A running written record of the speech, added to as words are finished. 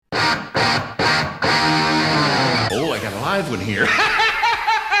live one here.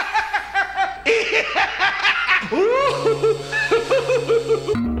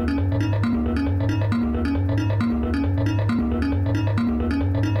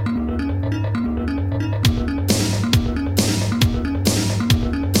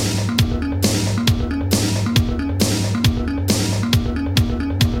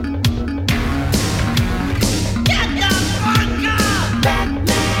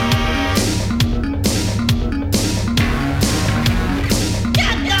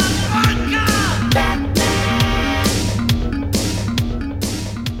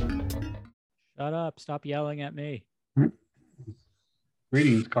 Shut up. Stop yelling at me.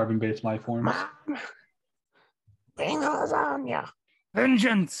 Greetings, carbon-based life forms. Bring the lasagna.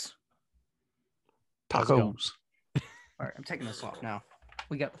 Vengeance. How's it going? Tacos. All right, I'm taking this off now.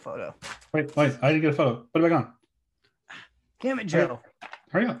 We got the photo. Wait, I didn't get a photo. Put it back on. Damn it, Joe.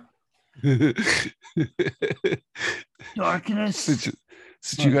 Hurry up. Darkness.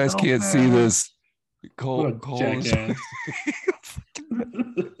 Since you guys can't see this, Cole, What a jackass.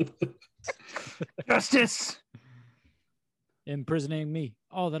 Justice. Imprisoning me.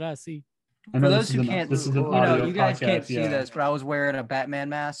 All that I see. I For know those this who is an- can't, this is an you audio you guys can't podcast, see yeah. this, but I was wearing a Batman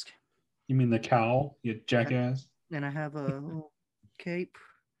mask, You mean the cowl, you jackass? and I have a little cape.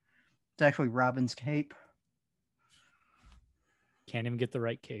 It's actually Robin's cape. Can't even get the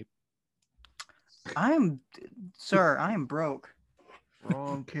right cape. I am broke.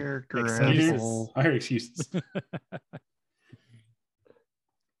 wrong character. Excuses. Asshole. I heard excuses.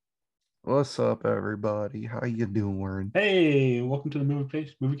 What's up, everybody? How you doing? Hey, welcome to the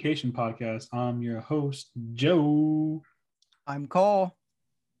Movication Podcast. I'm your host, Joe. I'm Cole.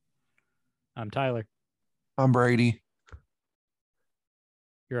 I'm Tyler. I'm Brady.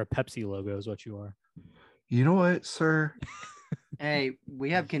 You're a Pepsi logo is what you are. You know what, sir? Hey,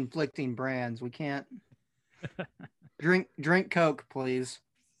 we have conflicting brands. We can't drink Coke, please.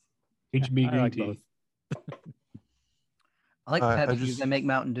 HB I Green like Tea. both. I like I Pepsi. just- They make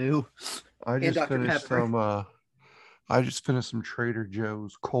Mountain Dew. I And just Dr. finished Pepper. some I just finished some Trader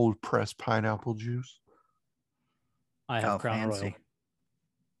Joe's cold pressed pineapple juice. I have Crown Royal.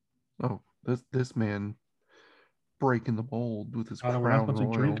 Oh, this man breaking the mold with his By the way, we're not Crown supposed to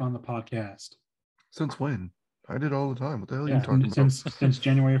Royal. drink on the podcast. Since when? I did all the time. What the hell are Yeah, you talking since about?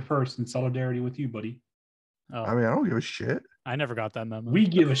 January 1st, in solidarity with you, buddy. Oh, I mean, I don't give a shit. I never got that memo. We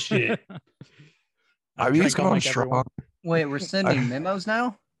give a shit. I mean, it's drank on going like strong. everyone. Wait, we're sending memos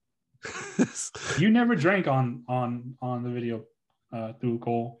now? You never drank on the video through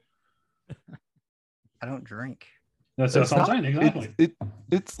Cole. I don't drink. That's It's what I'm not- saying. Exactly.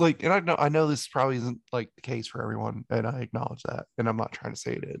 It's like, and I know this probably isn't like the case for everyone, and I acknowledge that, and I'm not trying to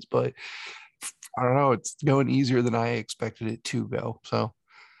say it is, but I don't know, it's going easier than I expected it to go. So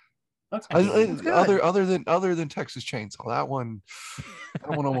That's That's good. other than Texas Chainsaw, that one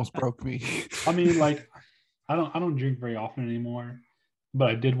almost broke me. I mean, like, I don't drink very often anymore, but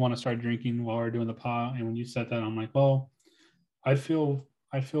I did want to start drinking while we were doing the pod. And when you said that, I'm like, well, I feel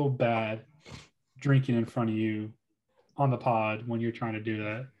bad drinking in front of you on the pod when you're trying to do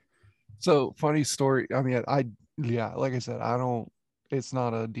that. So funny story. I mean, like I said, it's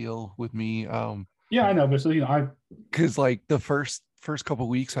not a deal with me. Yeah, I know, but so Because like the first couple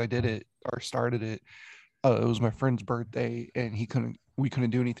weeks I did it or started it, it was my friend's birthday, and we couldn't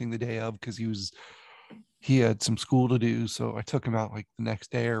do anything the day of because he had some school to do. So I took him out like the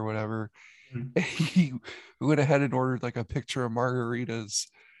next day or whatever. Mhm. And he went ahead and ordered like a picture of margaritas.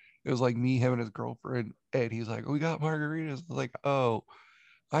 It was like me, him, and his girlfriend, and he's like, "We got margaritas." I was like, "Oh."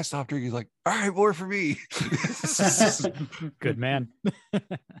 I stopped drinking. He's like, "All right, more for me." Good man. I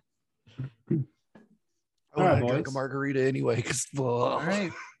All right, would drink a boys. margarita anyway. Because All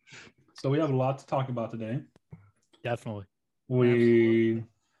right. so we have a lot to talk about today. Definitely. We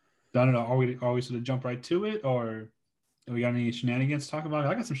done it. Are we sort of jump right to it, or do we got any shenanigans to talk about?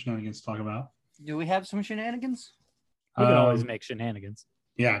 I got some shenanigans to talk about. Do we have some shenanigans? We can always Um, make shenanigans.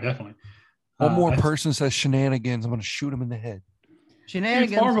 Yeah, definitely. one more I- person says shenanigans, I'm going to shoot him in the head. Hey,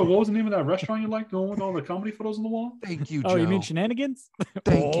 Shenanigans. Farva, what was the name of that restaurant you like, the one with all the comedy photos on the wall? Thank you, Joe. Oh, you mean shenanigans?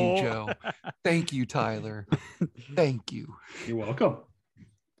 Thank you, Oh. Joe. Thank you, Tyler. Thank you. You're welcome.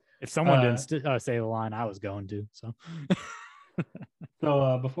 If someone Uh, didn't say the line, I was going to. So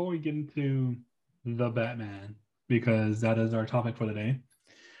So before we get into the Batman, because that is our topic for the day,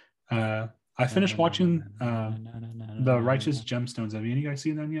 I finished watching The Righteous Gemstones. Have you guys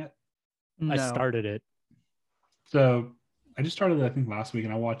seen them yet? No. I started it. So I just started, I think, last week,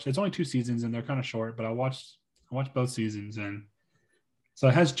 and I watched. It's only 2 seasons, and they're kind of short, but I watched both seasons, and so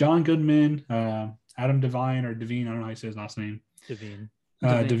it has John Goodman, Adam Devine or Devine. I don't know how you say his last name. Devine.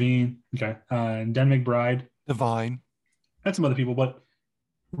 Devine. Okay. And Den McBride. Divine. and some other people, but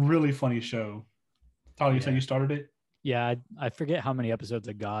really funny show. Tyler, you said Yeah. you started it? Yeah, I forget how many episodes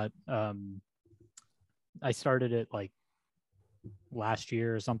I got. I started it like last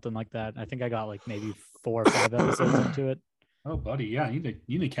year or something like that. I think I got like maybe 4 or 5 episodes into it. Oh, buddy, yeah, you need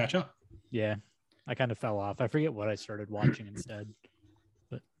to catch up. Yeah, I kind of fell off. I forget what I started watching instead.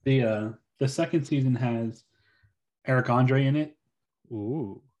 The second season has Eric Andre in it.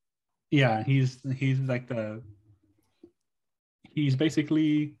 Ooh, Yeah, he's like he's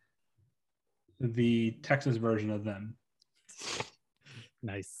basically the Texas version of them.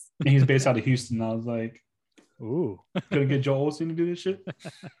 nice. And he's based out of Houston. I was like, Ooh, gonna get Joel Osteen to do this shit.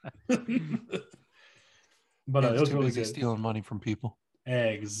 But Yeah, it he's was too really busy good. stealing money from people.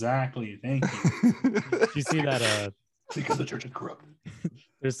 Exactly. Thank you. did you see that? Because the church is corrupt.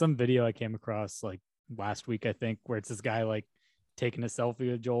 There's some video I came across like last week, I think, where it's this guy like taking a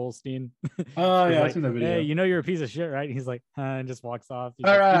selfie with Joel Osteen. Oh He's yeah, like, I've seen that video. Hey, you know you're a piece of shit, right? He's like, huh, and just walks off. He's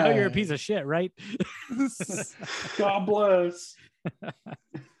All like, you know you're a right. piece of shit, right? God bless.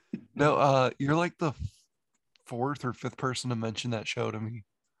 No, you're like the fourth or fifth person to mention that show to me.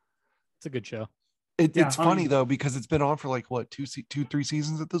 It's a good show. Yeah, It's I funny mean- though because it's been on for like what 3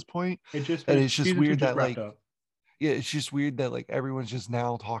 seasons at this point. It just And it's just season 2 weird that, wrapped like- up. Yeah, it's just weird that like everyone's just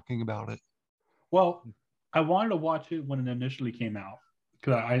now talking about it. Well, I wanted to watch it when it initially came out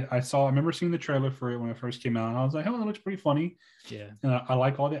because I remember seeing the trailer for it when it first came out, and I was like, oh, that looks pretty funny. Yeah. And I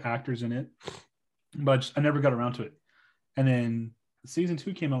like all the actors in it, but I never got around to it. And then season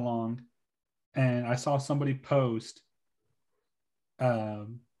 2 came along, and I saw somebody post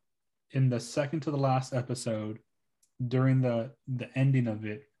in the second to the last episode during the ending of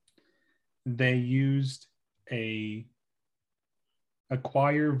it, they used a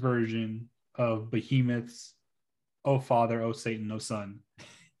choir version of Behemoth's "Oh Father, Oh Satan, Oh Son,"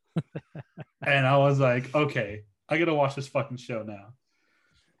 and I was like, okay, I gotta watch this fucking show now.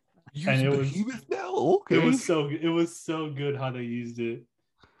 And it was- Behemoth now. Okay. It was so good how they used it.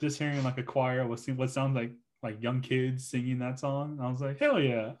 Just hearing like a choir what sounds like young kids singing that song. I was like, hell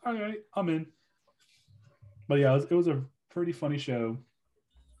yeah, all right, I'm in. But yeah, it was a pretty funny show.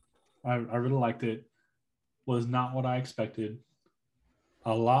 I really liked it. Was not what I expected.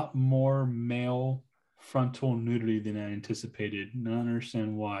 A lot more male frontal nudity than I anticipated. I don't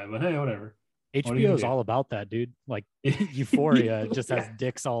understand why, but hey, whatever. What are you HBO is gonna do? all about that, dude. Like Euphoria just has Yeah.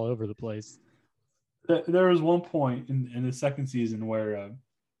 dicks all over the place. There was one point in the second season where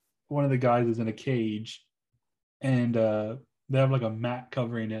one of the guys is in a cage, and they have like a mat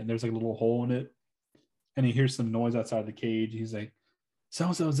covering it, and there's like a little hole in it, and he hears some noise outside the cage. He's like, "So,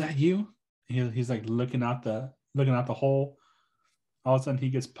 is that you?" He's like looking out the hole. All of a sudden, he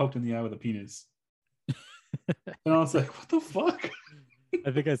gets poked in the eye with a penis, and I was like, "What the fuck?"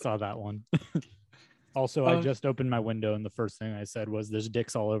 I think I saw that one. Also, I just opened my window and the first thing I said was there's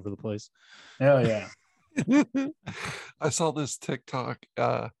dicks all over the place. Hell yeah! I saw this TikTok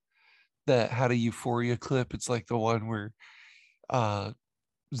that had a Euphoria clip. It's like the one where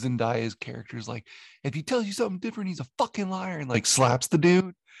Zendaya's character is like, if he tells you something different, he's a fucking liar, and like slaps the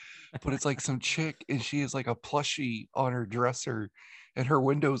dude. But it's like some chick, and she has like a plushie on her dresser, and her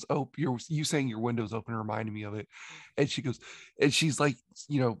window's open. You saying your window's open reminded me of it. And she goes, and she's like,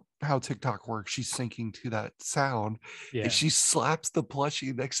 you know how TikTok works. She's syncing to that sound, Yeah. and she slaps the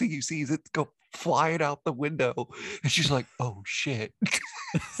plushie. Next thing you see is it go flying out the window, and she's like, "Oh shit!"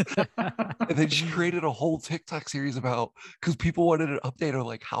 And then she created a whole TikTok series about because people wanted an update on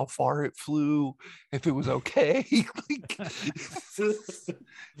like how far it flew, if it was okay.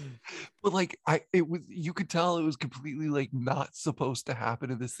 But like it was, you could tell it was completely like not supposed to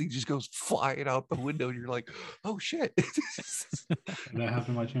happen, and this thing just goes flying out the window, and you're like, "Oh shit!" That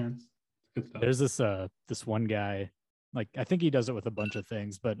happened by chance. Good stuff. There's this one guy, like I think he does it with a bunch of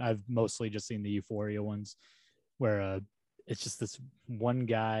things, but I've mostly just seen the Euphoria ones where it's just this one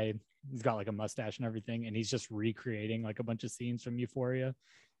guy. He's got like a mustache and everything, and he's just recreating like a bunch of scenes from Euphoria.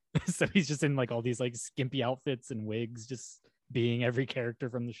 So he's just in like all these like skimpy outfits and wigs, just being every character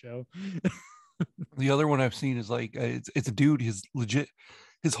from the show. The other one I've seen is like it's a dude. His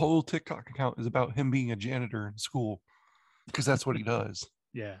whole TikTok account is about him being a janitor in school because that's what he does.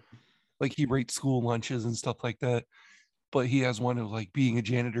 Yeah. Like he rates school lunches and stuff like that. But he has one of like being a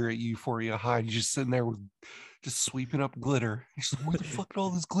janitor at Euphoria High. And he's just sitting there with just sweeping up glitter. He's like, where the fuck did all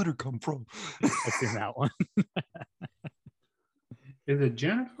this glitter come from? I've seen that one. Is it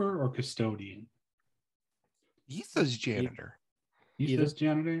janitor or custodian? He says janitor. He Either. says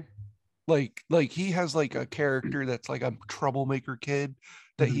janitor. Like he has like a character that's like a troublemaker kid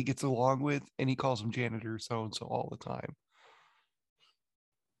that he gets along with, and he calls him janitor so and so all the time.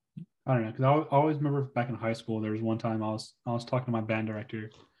 I don't know, because I always remember back in high school, there was one time I was talking to my band director,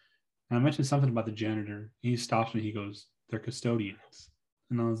 and I mentioned something about the janitor. He stops me. He goes, "They're custodians,"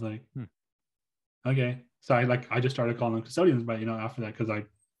 and I was like, "Okay." So I just started calling them custodians, but after that, because I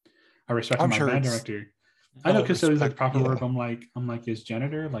respected my band director. I know custodians like proper word. But I'm like, is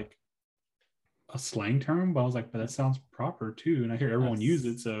janitor like a slang term? But I was like, but that sounds proper too, and I hear everyone use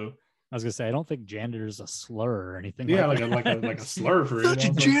it. So I was gonna say I don't think janitor is a slur or anything. Yeah, like a slur for Such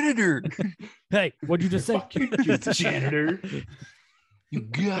it. a janitor. Hey, what'd you just say? Fuck you, janitor. You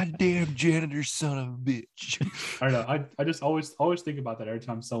goddamn janitor son of a bitch. I don't know. I just always think about that every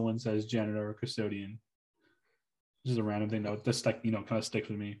time someone says janitor or custodian. Just a random thing that just kind of sticks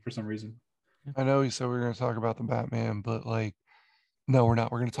with me for some reason. I know you said we were going to talk about the Batman, but like, no, we're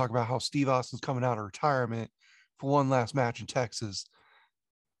not. We're going to talk about how Steve Austin's coming out of retirement for one last match in Texas.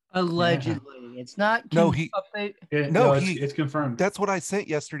 Allegedly, it's not. It's confirmed. That's what I sent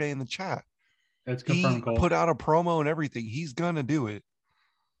yesterday in the chat. It's confirmed. He put out a promo and everything. He's gonna do it.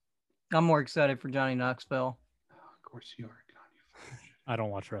 I'm more excited for Johnny Knoxville. Of course you are. I don't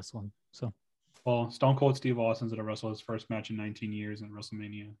watch wrestling, so. Well, Stone Cold Steve Austin's gonna wrestle his first match in 19 years in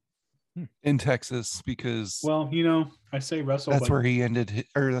WrestleMania. In Texas, because I say wrestle. That's where he ended,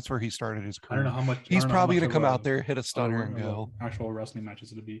 or that's where he started his career. I don't know how much. He's probably gonna come out there, hit a stunner, and go. Actual wrestling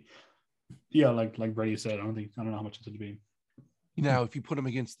matches it'll be. Yeah, like Brady said, I don't know how much it's gonna be. Now, if you put him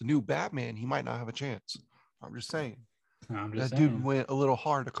against the new Batman, he might not have a chance. I'm just saying. Dude went a little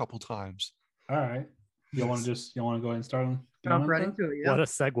hard a couple times. All right. You want to go ahead and start on? Jump right into it. Yeah. What a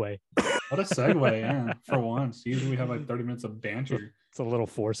segue. What a segue, yeah. For once, usually we have like 30 minutes of banter. It's a little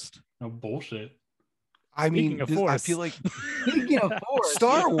forced. No bullshit. I mean, I feel like Speaking of Force,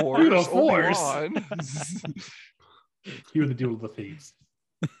 Star Wars. You were the deal with the fates.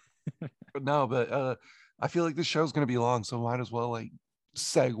 No, but I feel like this show's going to be long, so might as well like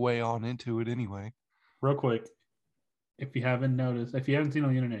segue on into it anyway. Real quick, if you haven't seen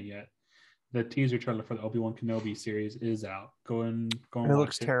on the internet yet, the teaser trailer for the Obi-Wan Kenobi series is out. Go and it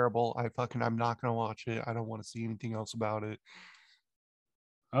looks terrible. I'm not going to watch it. I don't want to see anything else about it.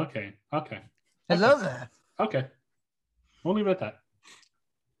 Okay. I love that. Okay. We'll leave it at that.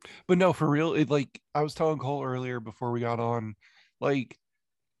 But no, for real, it like I was telling Cole earlier before we got on, like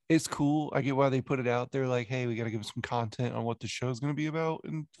it's cool. I get why they put it out there. Like, hey, we got to give some content on what the show's going to be about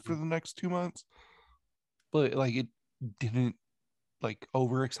for the next 2 months. But like, it didn't like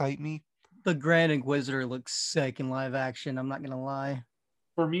overexcite me. The Grand Inquisitor looks sick in live action. I'm not gonna lie.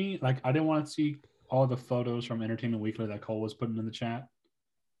 For me, like I didn't want to see all the photos from Entertainment Weekly that Cole was putting in the chat.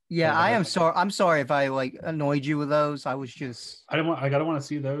 Yeah, I am sorry. I'm sorry if I like annoyed you with those. I was just. I gotta want to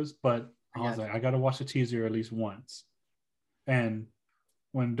see those, but I was like, I gotta watch the teaser at least once. And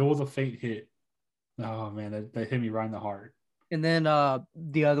when Duels of Fate hit, oh man, that hit me right in the heart. And then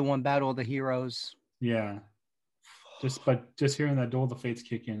the other one, Battle of the Heroes. Yeah. Just hearing that Duel of the Fates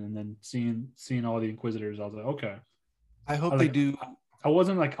kick in and then seeing all the Inquisitors, I was like, okay. I hope they do. I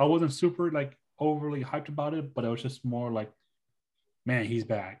wasn't super like overly hyped about it, but it was just more like, man, he's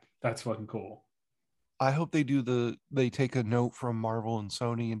back. That's fucking cool. I hope they do they take a note from Marvel and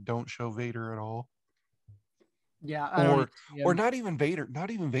Sony and don't show Vader at all. Yeah, or not even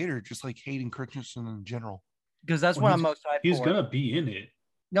Vader, just like Hayden Christensen in general. Because that's what I'm most hyped for. He's gonna be in it.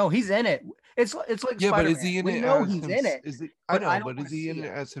 No, he's in it. It's like yeah, Spider-Man. But is he in it? We know he's in it. I know, but is he in it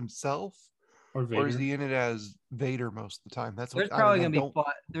as himself, or is he in it as Vader most of the time? That's there's probably gonna be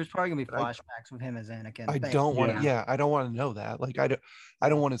flashbacks with him as Anakin. I don't want to. Yeah, I don't want to know that. Like I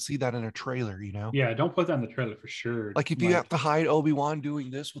don't want to see that in a trailer. Yeah, don't put that in the trailer for sure. Like if you have to hide Obi-Wan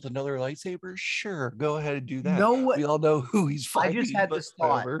doing this with another lightsaber, sure, go ahead and do that. No, we all know who he's fighting. I just had this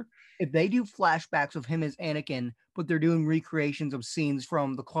thought. If they do flashbacks of him as Anakin, but they're doing recreations of scenes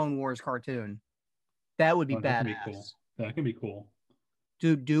from the Clone Wars cartoon, that would be badass. That could be cool. That could be cool.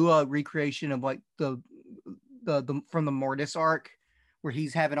 Do a recreation of like the from the Mortis arc, where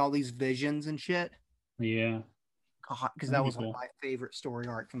he's having all these visions and shit. Yeah, because that was like my favorite story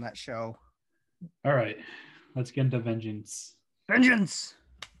arc from that show. All right, let's get into vengeance. Vengeance.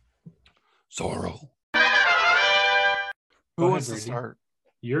 Sorrow. Who wants to start?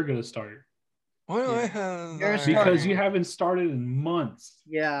 You're gonna start. Why do I have? Because you haven't started in months.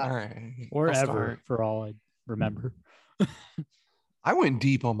 Yeah. All right. Or ever, for all I remember. I went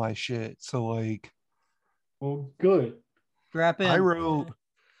deep on my shit, so like. Well, good. Strap in.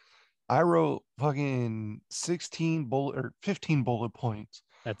 I wrote fucking 15 bullet points.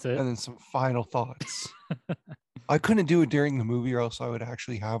 That's it. And then some final thoughts. I couldn't do it during the movie, or else I would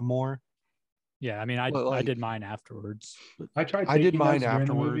actually have more. Yeah, I mean, I did mine afterwards. I tried. I did mine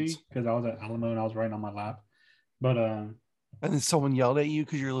afterwards because I was at Alamo and I was writing on my lap. But And then someone yelled at you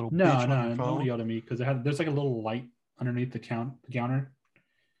because you're a little No, bitch on no, your no phone. one yelled at me because there's like a little light underneath the counter.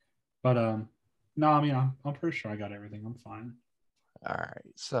 But no, I mean I'm pretty sure I got everything. I'm fine. All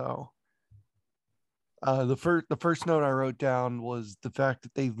right, so the first note I wrote down was the fact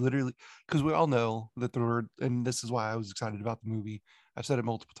that they literally, because we all know that and this is why I was excited about the movie. I've said it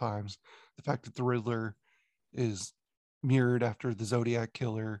multiple times. The fact that the Riddler is mirrored after the Zodiac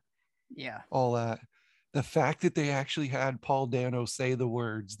killer, Yeah. all that. The fact that they actually had Paul Dano say the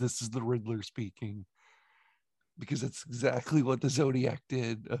words, "This is the Riddler speaking," because it's exactly what the Zodiac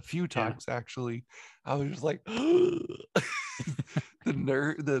did a few times, actually. I was just like, the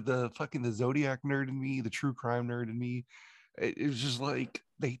nerd, the fucking the Zodiac nerd in me, the true crime nerd in me. It was just like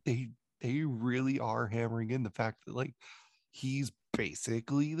they really are hammering in the fact that like he's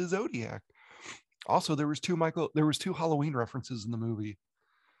basically the Zodiac. Also, there was two Halloween references in the movie.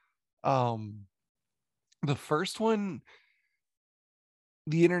 The first one,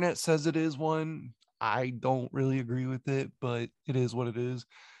 the internet says it is one. I don't really agree with it, but it is what it is.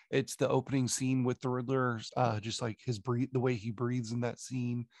 It's the opening scene with the Riddler, just like the way he breathes in that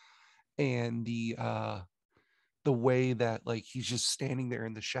scene, and the way that like he's just standing there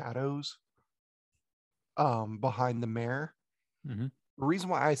in the shadows, behind the mayor. Mm-hmm. The reason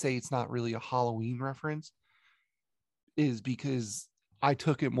why I say it's not really a Halloween reference is because I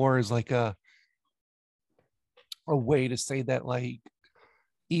took it more as like a way to say that like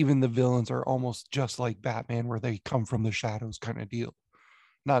even the villains are almost just like Batman, where they come from the shadows kind of deal.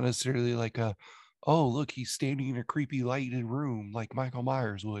 Not necessarily like oh, look, he's standing in a creepy lighted room like Michael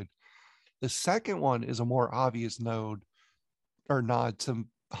Myers would. The second one is a more obvious nod to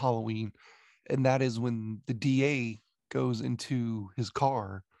Halloween, and that is when the DA goes into his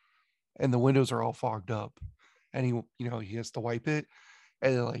car and the windows are all fogged up, and he has to wipe it,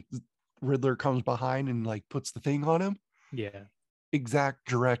 and then, like Riddler comes behind and like puts the thing on him. Yeah. Exact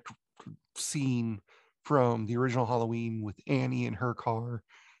direct scene from the original Halloween with Annie in her car.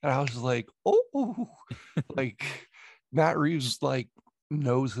 And I was just like, oh, like Matt Reeves like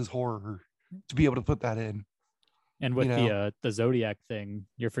knows his horror to be able to put that in. And with the Zodiac thing,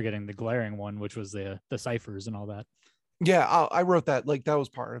 you're forgetting the glaring one, which was the ciphers and all that. Yeah, I wrote that. Like that was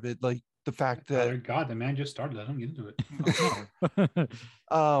part of it. Like the fact that God, the man just started. Let him get into it.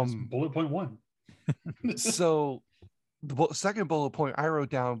 That's bullet point 1. So the second bullet point I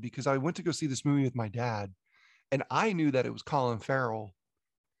wrote down, because I went to go see this movie with my dad, and I knew that it was Colin Farrell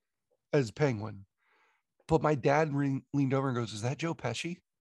as Penguin, but my dad leaned over and goes, "Is that Joe Pesci?"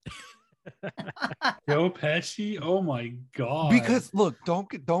 Joe Pesci? Oh my god! Because look, don't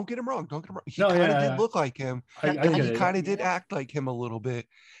get him wrong. He kind of did look like him, I and get he it. kind of did act like him a little bit.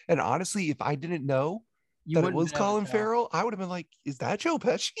 And honestly, if I didn't know that it was wouldn't be able to Colin tell. Farrell, I would have been like, "Is that Joe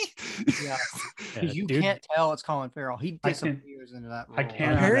Pesci?" Yeah. Yeah, You dude, can't tell it's Colin Farrell. He I can't- disappears into that role. I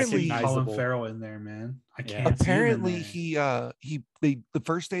can't Apparently- see Colin Recognizable. Farrell in there, man. I Yeah. can't. Apparently, see him in there. the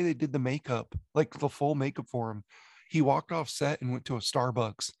first day they did the makeup, like the full makeup for him, he walked off set and went to a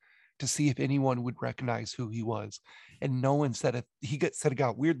Starbucks to see if anyone would recognize who he was, and no one said it. He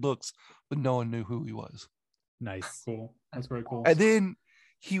got weird looks, but no one knew who he was. nice. Cool. That's very cool. And then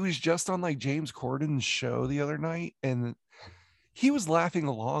he was just on like James Corden's show the other night, and he was laughing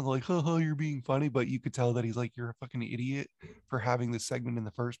along like, "Oh, you're being funny," but you could tell that he's like, "You're a fucking idiot for having this segment in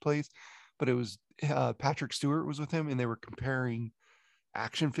the first place." But it was Patrick Stewart was with him, and they were comparing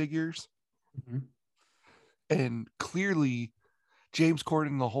action figures, Mhm. and clearly James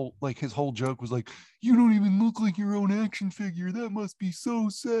Corden, his whole joke was like, "You don't even look like your own action figure. That must be so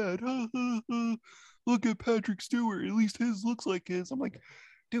sad. Look at Patrick Stewart. At least his looks like his." I'm like,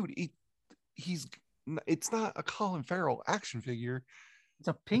 dude, it's not a Colin Farrell action figure. It's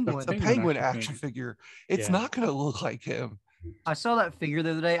a penguin. It's a penguin action figure. It's Yeah. not going to look like him. I saw that figure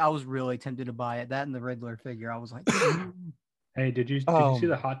the other day. I was really tempted to buy it. That and the Riddler figure. I was like, Hey, did you see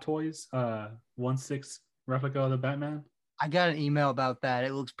the Hot Toys 1/6 replica of the Batman? I got an email about that.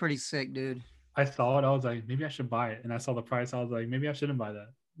 It looks pretty sick, dude. I saw it. I was like, maybe I should buy it. And I saw the price. I was like, maybe I shouldn't buy that.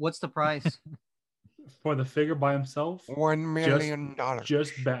 What's the price? For the figure by himself, $1 million.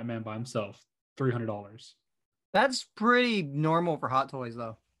 just Batman by himself, $300. That's pretty normal for Hot Toys,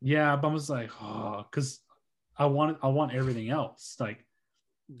 though. Yeah, but I was like, oh, because I want everything else, like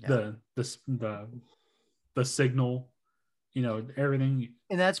the signal, everything.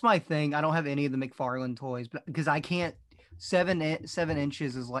 And that's my thing. I don't have any of the McFarlane toys, but because I can't. 7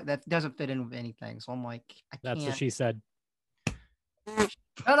 inches is like that doesn't fit in with anything. So I'm like, I can't. That's what she said.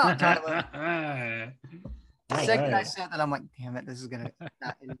 Shut up, Tyler. The All second I right. said that, I'm like, damn it, this is gonna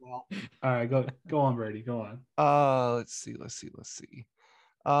not end well. All right, go on, Brady. Go on. Let's see.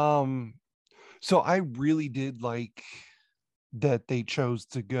 So I really did like that they chose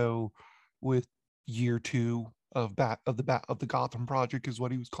to go with year 2 of the Gotham Project is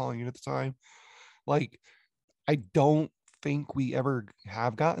what he was calling it at the time. Like, I don't think we ever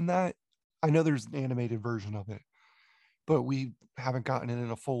have gotten that. I know there's an animated version of it, but we haven't gotten it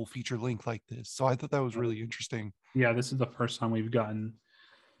in a full feature length like this. So I thought that was really interesting. Yeah, this is the first time we've gotten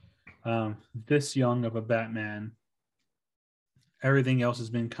this young of a Batman. Everything else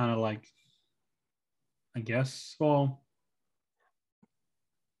has been kind of like, I guess, well,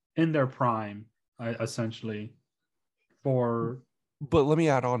 in their prime, essentially. But let me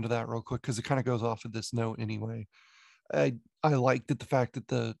add on to that real quick because it kind of goes off of this note anyway. I liked it, the fact that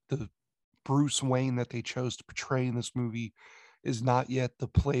the Bruce Wayne that they chose to portray in this movie is not yet the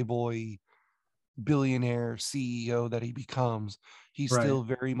playboy billionaire CEO that he becomes. He's Right. still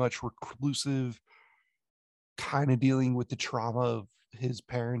very much reclusive, kind of dealing with the trauma of his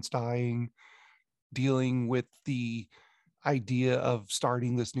parents dying, dealing with the idea of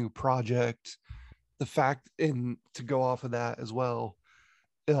starting this new project. The fact, and to go off of that as well,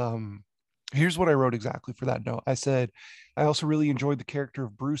 here's what I wrote exactly for that note. I said, I also really enjoyed the character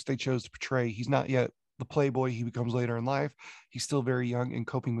of Bruce they chose to portray. He's not yet the playboy he becomes later in life. He's still very young and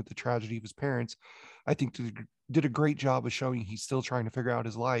coping with the tragedy of his parents. I think did a great job of showing he's still trying to figure out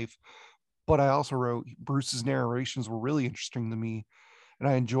his life. But I also wrote Bruce's narrations were really interesting to me, and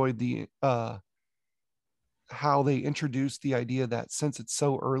I enjoyed the how they introduced the idea that since it's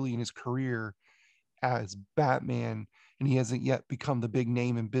so early in his career as Batman and he hasn't yet become the big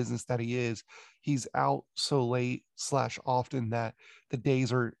name in business that he is, he's out so late / often that the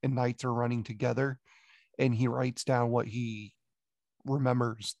days and nights are running together, and he writes down what he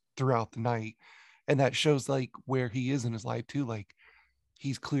remembers throughout the night, and that shows like where he is in his life too. Like,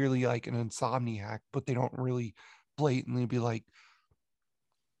 he's clearly like an insomniac, but they don't really blatantly be like,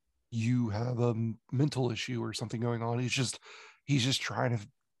 you have a mental issue or something going on. He's just trying to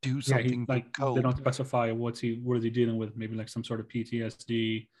do Yeah, something to they cope. don't specify what is he dealing with. Maybe like some sort of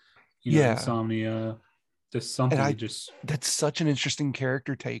PTSD, Yeah. insomnia, just something. That's such an interesting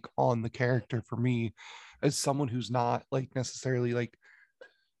character take on the character for me, as someone who's not like necessarily like,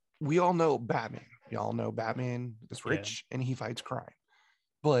 we all know Batman. We all know Batman is rich and he fights crime.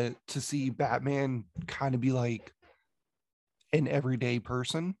 But to see Batman kind of be like an everyday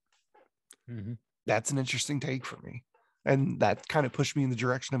person, that's an interesting take for me. And that kind of pushed me in the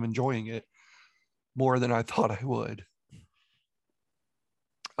direction of enjoying it more than I thought I would.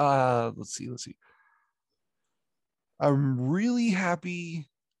 Let's see. I'm really happy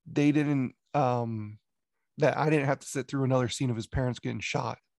they didn't that I didn't have to sit through another scene of his parents getting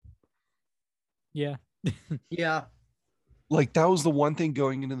shot. Yeah. Yeah. Like, that was the one thing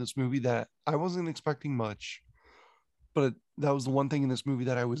going into this movie that I wasn't expecting much, but that was the one thing in this movie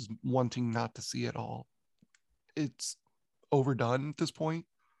that I was wanting not to see at all. It's overdone at this point.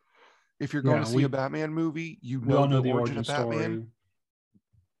 If you're going to see a Batman movie, we all know the origin of Batman. Story.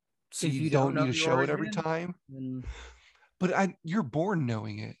 So you don't need to show it every time. But you're born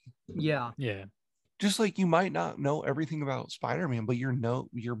knowing it. Yeah. Yeah. Just like you might not know everything about Spider-Man, but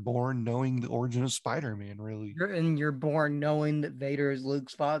you're born knowing the origin of Spider-Man, really. You're born knowing that Vader is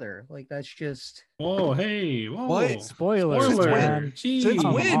Luke's father. Like, that's just. Oh, hey, whoa! What? Spoilers, man. Since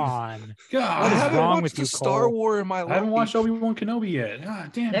Come when? on. God, What is I haven't wrong watched with the you, Star Cole? Wars in my life. I haven't watched Obi-Wan Kenobi yet.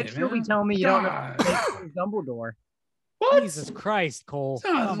 God damn Next it, you'll be man. telling me you God. don't know Dumbledore. What? Jesus Christ, Cole.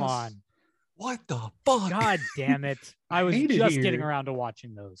 Jesus. Come on. What the fuck? God damn it. I was hate it just here. getting around to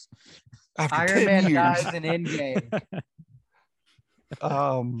watching those. After Iron 10 Man years. dies in Endgame.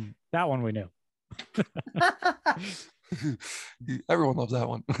 That one we knew. Everyone loves that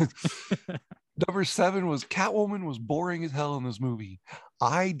one. Number 7 was Catwoman was boring as hell in this movie.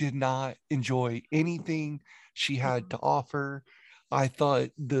 I did not enjoy anything she had to offer. I thought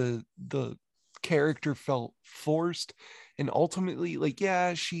the character felt forced, and ultimately, like,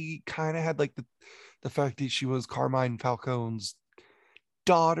 yeah, she kind of had like the fact that she was Carmine Falcone's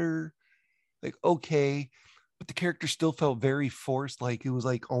daughter, like, okay, but the character still felt very forced. Like, it was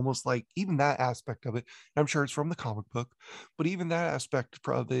like almost like even that aspect of it, I'm sure it's from the comic book, but even that aspect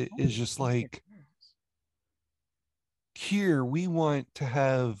of it is just like, here we want to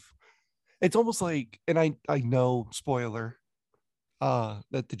have, it's almost like, and I know, spoiler,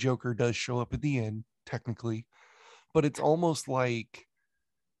 that the Joker does show up at the end technically, but it's almost like,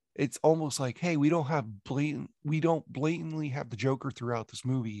 hey, we don't blatantly have the Joker throughout this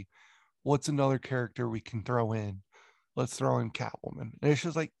movie. What's another character we can throw in? Let's throw in Catwoman. And it's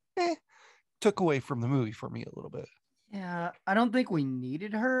just like, took away from the movie for me a little bit. Yeah, I don't think we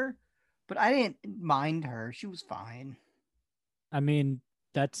needed her, but I didn't mind her. She was fine. I mean,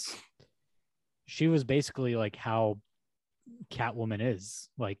 she was basically like how Catwoman is.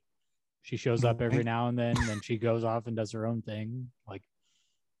 Like, she shows up Right. every now and then she goes off and does her own thing. Like,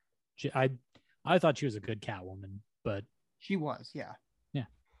 I thought she was a good Catwoman, but She was, yeah.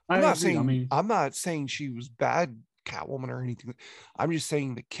 I I'm not agree. saying I mean, I'm not saying she was bad Catwoman or anything. I'm just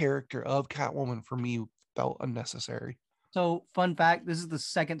saying the character of Catwoman for me felt unnecessary. So, fun fact: this is the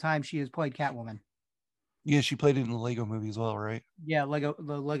second time she has played Catwoman. Yeah, she played it in the Lego movie as well, right? Yeah,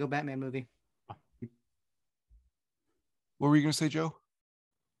 the Lego Batman movie. What were you gonna say, Joe?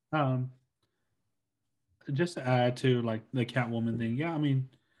 um, just to add to like the Catwoman thing, yeah, I mean,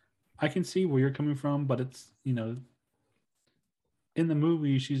 I can see where you're coming from, but it's in the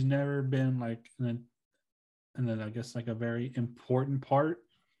movie she's never been like and then I guess like a very important part.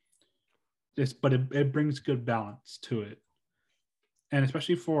 But it brings good balance to it, and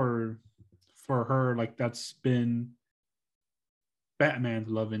especially for her, like that's been Batman's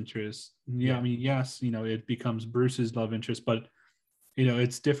love interest. Yeah, Yeah. I mean, yes, it becomes Bruce's love interest, but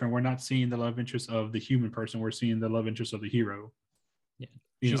it's different. We're not seeing the love interest of the human person. We're seeing the love interest of the hero. yeah.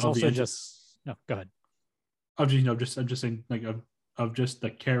 Of She's the also ent- just no, go ahead. of just I'm just saying like of just the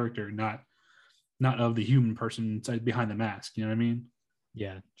character, not of the human person inside behind the mask. You know what I mean?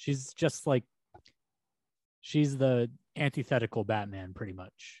 Yeah. She's just like, she's the antithetical Batman, pretty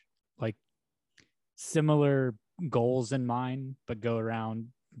much. Like, similar goals in mind, but go around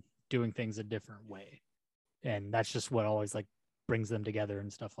doing things a different way. And that's just what always like brings them together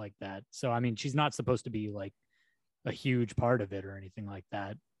and stuff like that. So I mean, she's not supposed to be like a huge part of it or anything like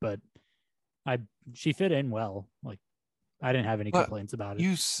that, but she fit in well. Like, I didn't have any But complaints about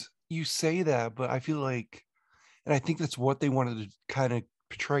it. you say that, but I feel like, and I think that's what they wanted to kind of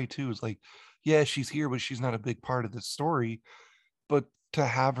portray too, is like, yeah, she's here, but she's not a big part of the story. But to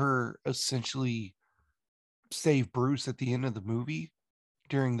have her essentially save Bruce at the end of the movie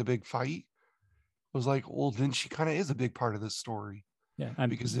during the big fight was like, well, then she kind of is a big part of this story. Yeah,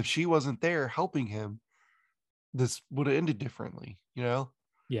 Because if she wasn't there helping him, this would have ended differently, yeah,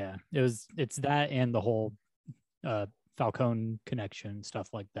 it's that and the whole Falcone connection, stuff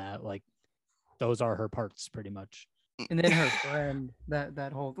like that. Like, those are her parts pretty much. And then her friend,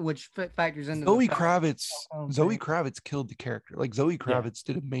 that whole, which factors into Zoe the Zoe Kravitz killed the character. Like, Zoe Kravitz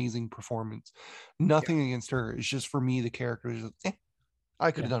did amazing performance. Nothing against her. It's just, for me, the character is just,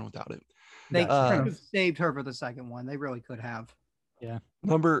 I could have done without it. They Gotcha. could have saved her for the second one. They really could have. Yeah.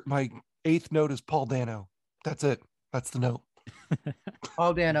 My 8th note is Paul Dano. That's it. That's the note.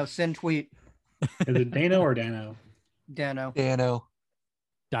 Oh, Dano, send tweet. Is it Dano or Dano? Dano.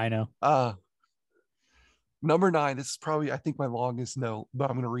 Dino. Number 9. This is probably, I think, my longest note, but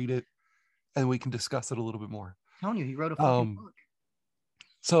I'm going to read it and we can discuss it a little bit more. I'm telling you, he wrote a fucking book.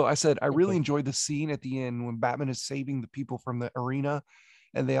 So I said, I really enjoyed the scene at the end when Batman is saving the people from the arena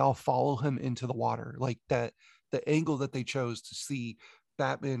and they all follow him into the water. Like that, the angle that they chose to see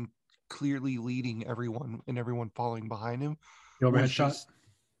Batman clearly leading everyone and everyone following behind him. The overhead shot?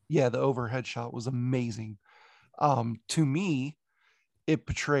 Yeah, the overhead shot was amazing. To me, it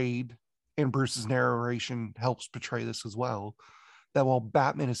portrayed, and Bruce's narration helps portray this as well, that while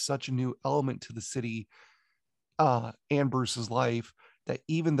Batman is such a new element to the city and Bruce's life, that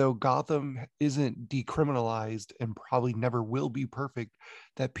even though Gotham isn't decriminalized and probably never will be perfect,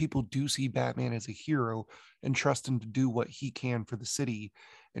 that people do see Batman as a hero and trust him to do what he can for the city,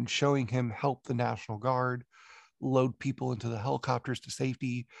 and showing him help the National Guard, load people into the helicopters to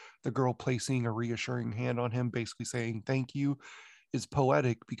safety, the girl placing a reassuring hand on him, basically saying thank you, is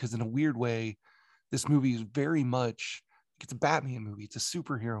poetic, because in a weird way, this movie is very much, it's a Batman movie. It's a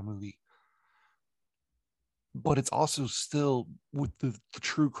superhero movie. But it's also still, with the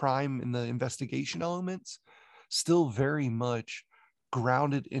true crime and the investigation elements, still very much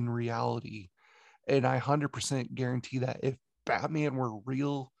grounded in reality. And I 100% guarantee that if Batman were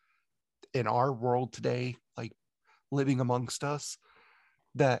real in our world today, like living amongst us,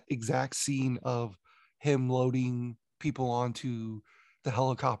 that exact scene of him loading people onto the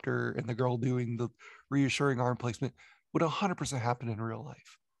helicopter and the girl doing the reassuring arm placement would 100% happen in real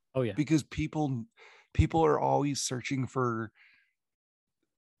life. Oh yeah. Because people are always searching for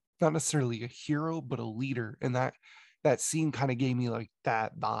not necessarily a hero, but a leader. And that scene kind of gave me like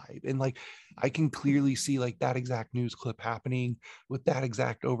that vibe. And like, I can clearly see like that exact news clip happening with that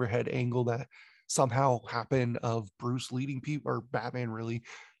exact overhead angle that somehow happened of Bruce leading people, or Batman really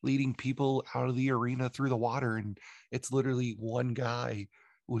leading people out of the arena through the water. And it's literally one guy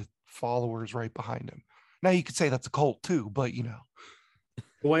with followers right behind him. Now you could say that's a cult too, but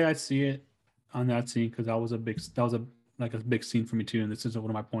The way I see it on that scene, because that was a big scene for me too, and this is one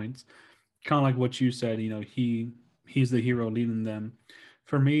of my points. Kind of like what you said, he's the hero leading them.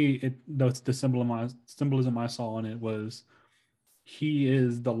 For me, the symbolism I saw in it was he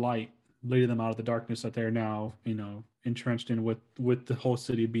is the light leading them out of the darkness that they're now, entrenched in with the whole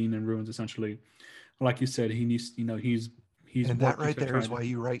city being in ruins essentially. Like you said, he needs, he's And that working right to there try is to, why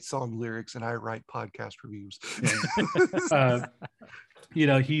you write song lyrics and I write podcast reviews. uh,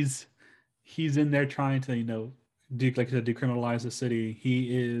 he's in there trying to, like I said, decriminalize the city.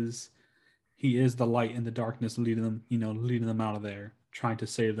 He is the light in the darkness, leading them out of there, trying to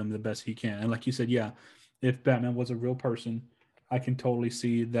save them the best he can. And like you said, yeah, if Batman was a real person, I can totally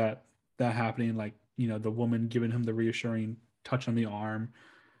see that happening. Like, the woman giving him the reassuring touch on the arm,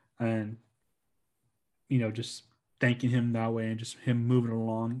 and just thanking him that way, and just him moving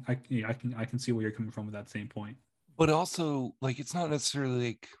along. I can see where you're coming from with that same point. But also, like, it's not necessarily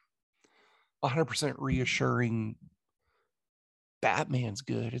like 100% reassuring Batman's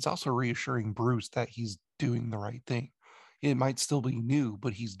good. It's also reassuring Bruce that he's doing the right thing. It might still be new,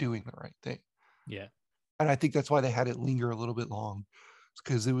 but he's doing the right thing. Yeah. And I think that's why they had it linger a little bit long,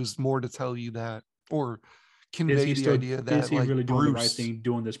 because it was more to tell you that, or convey the idea that, is he like, really Bruce, doing the right thing,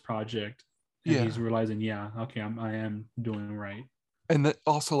 doing this project, and yeah, he's realizing, yeah, okay, I am doing right. and that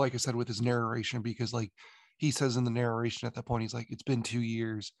also, like I said, with his narration, because like he says in the narration at that point, he's like, it's been 2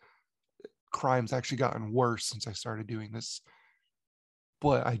 years, crime's actually gotten worse since I started doing this,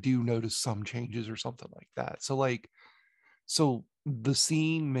 but I do notice some changes or something like that. So the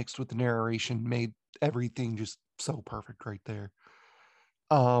scene mixed with the narration made everything just so perfect right there.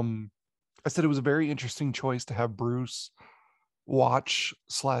 I said it was a very interesting choice to have Bruce watch /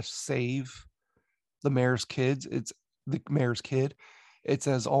 save the mayor's kids. It's the mayor's kid. It's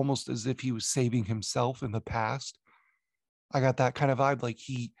as almost as if he was saving himself in the past. I got that kind of vibe. Like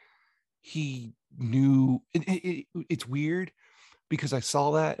he knew it's weird because I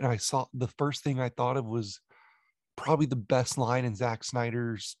saw that and I saw the first thing I thought of was probably the best line in Zack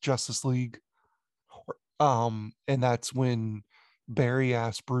Snyder's Justice League. And that's when Barry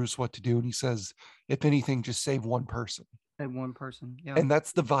asks Bruce what to do, and he says, if anything, just save one person. That one person. Yeah. And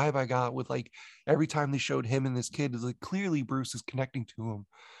that's the vibe I got with, like, every time they showed him and this kid, is like clearly Bruce is connecting to him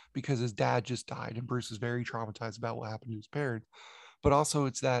because his dad just died and Bruce is very traumatized about what happened to his parents. But also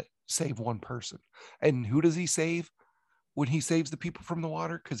it's that save one person. And who does he save when he saves the people from the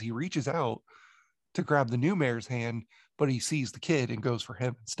water? Because he reaches out to grab the new mayor's hand, but he sees the kid and goes for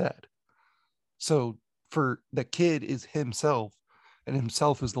him instead. So for the kid is himself, and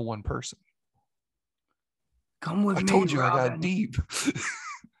himself is the one person. Come with I me. told you Robin. I got deep.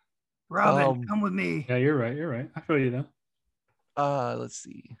 Robin, come with me. Yeah, you're right. I feel you though. Let's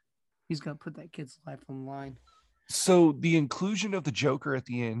see. He's gonna put that kid's life on the line. So the inclusion of the Joker at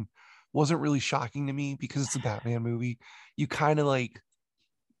the end wasn't really shocking to me because it's a Batman movie. You kind of like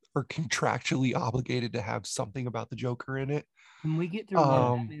are contractually obligated to have something about the Joker in it. Can we get through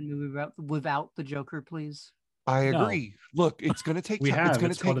one Batman movie without the Joker, please? I agree. No. Look, it's going to take time. It's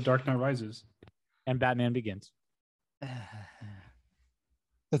going to take called The Dark Knight Rises. And Batman Begins.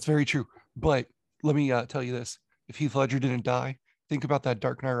 That's very true. But let me tell you this. If Heath Ledger didn't die, think about that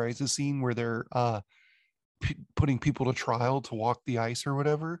Dark Knight Rises scene where they're putting people to trial to walk the ice or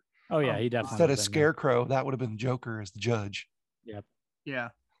whatever. Oh, yeah, he definitely. Instead of Scarecrow, that would have been Joker as the judge. Yep. Yeah.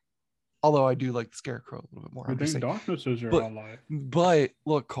 Although I do like the Scarecrow a little bit more. Darkness is your ally. But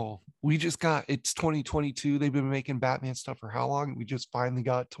look, Cole, it's 2022. They've been making Batman stuff for how long? We just finally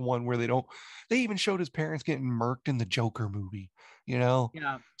got to one where they even showed his parents getting murked in the Joker movie,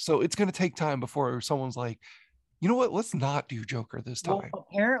 Yeah. So it's going to take time before someone's like, you know what? Let's not do Joker this time. Well,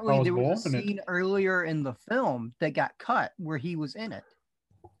 apparently there was a scene earlier in the film that got cut where he was in it.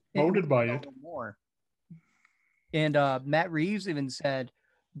 Molded by it. More. And Matt Reeves even said,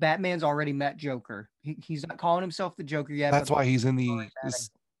 Batman's already met Joker. He's not calling himself the Joker yet. That's why he's in the.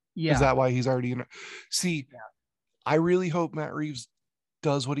 Is that why he's already in? See, I really hope Matt Reeves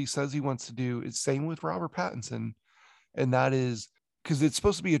does what he says he wants to do. It's same with Robert Pattinson, and that is because it's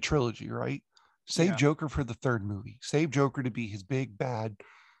supposed to be a trilogy, right? Save Joker for the third movie. Save Joker to be his big bad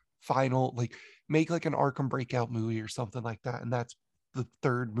final. Like make like an Arkham Breakout movie or something like that, and that's the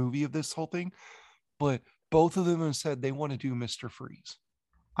third movie of this whole thing. But both of them have said they want to do Mr. Freeze.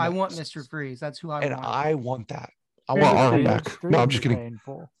 I want Mr. Freeze. That's who I want. And I want that. I want Arnold back. No, I'm just kidding.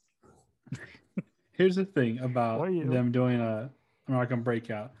 Painful. Here's the thing about them doing an Arkham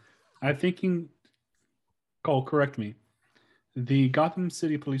Breakout. I'm thinking, Cole, correct me. The Gotham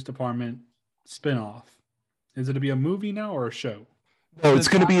City Police Department spinoff, is it to be a movie now or a show? No, it's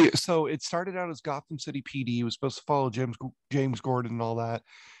going to be. So it started out as Gotham City PD. It was supposed to follow James Gordon and all that,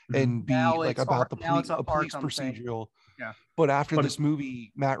 and be like about the police procedural. Yeah. But after this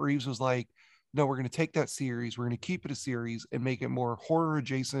movie, Matt Reeves was like, no, we're going to take that series. We're going to keep it a series and make it more horror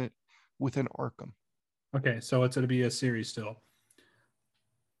adjacent within Arkham. Okay, so it's going to be a series still.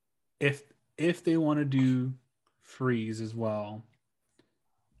 if they want to do Freeze as well,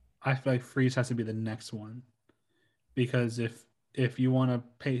 I feel like Freeze has to be the next one, because if you want to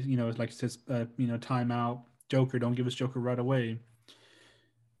pay, it's like it says, time out, Joker, don't give us Joker right away,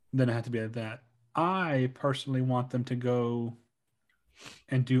 then it had to be like that. I personally want them to go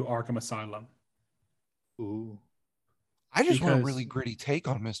and do Arkham Asylum. Ooh. I just want a Because- really gritty take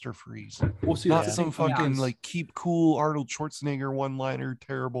on Mr. Freeze. We'll see. Not that's the some thing, fucking because like keep cool Arnold Schwarzenegger one-liner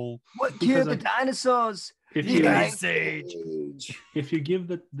terrible. What Because killed the dinosaurs? if The you Ice Age. if you give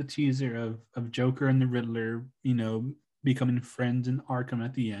the teaser of Joker and the Riddler, becoming friends in Arkham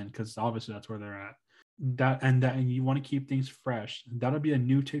at the end, because obviously that's where they're at. And you want to keep things fresh. That'll be a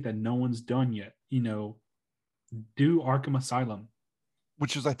new take that no one's done yet. Do Arkham Asylum.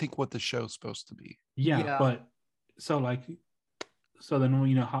 Which is I think what the show's supposed to be. Yeah. But so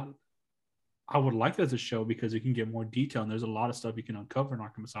then how I would like it as a show, because you can get more detail and there's a lot of stuff you can uncover in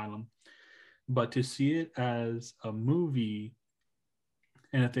Arkham Asylum. But to see it as a movie,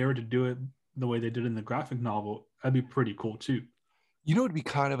 and if they were to do it the way they did in the graphic novel, that'd be pretty cool too. You know, it'd be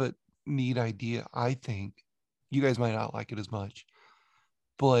kind of a neat idea. I think you guys might not like it as much,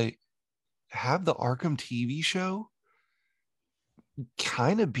 but have the Arkham TV show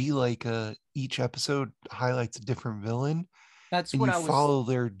kind of be like each episode highlights a different villain, That's and what you I was. follow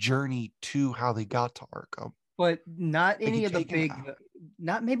their journey to how they got to Arkham. But not Like, any you of the take big, it out.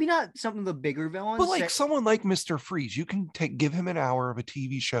 not some of the bigger villains. But like that- someone like Mr. Freeze, you can give him an hour of a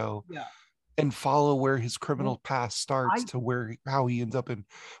TV show yeah. and follow where his criminal past starts I- to how he ends up in,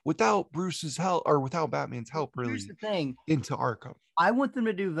 without Bruce's help or without Batman's help, really, Here's the thing. into Arkham. I want them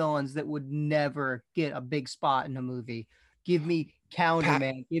to do villains that would never get a big spot in a movie. Give me Calendar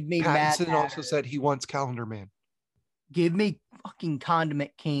Man. Give me Mad Pattinson also Hatter. said he wants Calendar Man. Give me fucking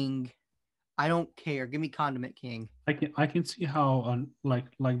Condiment King. I don't care. Give me Condiment King. I can see how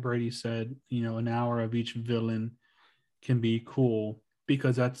like Brady said, an hour of each villain can be cool,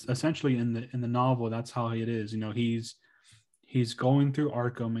 because that's essentially in the novel, that's how it is. He's going through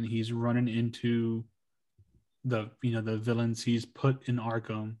Arkham and he's running into the villains he's put in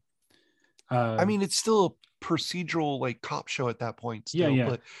Arkham. I mean, it's still a procedural like cop show at that point. Still, Yeah.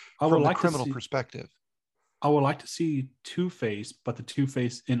 But I would from the like to criminal see- perspective. I would like to see Two-Face, but the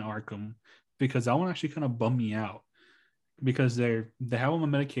Two-Face in Arkham, because that one actually kind of bummed me out, because they have him on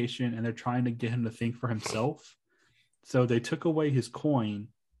medication and they're trying to get him to think for himself. So they took away his coin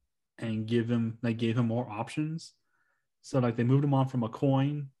and gave him more options. So like they moved him on from a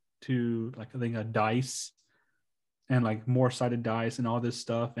coin to like I think a dice and like more sided dice and all this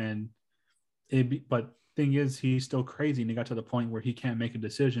stuff. And but thing is, he's still crazy, and he got to the point where he can't make a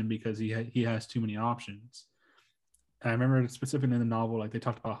decision because he has too many options. And I remember specifically in the novel, like they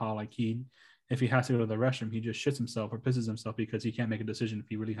talked about how like if he has to go to the restroom, he just shits himself or pisses himself because he can't make a decision if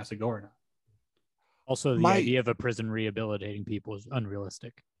he really has to go or not. Also, the My- idea of a prison rehabilitating people is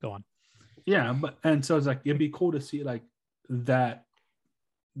unrealistic. Go on. Yeah, and so it's like it'd be cool to see like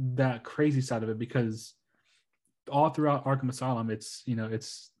that crazy side of it, because all throughout Arkham Asylum, it's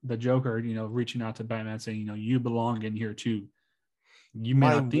the Joker, reaching out to Batman saying, you belong in here too. You may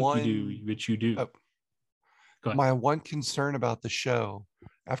My not think one- you do, but you do. Oh. Go ahead. My one concern about the show,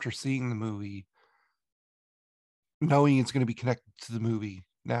 after seeing the movie, knowing it's going to be connected to the movie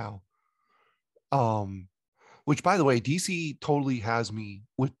now, which by the way, DC totally has me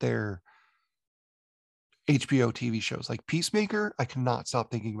with their HBO TV shows. Like Peacemaker, I cannot stop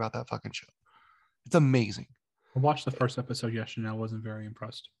thinking about that fucking show. It's amazing. I watched the first episode yesterday, and I wasn't very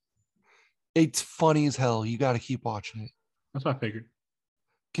impressed. It's funny as hell. You got to keep watching it. That's what I figured.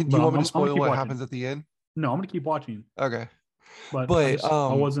 Do But you want me I'm to gonna spoil keep what watching. happens at the end? No, I'm gonna keep watching, Okay. but But,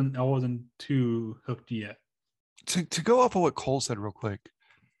 I wasn't too hooked yet. To go off of what Cole said real quick,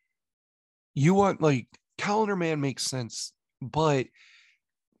 you want like Calendar Man makes sense, but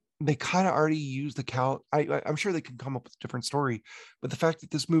they kind of already used the count. I'm sure they can come up with a different story, but the fact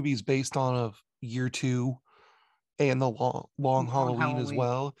that this movie is based on of year 2 and the long Halloween as Halloween.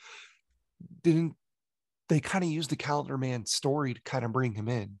 well, didn't they kind of use the Calendar Man story to kind of bring him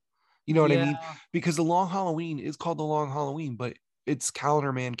in? You know what I mean? Yeah. Because the Long Halloween is called the Long Halloween, but it's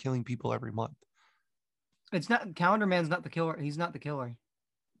Calendar Man killing people every month. It's not Calendar Man's not the killer. He's not the killer.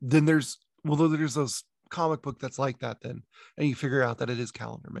 Then there's those comic book that's like that then, and you figure out that it is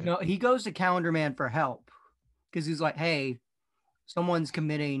Calendar Man. No, he goes to Calendar Man for help because he's like, hey, someone's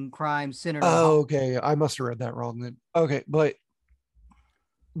committing crime, sin, or Oh, okay. I must have read that wrong then. Okay, but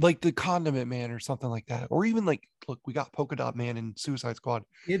like the Condiment Man or something like that, or even like, look, we got Polka Dot Man and Suicide Squad.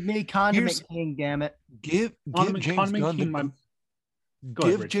 give me Condiment Here's- King, damn it. Give Condiment James Gunn King, the, Go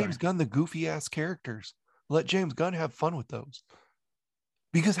ahead, give Rich, James sorry. Gunn the goofy ass characters. Let James Gunn have fun with those.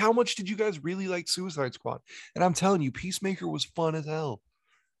 Because how much did you guys really like Suicide Squad? And I'm telling you, Peacemaker was fun as hell.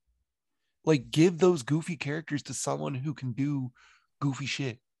 Like, give those goofy characters to someone who can do goofy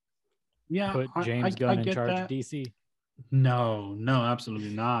shit. Yeah, Put I James Gunn in get charge that. of DC. No,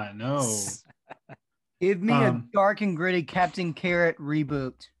 absolutely not. No. Give me a dark and gritty Captain Carrot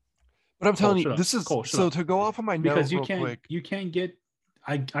reboot. But I'm telling you, shut up. this is Cole, shut so up. to go off on my Because note real quick. you can't get.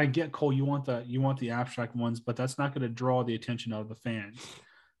 I get, Cole. You want the abstract ones, but that's not going to draw the attention of the fans.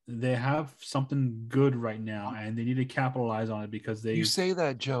 They have something good right now, and they need to capitalize on it because they. You say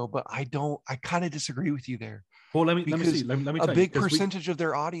that, Joe, but I don't. I kind of disagree with you there. Well, let me see. Let me tell you. A big percentage of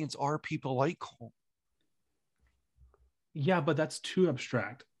their audience are people like Cole. Yeah, but that's too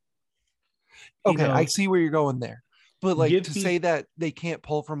abstract. Okay, I see where you're going there. But like say that they can't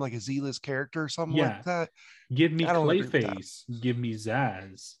pull from like a Z-list character or something like that. Give me Clayface. Give me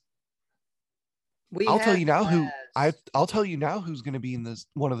Zaz. I'll tell you now who's going to be in this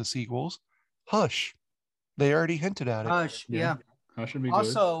one of the sequels. Hush. They already hinted at it. Hush, yeah. Hush would be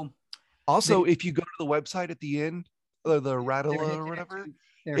good. Also, if you go to the website at the end, the Radula or whatever,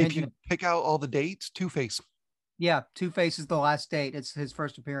 if you pick out all the dates, Two-Face. Yeah, Two-Face is the last date. It's his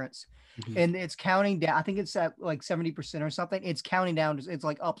first appearance. Mm-hmm. And it's counting down. I think it's at like 70% or something. It's counting down. It's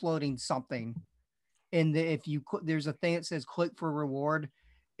like uploading something. And if you there's a thing that says click for reward.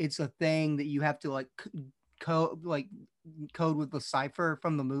 It's a thing that you have to like code with the cipher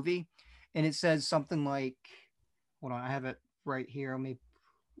from the movie. And it says something like, hold on, I have it right here. Let me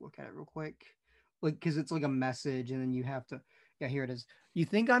look at it real quick. Like, because it's like a message, and then you have to, yeah, here it is. You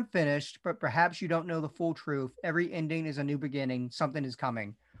think I'm finished, but perhaps you don't know the full truth. Every ending is a new beginning. Something is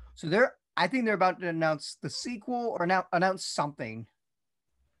coming. So I think they're about to announce the sequel or now announce something.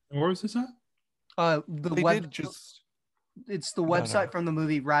 Where is this at? It's the website from the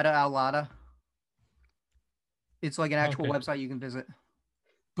movie Rada Al-Lada. It's like an actual website you can visit.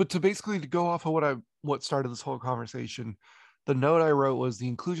 But to go off of what started this whole conversation, the note I wrote was the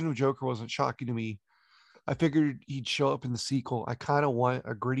inclusion of Joker wasn't shocking to me. I figured he'd show up in the sequel. I kind of want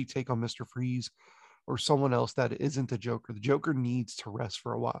a gritty take on Mr. Freeze or someone else that isn't the Joker. The Joker needs to rest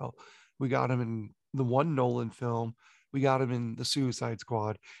for a while. We got him in the one Nolan film. We got him in the Suicide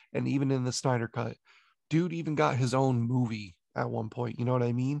Squad, and even in the Snyder Cut. Dude even got his own movie at one point. You know what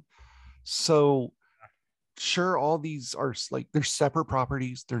I mean? So sure, all these are like, they're separate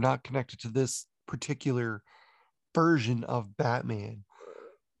properties. They're not connected to this particular version of Batman.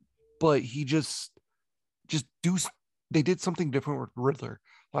 But he they did something different with Riddler.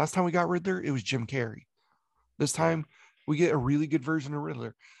 Last time we got Riddler, it was Jim Carrey. This time we get a really good version of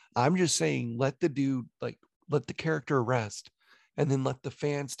Riddler. I'm just saying, let the character rest, and then let the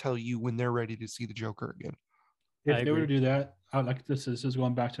fans tell you when they're ready to see the Joker again. If they were to do that, I like this is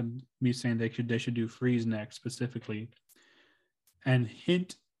going back to me saying they should do Freeze next specifically, and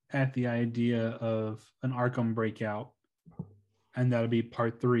hint at the idea of an Arkham breakout, and that'll be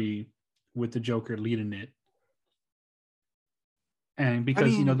part 3 with the Joker leading it. And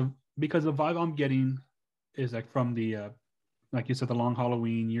because because the vibe I'm getting is like from the like you said, the Long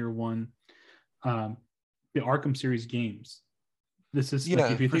Halloween Year One, the Arkham series games. This is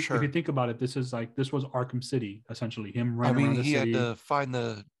like, if you think about it, this was Arkham City essentially. Him running around the city. He had to find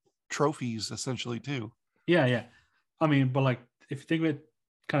the trophies essentially too. Yeah. I mean, but like if you think of it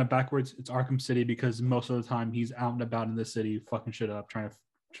kind of backwards, it's Arkham City because most of the time he's out and about in the city, fucking shit up, trying to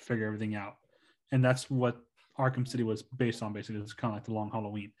figure everything out, and that's what Arkham City was based on. Basically, it's kind of like the Long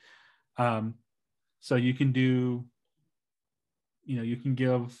Halloween. So you can do, you can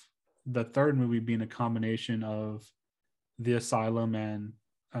give the third movie being a combination of the Asylum and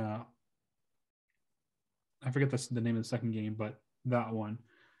I forget the name of the second game, but that one,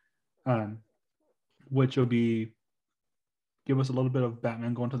 which will be give us a little bit of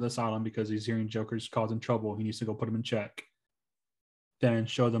Batman going to the Asylum because he's hearing Joker's causing trouble. He needs to go put him in check. Then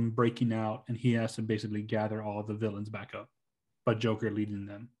show them breaking out, and he has to basically gather all the villains back up, but Joker leading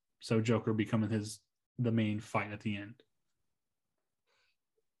them. So Joker becoming the main fight at the end.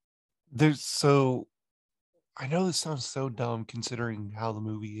 I know this sounds so dumb considering how the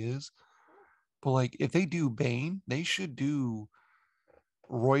movie is, but like if they do Bane, they should do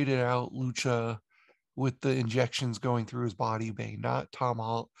roided out Lucha with the injections going through his body Bane, not Tom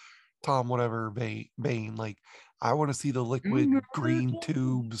whatever Bane. Like I want to see the liquid green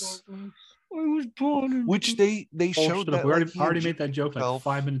tubes. Which they showed that. We already made that joke like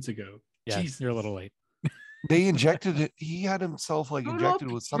 5 minutes ago. Yeah, Jesus. You're a little late. They injected it. He had himself like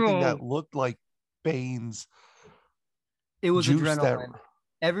injected with something that looked like Bane's. It was adrenaline.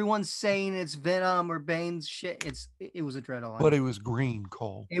 Everyone's saying it's Venom or Bane's shit. It was adrenaline. But it was green,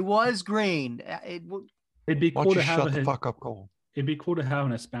 Cole. It was green. It'd be cool to have shut the fuck up, Cole. it'd be cool to have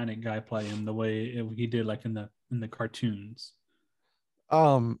an Hispanic guy play him the way he did like in the cartoons.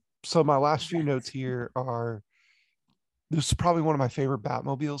 So my last few notes here are, this is probably one of my favorite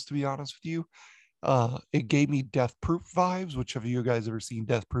Batmobiles, to be honest with you. It gave me Death Proof vibes. Which have you guys ever seen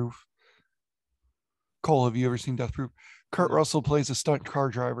Death Proof? Cole, have you ever seen Death Proof? Kurt Russell plays a stunt car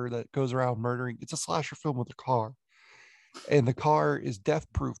driver that goes around murdering. It's a slasher film with a car, and the car is death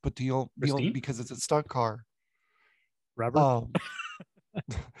proof, but the only because it's a stunt car. Robert?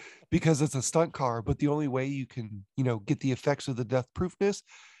 Because it's a stunt car, but the only way you can, get the effects of the death proofness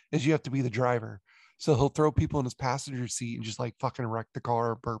is you have to be the driver. So he'll throw people in his passenger seat and just like fucking wreck the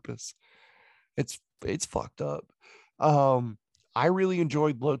car on purpose. It's fucked up. I really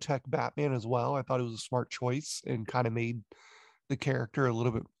enjoyed Low Tech Batman as well. I thought it was a smart choice and kind of made the character a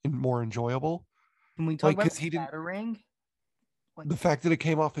little bit more enjoyable. Can we talk about the Batarang? The fact that it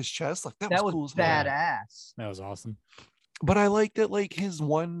came off his chest, like that was cool as badass. Yeah. That was awesome. But I like that, like, his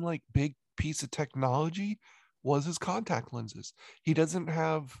one like big piece of technology was his contact lenses. He doesn't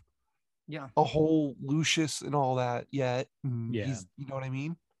have a whole Lucius and all that yet. He's, you know what I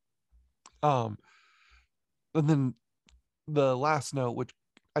mean? And then the last note, which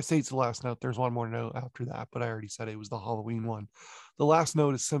I say it's the last note, there's one more note after that, but I already said it was the Halloween one. The last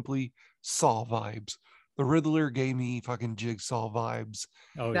note is simply Saw vibes. The Riddler gave me fucking Jigsaw vibes.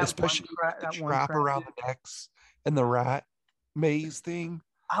 Oh, yeah. Especially the trap around the necks and the rat maze thing.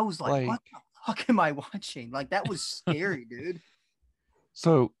 I was like, what the fuck am I watching? Like, that was scary, dude.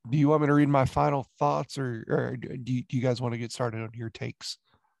 So do you want me to read my final thoughts, or do you guys want to get started on your takes?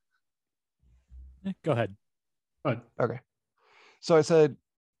 Go ahead. Okay. So I said,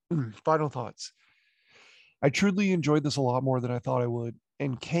 final thoughts. I truly enjoyed this a lot more than I thought I would,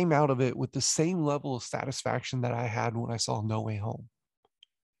 and came out of it with the same level of satisfaction that I had when I saw No Way Home.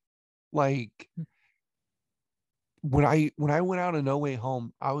 Like, when I went out of No Way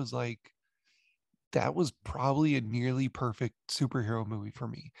Home, I was like, that was probably a nearly perfect superhero movie for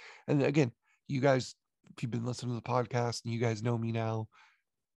me. And again, you guys, if you've been listening to the podcast and you guys know me now,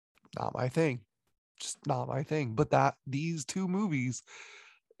 not my thing. Just not my thing. But these two movies,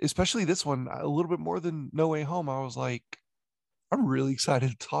 especially this one, a little bit more than No Way Home, I was like, I'm really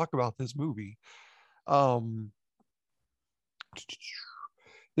excited to talk about this movie.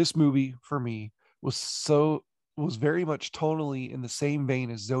 This movie for me was very much tonally in the same vein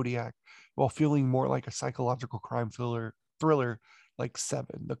as Zodiac, while feeling more like a psychological crime thriller like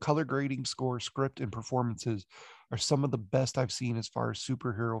Seven. The color grading, score, script, and performances are some of the best I've seen as far as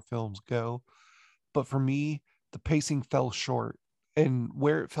superhero films go. But for me, the pacing fell short. And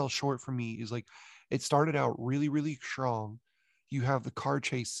where it fell short for me is like, it started out really, really strong. You have the car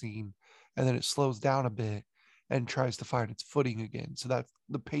chase scene, and then it slows down a bit and tries to find its footing again. So that's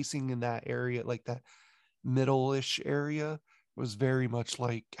the pacing in that area, like that middle-ish area, was very much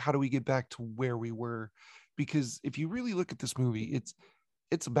like, how do we get back to where we were? Because if you really look at this movie,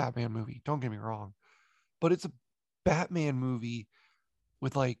 it's a Batman movie, don't get me wrong, but it's a Batman movie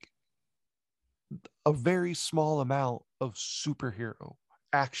with like a very small amount of superhero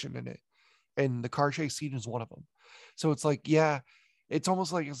action in it, and the car chase scene is one of them. So it's like, it's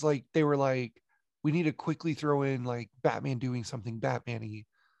almost like they were like, we need to quickly throw in like Batman doing something Batman-y,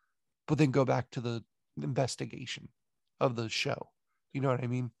 but then go back to the investigation of the show. You know what I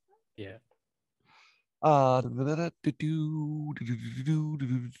mean? Yeah.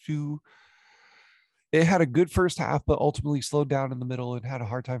 It had a good first half, but ultimately slowed down in the middle and had a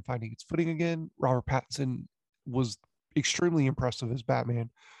hard time finding its footing again. Robert Pattinson was extremely impressive as Batman.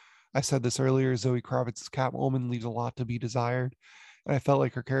 I said this earlier, Zoe Kravitz's Catwoman leaves a lot to be desired, and I felt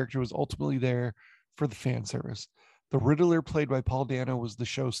like her character was ultimately there for the fan service. The Riddler, played by Paul Dano, was the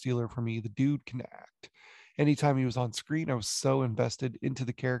show stealer for me. The dude can act. Anytime he was on screen, I was so invested into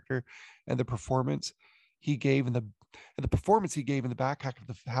the character and the performance he gave in the back half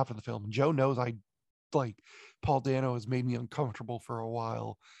of the film. And Joe knows I like Paul Dano has made me uncomfortable for a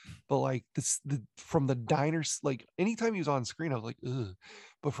while, but like from the diner, like anytime he was on screen, I was like, ugh.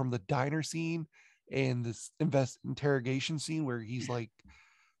 But from the diner scene and this interrogation scene where he's like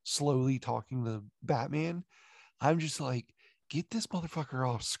slowly talking to Batman, I'm just like, get this motherfucker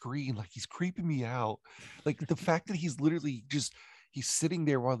off screen. Like, he's creeping me out. Like, the fact that he's literally just, he's sitting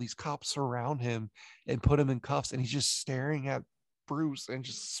there while these cops surround him and put him in cuffs, and he's just staring at Bruce and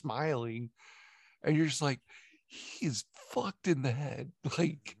just smiling. And you're just like, he is fucked in the head.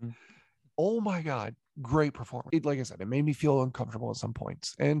 Like, oh my God, great performance. Like I said, it made me feel uncomfortable at some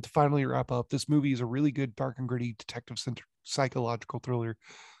points. And to finally wrap up, this movie is a really good, dark and gritty detective-centered psychological thriller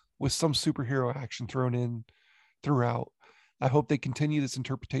with some superhero action thrown in throughout. I hope they continue this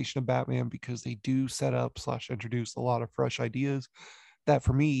interpretation of Batman because they do set up / introduce a lot of fresh ideas that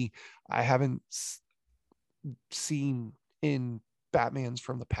for me, I haven't seen in Batmans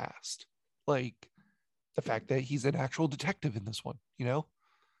from the past. Like the fact that he's an actual detective in this one, you know?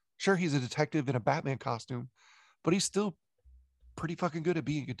 Sure, he's a detective in a Batman costume, but he's still pretty fucking good at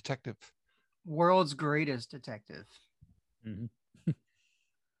being a detective. World's greatest detective. Mhm.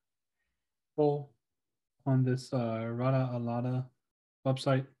 Well, on this Rada Alada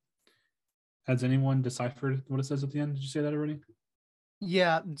website, has anyone deciphered what it says at the end? Did you say that already?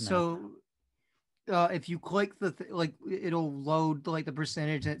 Yeah. So if you click like it'll load like the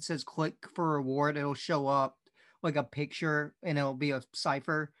percentage and it says click for reward, it'll show up like a picture and it'll be a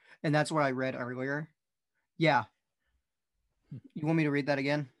cipher. And that's what I read earlier. Yeah. You want me to read that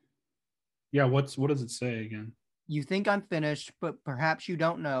again? Yeah, what does it say again? You think I'm finished, but perhaps you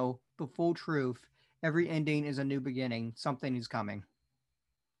don't know the full truth. Every ending is a new beginning. Something is coming.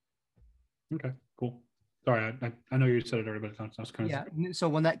 Okay, cool. Sorry, I know you said it already, but I was kind of Yeah. So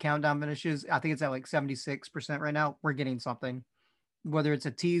when that countdown finishes, I think it's at like 76% right now. We're getting something. Whether it's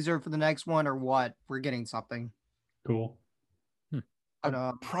a teaser for the next one or what, we're getting something. cool. But,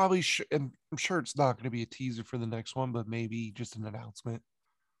 I'm probably sure, and I'm sure it's not going to be a teaser for the next one, but maybe just an announcement.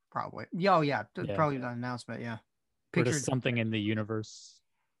 probably. Yeah, oh yeah. Yeah. Probably an announcement. Yeah. Or just something in the universe.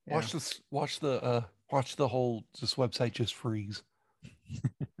 Yeah. Watch this. Watch the whole this website just freeze.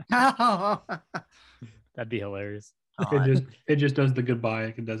 That'd be hilarious. It just does the goodbye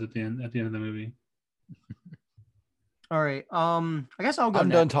like it does at the end of the movie. All right. I guess I'll go. I'm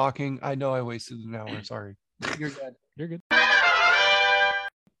next. done talking. I know I wasted an hour. Sorry. You're good. You're good.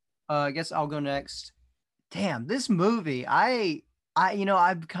 I guess I'll go next. Damn, this movie. I've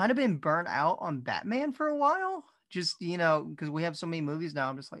kind of been burnt out on Batman for a while. Just because we have so many movies now.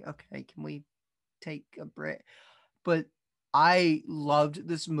 I'm just like, okay, can we take a break? But I loved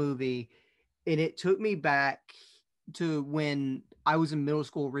this movie, and it took me back to when I was in middle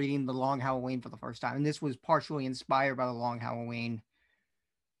school reading The Long Halloween for the first time, and this was partially inspired by The Long Halloween.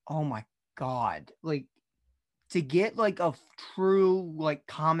 Oh my god! Like to get like a true like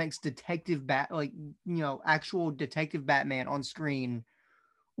comics detective actual detective Batman on screen,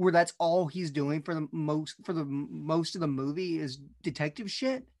 where that's all he's doing for the most of the movie is detective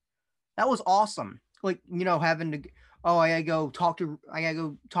shit. That was awesome. Like having to I gotta go talk to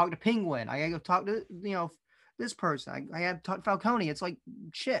Penguin. I gotta go talk to this person. I gotta talk to Falcone. It's like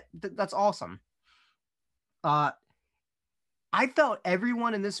shit. That's awesome. I felt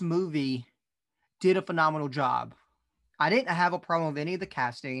everyone in this movie did a phenomenal job. I didn't have a problem with any of the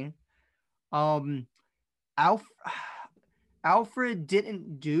casting. Alfred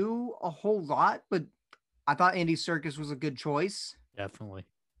didn't do a whole lot, but I thought Andy Serkis was a good choice. Definitely.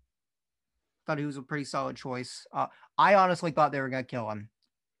 Thought he was a pretty solid choice. I honestly thought they were going to kill him.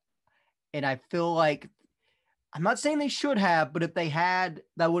 And I feel like, I'm not saying they should have, but if they had,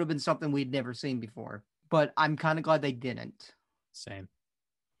 that would have been something we'd never seen before. But I'm kind of glad they didn't. Same.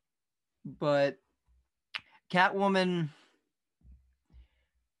 But Catwoman,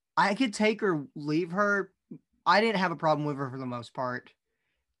 I could take or leave her. I didn't have a problem with her for the most part.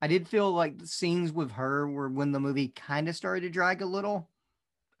 I did feel like the scenes with her were when the movie kind of started to drag a little.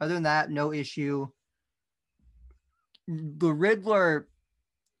 Other than that, no issue. The Riddler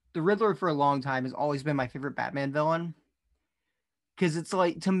for a long time has always been my favorite Batman villain. Because it's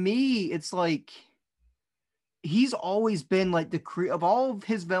like, to me, it's like he's always been like of all of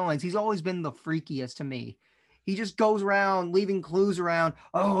his villains, he's always been the freakiest to me. He just goes around leaving clues around.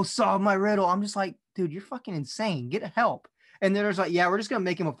 Oh, solve my riddle. I'm just like, dude, you're fucking insane. Get help. And then there's like, yeah, we're just gonna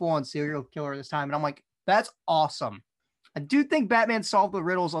make him a full-on serial killer this time. And I'm like, that's awesome. I do think Batman solved the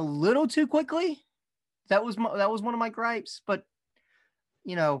riddles a little too quickly. That was one of my gripes. But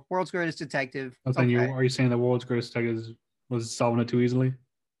world's greatest detective. Okay. Are you saying the world's greatest detective was solving it too easily?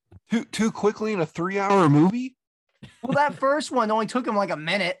 Too quickly in a 3-hour movie? Well, that first one only took him like a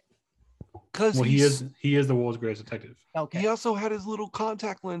minute. Because he is the world's greatest detective. Okay. He also had his little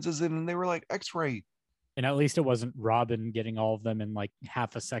contact lenses in, and they were like X-ray. And at least it wasn't Robin getting all of them in like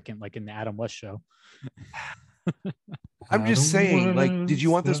half a second, like in the Adam West show. I'm just saying, like, did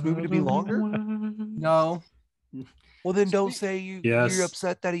you want this movie to be longer? No. Well, then don't say you're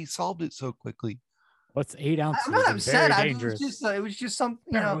upset that he solved it so quickly. What's 8 ounces? I'm not upset. Very dangerous. It was just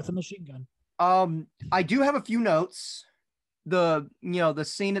something, with a machine gun. I do have a few notes. The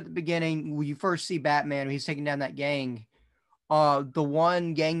scene at the beginning where you first see Batman when he's taking down that gang. The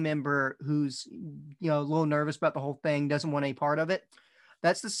one gang member who's a little nervous about the whole thing, doesn't want any part of it.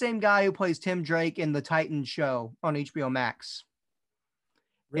 That's the same guy who plays Tim Drake in the Titan show on HBO Max.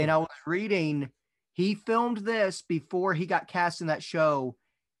 Really? And I was reading, He filmed this before he got cast in that show,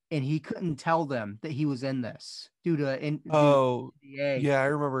 and he couldn't tell them that he was in this due to Oh, NDA. yeah, I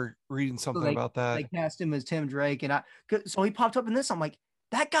remember reading So something about that. they cast him as Tim Drake, and so he popped up in this. I'm like,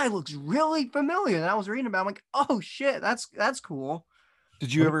 that guy looks really familiar. And I was reading about it, I'm like, oh shit, that's cool.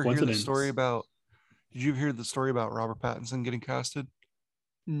 Did you What a ever hear the coincidence. story about? Did you hear the story about Robert Pattinson getting casted?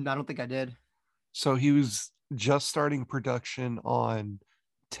 I don't think I did. So he was just starting production on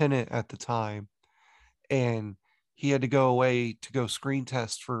Tenet at the time, and he had to go away to go screen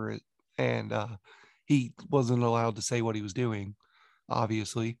test for it, and he wasn't allowed to say what he was doing,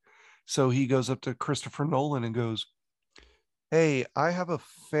 obviously. So he goes up to Christopher Nolan and goes, "Hey, I have a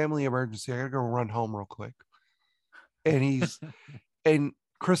family emergency. I gotta go run home real quick." And he's and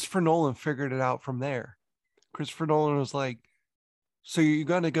Christopher Nolan figured it out from there. Christopher Nolan was like, "So you're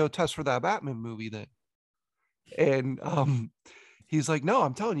gonna go test for that Batman movie then?" And he's like, "No,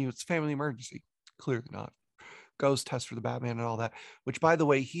 I'm telling you, it's a family emergency." Clearly not. Goes test for the Batman and all that. Which, by the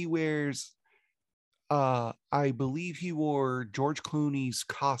way, he wears. I believe he wore George Clooney's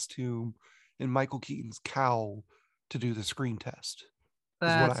costume and Michael Keaton's cowl to do the screen test.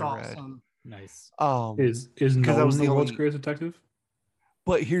 That's Is what I read. awesome. Nice. Is that Nolan was the the world's only- greatest detective?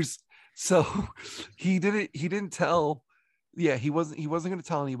 But here's so he didn't tell. Yeah, he wasn't going to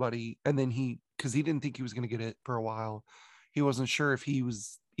tell anybody, and then because he didn't think he was going to get it for a while. He wasn't sure if he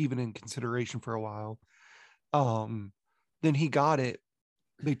was even in consideration for a while. Then he got it.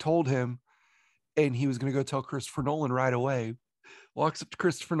 They told him, and he was going to go tell Christopher Nolan right away. Walks up to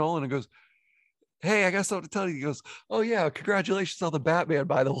Christopher Nolan and goes, "Hey, I got something to tell you." He goes, "Oh yeah, congratulations on the Batman,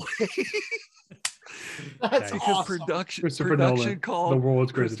 by the way." That's Nice. Because awesome. Christopher Nolan, the called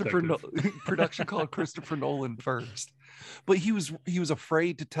world's greatest Christopher detective. production called Christopher Nolan first, but he was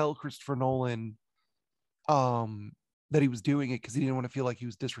afraid to tell Christopher Nolan that he was doing it because he didn't want to feel like he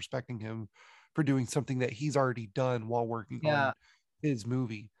was disrespecting him for doing something that he's already done while working on his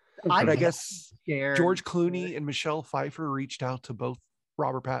movie. I But I get guess scared. George Clooney and Michelle Pfeiffer reached out to both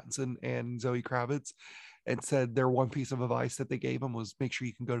Robert Pattinson and Zoe Kravitz and said their one piece of advice that they gave him was make sure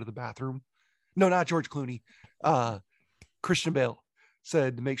you can go to the bathroom. No, not George Clooney. Christian Bale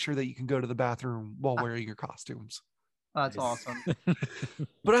said to make sure that you can go to the bathroom while wearing your costumes. That's Nice. awesome.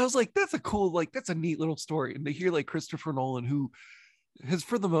 But I was like, that's a neat little story. And to hear like Christopher Nolan, who has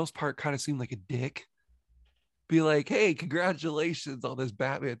for the most part kind of seemed like a dick, be like, "Hey, congratulations on this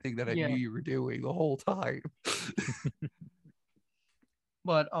Batman thing that I Yeah. knew you were doing the whole time."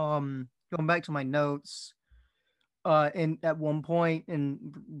 But going back to my notes, and at one point in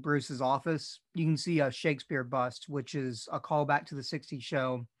Bruce's office, you can see a Shakespeare bust, which is a callback to the '60s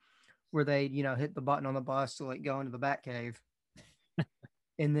show where they, hit the button on the bus to like go into the Batcave.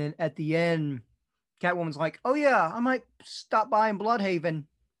 And then at the end, Catwoman's like, "Oh yeah, I might stop by in Bloodhaven."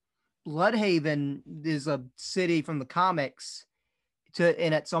 Bloodhaven is a city from the comics,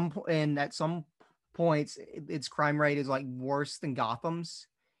 and at some points, its crime rate is like worse than Gotham's.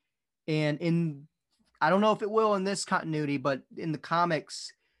 And I don't know if it will in this continuity, but in the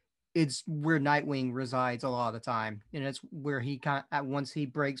comics, it's where Nightwing resides a lot of the time, and it's where once he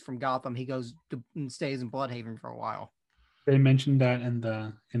breaks from Gotham, he goes and stays in Bloodhaven for a while. They mentioned that in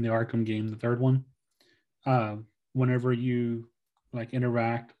the Arkham game, the third one. Whenever you like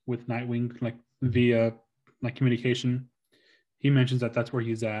interact with Nightwing like via like communication, he mentions that that's where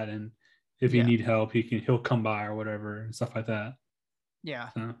he's at, and if you need help, he'll come by or whatever and stuff like that. Yeah.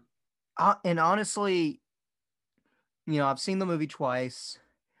 So. And honestly, I've seen the movie twice.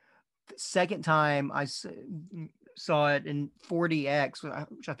 The second time I saw it in 4DX,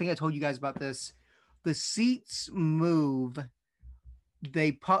 which I think I told you guys about this. The seats move.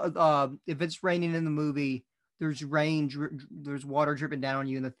 They if it's raining in the movie, there's there's water dripping down on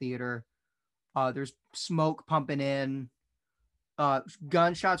you in the theater. There's smoke pumping in.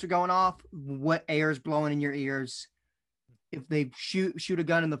 Gunshots are going off. What air is blowing in your ears? If they shoot a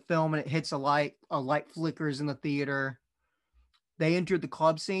gun in the film and it hits a light flickers in the theater. They entered the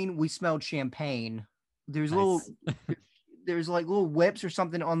club scene. We smelled champagne. There's Nice. there's like little whips or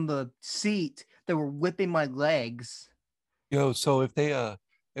something on the seat that were whipping my legs. Yo, so if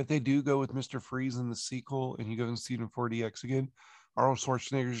they do go with Mr. Freeze in the sequel and you go and see it in 4DX again, Arnold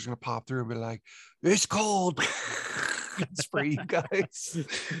Schwarzenegger is just gonna pop through and be like, "It's cold." Spray you guys.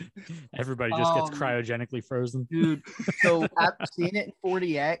 Everybody just gets cryogenically frozen. Dude, so after seeing it in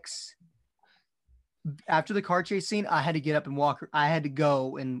 4DX, after the car chase scene, I had to get up and walk. I had to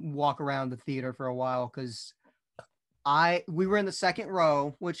go and walk around the theater for a while because we were in the second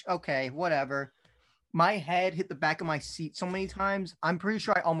row, which, okay, whatever. My head hit the back of my seat so many times. I'm pretty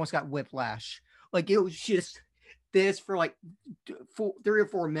sure I almost got whiplash. Like it was just, this for like 3 or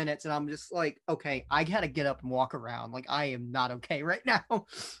 4 minutes, and I'm just like, okay, I gotta get up and walk around. Like I am not okay right now. I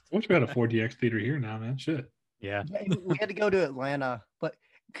wish we had a 4DX theater here now, man. Shit. Yeah. We had to go to Atlanta, but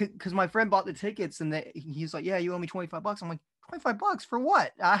because my friend bought the tickets, and he's like, yeah, you owe me $25. I'm like, $25 for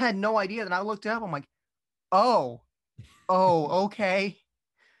what? I had no idea. Then I looked it up. I'm like, oh, okay.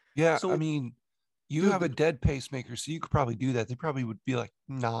 Yeah, So- I mean, you Dude, have a dead pacemaker, so you could probably do that. They probably would be like,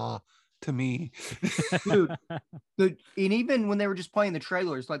 nah, to me. Dude, and even when they were just playing the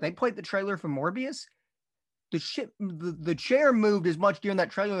trailers, like they played the trailer for Morbius, the chair moved as much during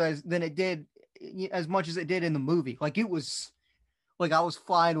that trailer as much as it did in the movie. Like it was like I was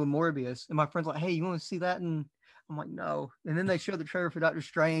flying with Morbius, and my friend's like, hey, you want to see that? And I'm like, no. And then they showed the trailer for Doctor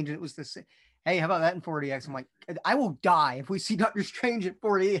Strange, and it was this, hey, how about that in 4DX? I'm like, I will die if we see Doctor Strange at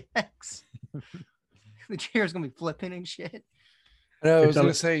 4DX. The chair's gonna be flipping and shit. I was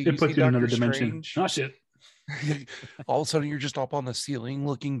gonna say, it you puts see you in another Doctor dimension. Strange, Oh shit. all of a sudden you're just up on the ceiling,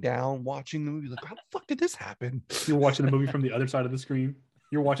 looking down, watching the movie. Like, how the fuck did this happen? You're watching the movie from the other side of the screen.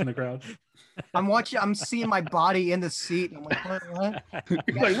 You're watching the crowd. I'm seeing my body in the seat. I'm like, what?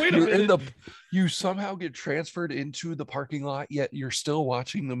 You're like, wait a You're in minute. you somehow get transferred into the parking lot, yet you're still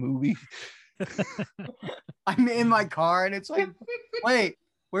watching the movie. I'm in my car, and it's like, wait,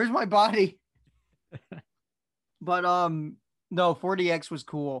 where's my body? But no, 4DX was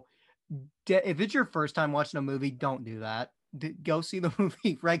cool. If it's your first time watching a movie, don't do that. Go see the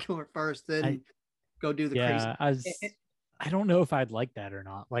movie regular first, then go do the crazy. I don't know if I'd like that or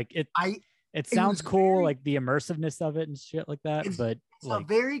not. Like it It sounds was cool, very- like the immersiveness of it and shit like that. But It's like, a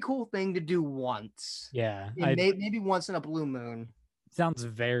very cool thing to do once. yeah, And maybe once in a blue moon. sounds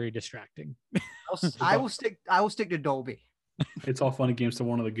very distracting. I will stick to Dolby. It's all fun and games till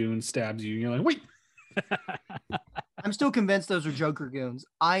one of the goons stabs you. You're like, wait. I'm still convinced those are Joker goons.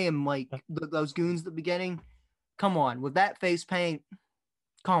 I am like those goons at the beginning. Come on, with that face paint.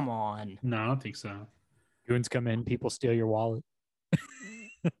 Come on. No, I don't think so. Goons come in, people steal your wallet.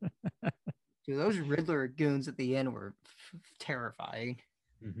 Dude, those Riddler goons at the end were terrifying.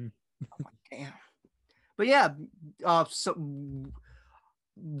 Mm-hmm. I'm like, damn. But yeah, so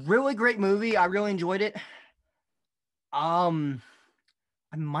really great movie. I really enjoyed it. I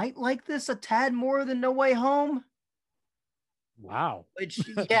might like this a tad more than No Way Home. Wow. Which,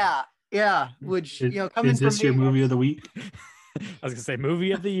 yeah. Which, coming Is this from your me, movie of the week? I was gonna say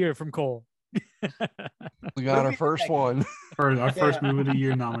movie of the year from Cole. We got our Movie first second. one. For our first movie of the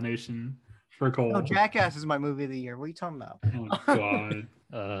year nomination for Cole. No, Jackass is my movie of the year. What are you talking about? Oh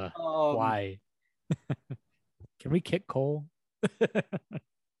God. Why? Can we kick Cole?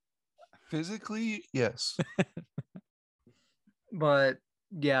 Physically, yes. But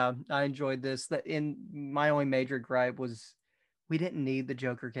yeah, I enjoyed this. That in my only major gripe was we didn't need the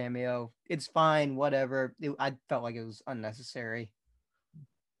Joker cameo. It's fine, whatever. I felt like it was unnecessary.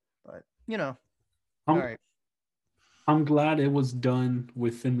 But all right. I'm glad it was done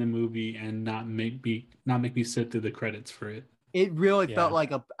within the movie and not make me sit through the credits for it. It really Yeah. felt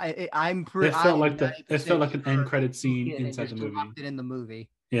like I'm pretty. It felt like an sure end credit scene it inside just the movie. dropped it in the movie.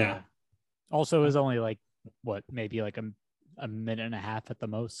 Yeah. Also, it was only like maybe like a minute and a half at the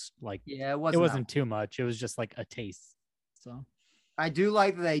most. Like Yeah, it wasn't wasn't too much. It was just like a taste. So I do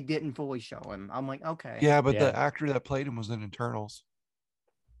like that they didn't fully show him. I'm like, okay. Yeah, but Yeah. the actor that played him was in Internals.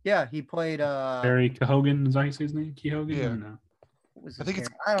 Yeah, he played Barry Kehogan, is that how you say his name? Kehogan? Yeah. No. what was I his think it's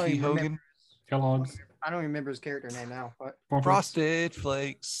character? I don't even remember. Kehogan. Kellogg's. I don't remember his character name now. But Cornflakes? Frosted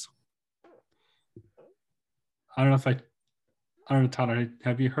Flakes. I don't know, Tyler.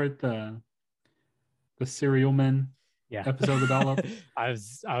 Have you heard the Cereal Men yeah. episode of the Dollop? I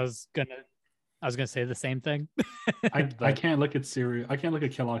was gonna say the same thing. I But- can't look at cereal. I can't look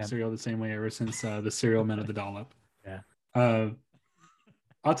at Kellogg's Yeah. cereal the same way ever since the Cereal Men of the Dollop. Yeah.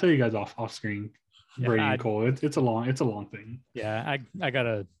 I'll tell you guys off screen. Yeah, Brady and Cole. It's a long thing. Yeah, I got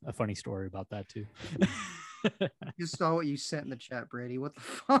a funny story about that too. just saw what you sent in the chat, Brady. What the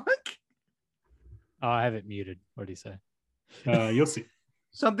fuck? Oh, I have it muted. What do you say? You'll see.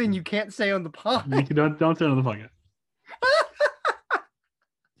 Something you can't say on the pod. Don't turn on the fucking.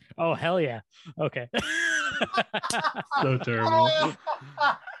 Oh, hell yeah. Okay. So terrible.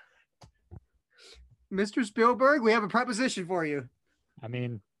 Mr. Spielberg, we have a proposition for you. I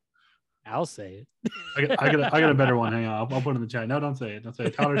mean, I'll say it. I got a better one. Hang on, I'll put it in the chat. No, don't say it. Don't say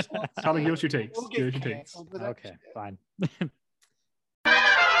it. Tyler, give us your takes. We'll Give get us your takes. canceled for that Okay, shit. fine.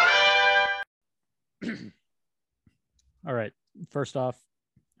 All right. First off,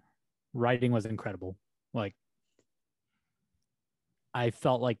 writing was incredible. Like, I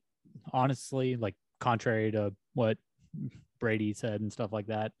felt like, honestly, like, contrary to what Brady said and stuff like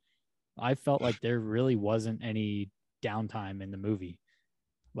that, I felt like there really wasn't any downtime in the movie.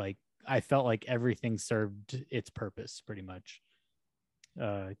 Like I felt like everything served its purpose pretty much.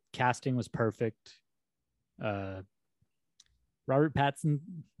 Casting was perfect. Uh, Robert Pattinson,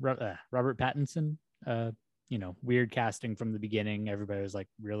 weird casting from the beginning. Everybody was like,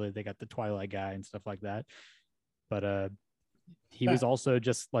 really, they got the Twilight guy and stuff like that. But he was also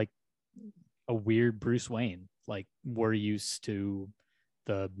just like a weird Bruce Wayne. Like we're used to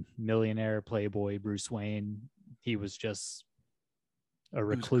the millionaire playboy Bruce Wayne. He was just a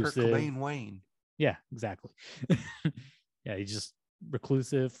reclusive. Kurt Cobain Wayne. Yeah, exactly. Yeah, he's just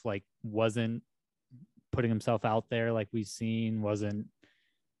reclusive, like wasn't putting himself out there like we've seen, wasn't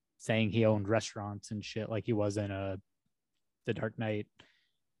saying he owned restaurants and shit like he was in The Dark Knight.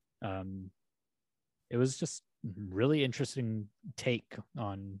 It was just really interesting take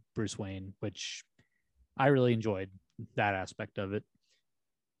on Bruce Wayne, which I really enjoyed that aspect of it.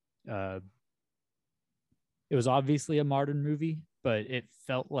 It was obviously a modern movie, but it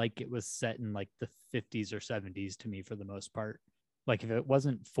felt like it was set in like the 50s or 70s to me for the most part. Like if it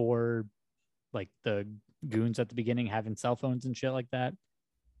wasn't for like the goons at the beginning having cell phones and shit like that,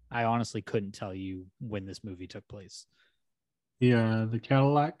 I honestly couldn't tell you when this movie took place. The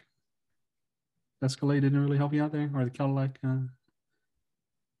Cadillac Escalade didn't really help you out there, or the Cadillac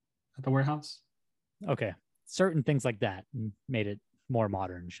at the warehouse. Okay, certain things like that made it more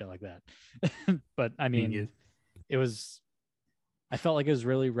modern and shit like that. But I mean, I felt like it was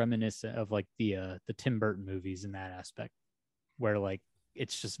really reminiscent of like the Tim Burton movies in that aspect, where like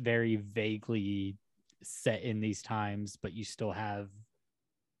it's just very vaguely set in these times, but you still have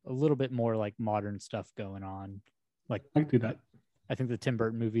a little bit more like modern stuff going on. Like I can do that. I think the Tim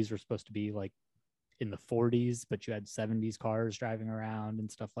Burton movies were supposed to be like in the 40s, but you had 70s cars driving around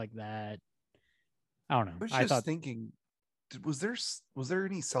and stuff like that. I don't know. I was just thinking, was there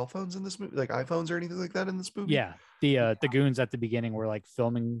any cell phones in this movie, like iPhones or anything like that in this movie? Yeah, the goons at the beginning were like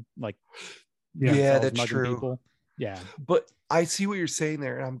filming like that's true. People. Yeah, but I see what you're saying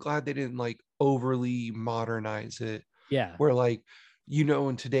there, and I'm glad they didn't like overly modernize it. Yeah, where like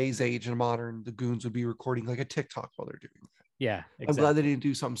in today's age and modern, the goons would be recording like a TikTok while they're doing that. Yeah, exactly. I'm glad they didn't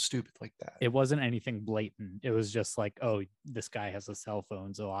do something stupid like that. It wasn't anything blatant. It was just like, oh, this guy has a cell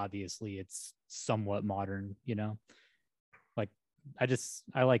phone, so obviously it's somewhat modern, Like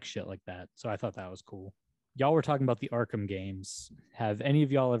I like shit like that. So I thought that was cool. Y'all were talking about the Arkham games. Have any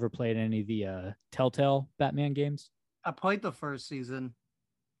of y'all ever played any of the Telltale Batman games? I played the first season.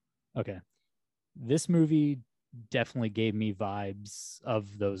 Okay. This movie definitely gave me vibes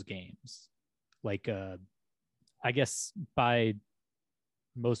of those games. Like I guess by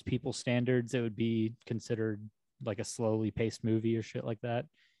most people's standards, it would be considered like a slowly paced movie or shit like that.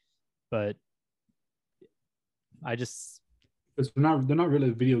 But they're not really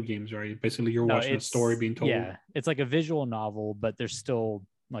video games, right? Basically, you're watching a story being told. Yeah, it's like a visual novel, but there's still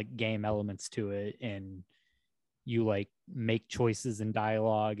like game elements to it, and you like make choices in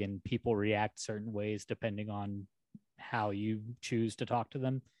dialogue, and people react certain ways depending on how you choose to talk to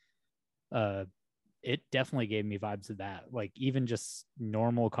them. It definitely gave me vibes of that. Like even just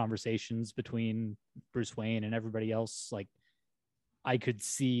normal conversations between Bruce Wayne and everybody else, like I could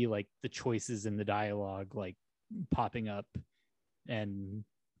see like the choices in the dialogue like popping up. And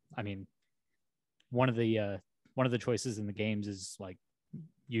I mean, one of the choices in the games is like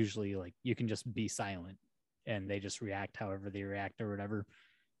usually like you can just be silent and they just react however they react or whatever.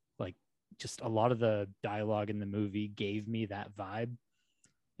 Like just a lot of the dialogue in the movie gave me that vibe.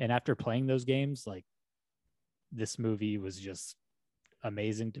 And after playing those games, like this movie was just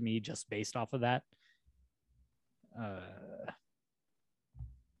amazing to me just based off of that.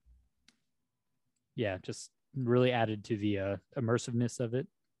 Yeah, just really added to the immersiveness of it.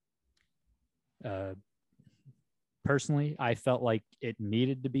 Personally, I felt like it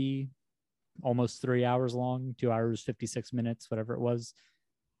needed to be almost 3 hours long, 2 hours, 56 minutes, whatever it was.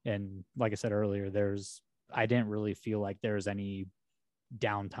 And like I said earlier, I didn't really feel like there was any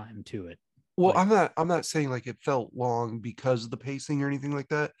downtime to it. Well, like, I'm not saying like it felt long because of the pacing or anything like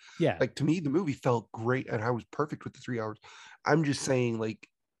that. Yeah. Like to me, the movie felt great and I was perfect with the 3 hours. I'm just saying like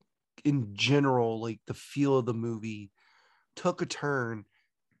in general, like the feel of the movie took a turn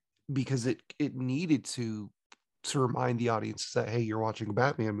because it needed to remind the audience that, hey, you're watching a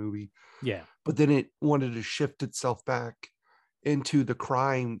Batman movie. Yeah. But then it wanted to shift itself back into the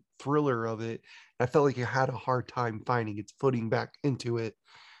crime thriller of it. I felt like it had a hard time finding its footing back into it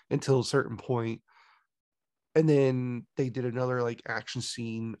until a certain point. And then they did another like action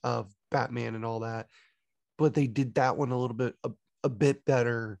scene of Batman and all that, but they did that one a little bit a bit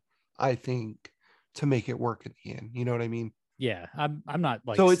better, I think, to make it work at the end. You know what I mean? Yeah, I'm not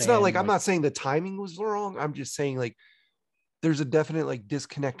like So it's not like saying, I'm not saying the timing was wrong. I'm just saying like there's a definite like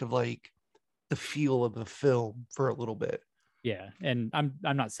disconnect of like the feel of the film for a little bit. yeah, and I'm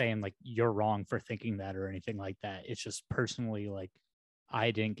not saying like you're wrong for thinking that or anything like that. It's just personally like I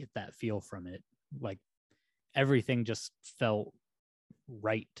didn't get that feel from it. Like everything just felt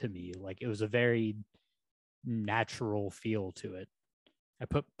right to me. Like it was a very natural feel to it. I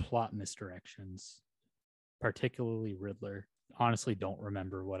put plot misdirections, particularly Riddler. Honestly, don't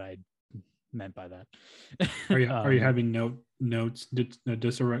remember what I meant by that. Are you having notes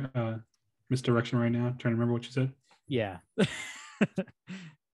misdirection right now? Trying to remember what you said. Yeah.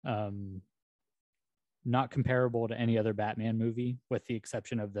 Not comparable to any other Batman movie, with the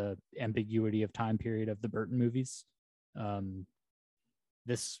exception of the ambiguity of time period of the Burton movies.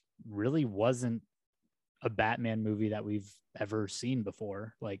 This really wasn't a Batman movie that we've ever seen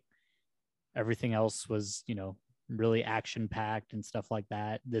before. Like everything else was, really action packed and stuff like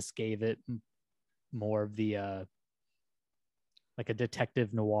that. This gave it more of the like a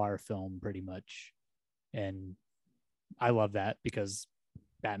detective noir film, pretty much. And I love that because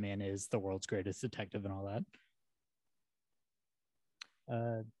Batman is the world's greatest detective and all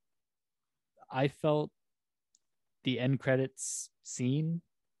that. I felt the end credits scene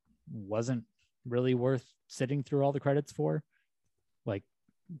wasn't really worth sitting through all the credits for. Like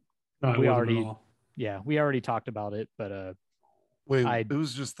No, it we wasn't at already, all. we already talked about it, but Wait, I it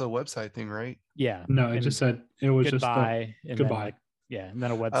was just the website thing, right? yeah, No, it and just said it was goodbye, just and goodbye. then like and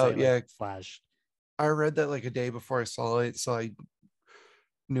then a website Oh, yeah. like flashed. I read that like a day before I saw it, so I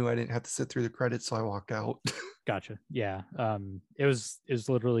knew I didn't have to sit through the credits, so I walked out. Gotcha. Yeah. It was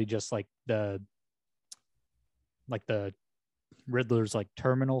literally just like the Riddler's like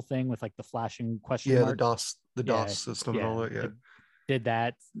terminal thing with like the flashing question Yeah, mark. the Yeah, DOS system and all that. Yeah. it did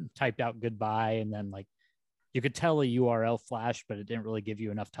that, typed out goodbye, and then like you could tell a URL flash, but it didn't really give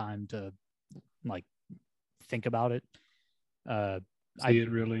you enough time to like think about it. See it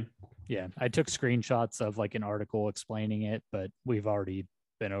really. Yeah, I took screenshots of like an article explaining it, but we've already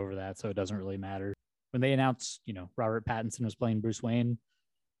been over that, so it doesn't really matter. When they announced, Robert Pattinson was playing Bruce Wayne,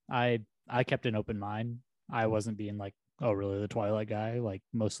 I kept an open mind. I wasn't being like, oh, really, the Twilight guy, like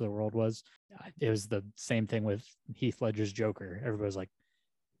most of the world was. It was the same thing with Heath Ledger's Joker. Everybody was like,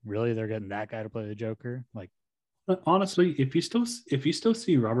 really, they're getting that guy to play the Joker? Like, But honestly, if you still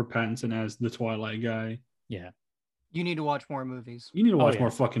see Robert Pattinson as the Twilight guy, yeah, You need to watch more movies. you need to watch yeah.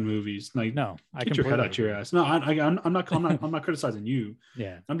 more fucking movies. Like, no, I get your head completely out your agree. ass. No, I'm not criticizing you.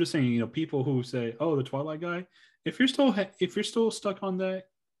 Yeah, I'm just saying, people who say, "Oh, the Twilight guy," if you're still stuck on that,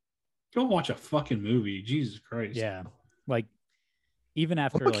 go watch a fucking movie. Jesus Christ. yeah. Like, even I'm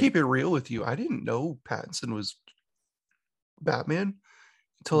after gonna like, keep it real with you. I didn't know Pattinson was Batman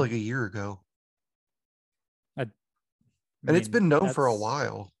until like a year ago. And it's been known for a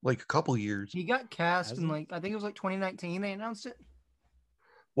while, like a couple years. He got cast in Has like I think it was like 2019. They announced it.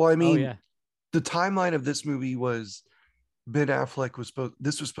 Well, I Oh mean, yeah, the timeline of this movie was Ben Affleck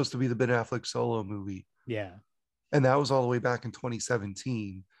this was supposed to be the Ben Affleck solo movie. yeah, And that was all the way back in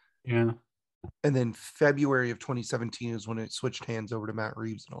 2017. Yeah. And then February of 2017 is when it switched hands over to Matt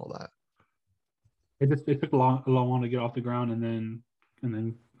Reeves and all that. It took a long to get off the ground, and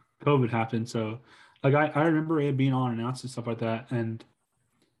then COVID happened. So, like I remember it being on announced and stuff like that,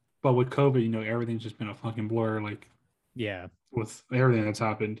 but with COVID, everything's just been a fucking blur. Like yeah, with everything that's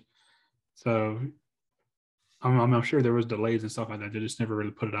happened, so I'm sure there was delays and stuff like that. They just never really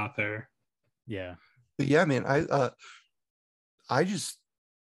put it out there. yeah. But yeah, man,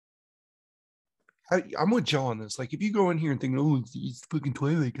 I'm with Joe on this. Like, if you go in here and think, oh, it's fucking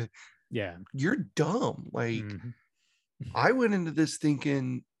Twilight guy, Yeah. you're dumb. Like, Mhm. I went into this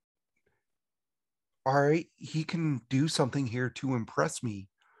thinking, all right, he can do something here to impress me.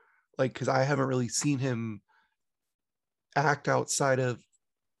 Like, because I haven't really seen him act outside of,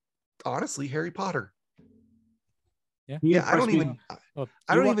 honestly, Harry Potter. Yeah. Yeah, I don't even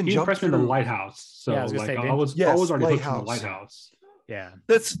He jump impressed me in through the Lighthouse. So Yeah, I was gonna like say, I was Yes, already hooked from the Lighthouse. Lighthouse. Yeah.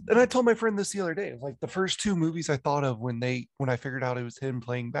 And I told my friend this the other day. Like, the first two movies I thought of when I figured out it was him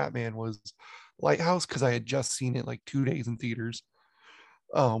playing Batman was Lighthouse, because I had just seen it like 2 days in theaters.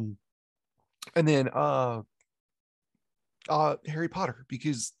 And then Harry Potter,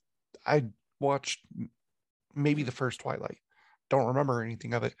 because I watched maybe the first Twilight. Don't remember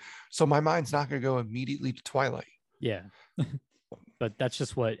anything of it. So my mind's not going to go immediately to Twilight. Yeah. But that's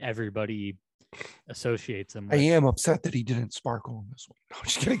just what everybody associates him I with. am upset that he didn't sparkle in this one. No, I'm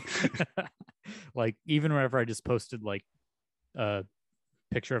just kidding. Like, even whenever I just posted like a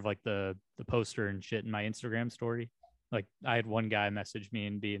picture of like the poster and shit in my Instagram story, like I had one guy message me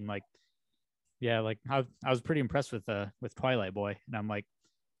and being like, Yeah, like I was pretty impressed with Twilight Boy, and I'm like,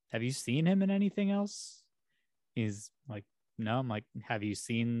 have you seen him in anything else? He's like, no. I'm like, have you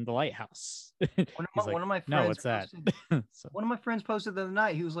seen The Lighthouse? He's like, One of my friends no, what's that? So, one of my friends posted the other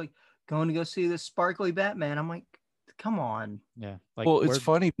night. He was like, going to go see this sparkly Batman. I'm like, come on. yeah, like, Well, it's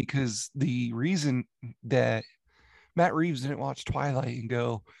funny because the reason that Matt Reeves didn't watch Twilight and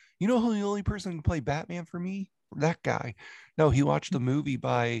go, you know who the only person who can play Batman for me? That guy. No, he watched the movie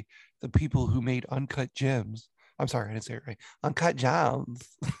by the people who made Uncut Gems. I'm sorry, I didn't say it right. Uncut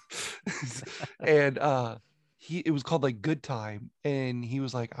Gems. And it was called like Good Time. And he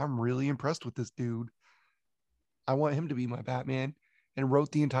was like, I'm really impressed with this dude. I want him to be my Batman. And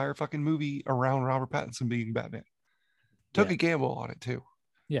wrote the entire fucking movie around Robert Pattinson being Batman. Took a gamble on it too.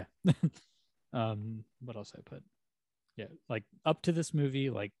 Yeah. What else I put? Yeah, like up to this movie,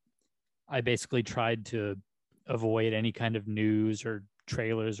 like I basically tried to avoid any kind of news or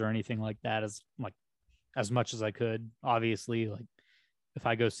trailers or anything like that as much as I could. Obviously, like if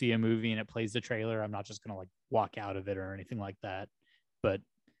I go see a movie and it plays the trailer, I'm not just gonna like walk out of it or anything like that. But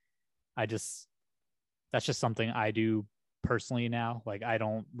that's just something I do personally now. Like I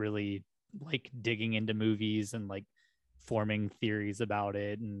don't really like digging into movies and like forming theories about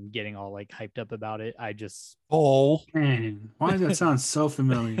it and getting all like hyped up about it. I just Man, why does that sound so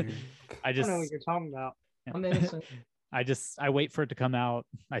familiar? I don't know what you're talking about. I'm innocent. I wait for it to come out.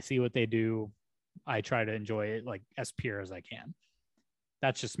 I see what they do. I try to enjoy it like as pure as I can.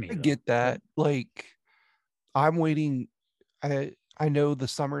 That's just me. I get that. Like I'm waiting. I know the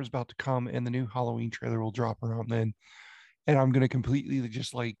summer is about to come and the new Halloween trailer will drop around then. And I'm going to completely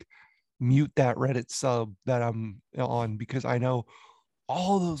just like mute that Reddit sub that I'm on because I know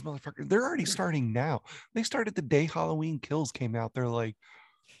all those motherfuckers, they're already starting now. They started the day Halloween Kills came out. They're like,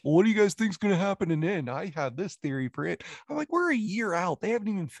 well, what do you guys think's going to happen in it? I have this theory for it. I'm like, we're a year out. They haven't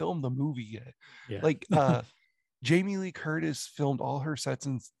even filmed the movie yet. Yeah. Like Jamie Lee Curtis filmed all her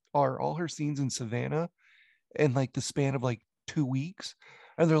scenes in Savannah in like the span of like 2 weeks.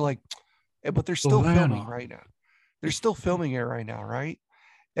 And they're like, but they're still filming right now. They're still filming it right now, right?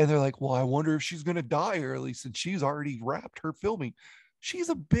 And they're like, well, I wonder if she's going to die early since she's already wrapped her filming. She's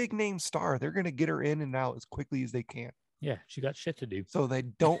a big name star. They're going to get her in and out as quickly as they can. Yeah, she got shit to do. So they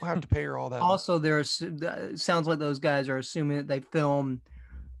don't have to pay her all that. Also, sounds like those guys are assuming that they film,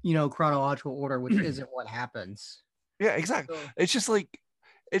 chronological order, which isn't what happens. Yeah, exactly. So, It's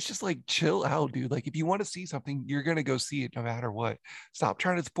just like chill out, dude. Like if you want to see something, you're going to go see it no matter what. Stop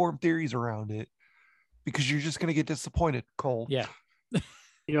trying to form theories around it because you're just going to get disappointed, Cole. Yeah.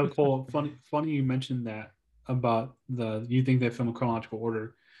 Cole, funny you mentioned that about you think they film in chronological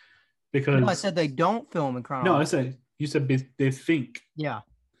order because no, I said they don't film in chronological. No, you said they think. Yeah.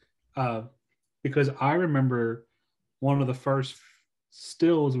 Because I remember one of the first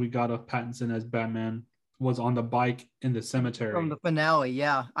stills we got of Pattinson as Batman was on the bike in the cemetery From the finale,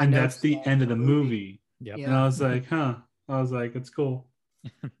 yeah. And that's the end of the movie. Yep. And I was like, it's cool.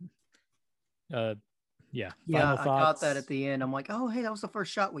 Yeah. Yeah, I got that at the end. I'm like, oh, hey, that was the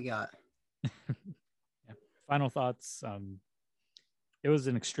first shot we got. Yeah. Final thoughts. It was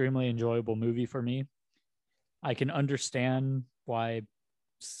an extremely enjoyable movie for me. I can understand why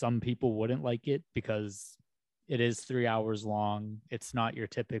some people wouldn't like it because it is 3 hours long. It's not your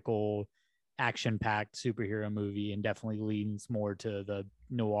typical action-packed superhero movie and definitely leans more to the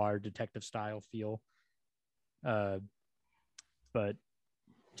noir detective style feel. But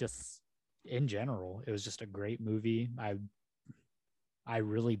just in general, it was just a great movie. I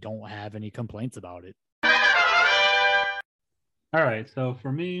really don't have any complaints about it. All right, so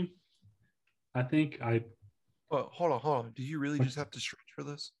for me, I think Well, hold on. Do you really just have to stretch for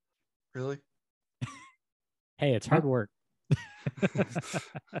this? Really? Hey, it's hard work.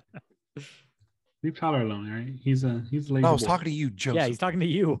 Leave Tyler alone, right? He's lazy. No, I was talking to you, Joseph. Yeah, he's talking to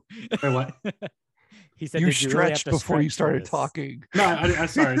you. Wait, what? He said You "Did really have stretched to before you stretch for started this?" talking. No, I'm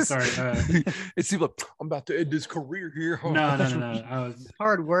sorry. It seemed like I'm about to end his career here. No. I was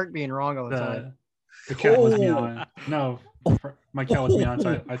Hard work being wrong all the time. the cat was meowing. No, my cat was meowing,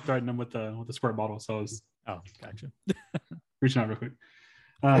 so I threatened him with the squirt bottle. So I was Gotcha. reaching out real quick.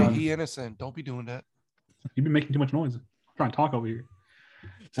 Hey, he innocent. Don't be doing that. You've been making too much noise. I'm trying to talk over here.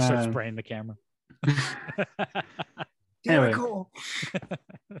 Just start spraying the camera. Anyway. Cool.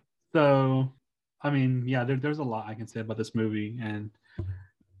 So, I mean, yeah, there's a lot I can say about this movie, and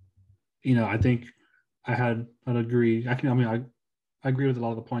I think I'd agree. I agree with a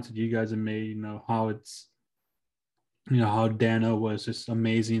lot of the points that you guys have made. How it's, how Dano was just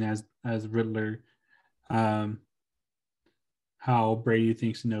amazing as Riddler. How Brady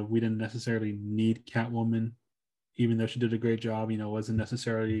thinks we didn't necessarily need Catwoman, even though she did a great job, wasn't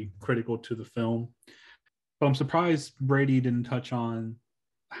necessarily critical to the film. But I'm surprised Brady didn't touch on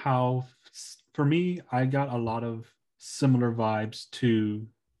how, for me, I got a lot of similar vibes to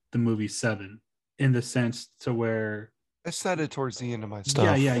the movie Seven, in the sense to where I said it towards the end of my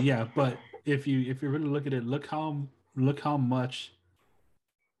stuff. Yeah. But if you really look at it, look how much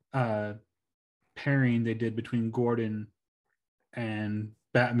pairing they did between Gordon and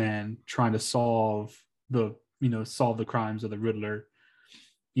Batman trying to solve the crimes of the Riddler.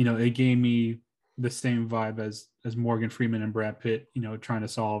 It gave me the same vibe as Morgan Freeman and Brad Pitt, trying to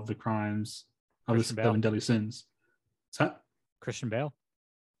solve the crimes of Christian the Bale. Seven Deadly Sins. What's that? Christian Bale.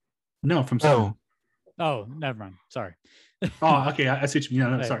 No, from Seven. Oh, never mind. Sorry. Oh, okay. I see what you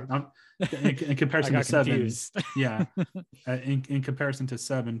mean. No, Hey. sorry. In comparison I to got Seven, confused. yeah. In comparison to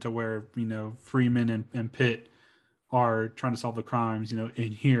Seven, to where Freeman and Pitt are trying to solve the crimes.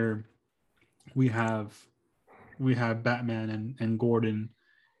 In here, we have Batman and Gordon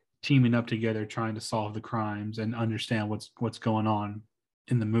teaming up together, trying to solve the crimes and understand what's going on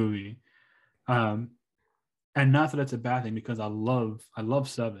in the movie. And not that it's a bad thing, because I love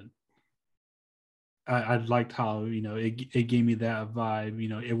Seven. I liked how it gave me that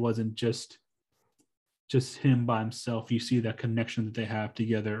vibe. It wasn't just him by himself. You see that connection that they have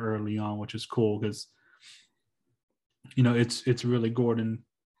together early on, which is cool, because it's really Gordon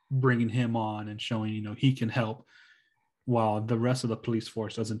bringing him on and showing he can help, while the rest of the police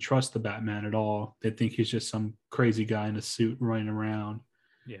force doesn't trust the Batman at all. They think he's just some crazy guy in a suit running around.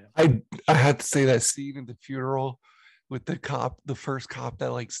 Yeah. I had to say that scene in the funeral with the first cop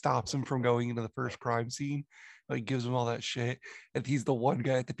that like stops him from going into the first crime scene, like gives him all that shit, and he's the one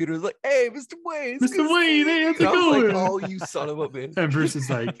guy at the funeral like, "Hey, Mr. Wayne, Mr. Wayne, hey, how's it I was like, going?" "Oh, you son of a bitch!" And Bruce is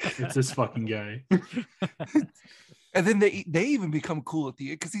like, "It's this fucking guy." And then they even become cool at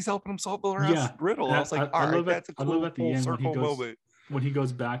the end because he's helping him solve the last riddle. I was like, "All right, that's a cool I love at the full end circle moment." when he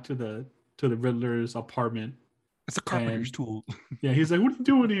goes back to the Riddler's apartment. It's a carpenter's And- tool. Yeah, he's like, "What are you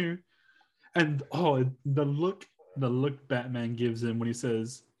doing here?" And the look Batman gives him when he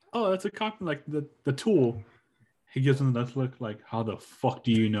says, "Oh, that's a cop," like the tool. He gives him that look like, "How the fuck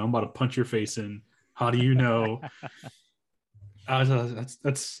do you know? I'm about to punch your face in. How do you know?" I just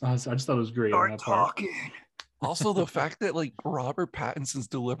thought it was great on that part. Also, the fact that like Robert Pattinson's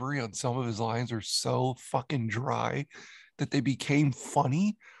delivery on some of his lines are so fucking dry that they became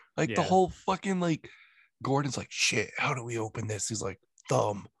funny. Like the Yeah. whole fucking like Gordon's like, "Shit, how do we open this?" He's like,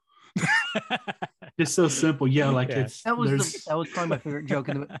 "Thumb." It's so simple. Yeah, like Yeah. it's That was there's that was probably my favorite joke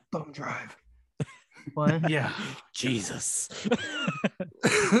in the thumb drive. What? yeah. Jesus.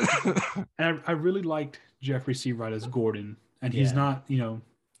 And I really liked Jeffrey C. Wright as Gordon, and he's Yeah. not,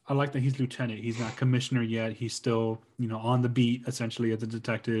 I like that he's lieutenant. He's not commissioner yet. He's still, on the beat essentially as a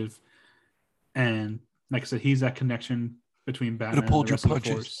detective. And like I said, he's that connection between Could Batman have pulled and your the rest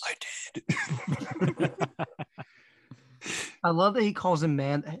of the punches. force. I did. I love that he calls him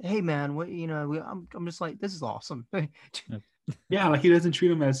man. Hey man, what I'm just like, this is awesome. Yeah, like he doesn't treat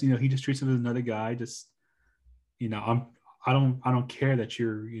him as, he just treats him as another guy. Just, I don't care that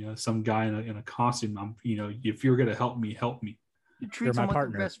you're, some guy in a costume. I'm, if you're gonna help me, help me. He treats my him like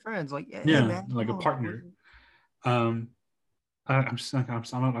partner. their best friends. Like, hey, Yeah, man, like a come on. partner. I'm just like I'm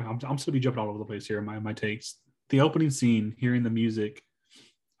still be jumping all over the place here in my takes. The opening scene, hearing the music,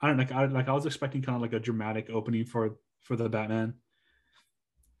 I don't I was expecting kind of like a dramatic opening for the Batman,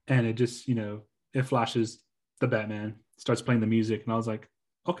 and it just it flashes the Batman, starts playing the music, and I was like,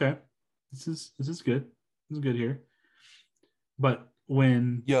 okay, this is good, here. But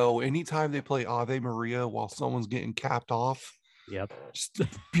when Yo, anytime they play Ave Maria while someone's getting capped off, Yep. just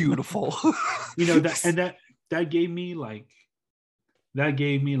beautiful. that gave me like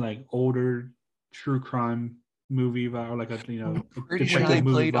older true crime movie vibe, or like a Pretty sure detective they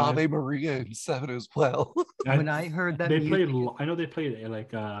movie played vibe. Ave Maria in 7 as well. When I heard that they music, played. I know they played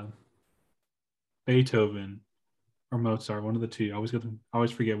like Beethoven or Mozart, one of the two. I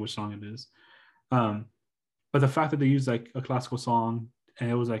always forget which song it is. But the fact that they used like a classical song,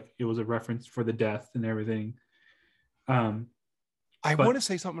 and it was a reference for the death and everything. I But- want to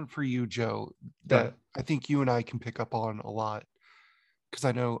say something for you, Joe, that I think you and I can pick up on a lot. Because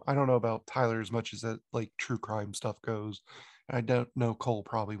I don't know about Tyler as much as that like true crime stuff goes. And I don't know Cole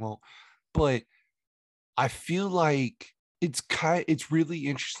probably won't. But I feel like it's really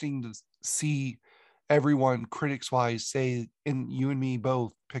interesting to see everyone critics wise say, and you and me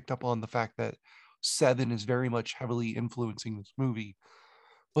both picked up on the fact that 7 is very much heavily influencing this movie,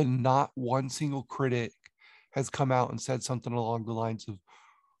 but not one single critic has come out and said something along the lines of,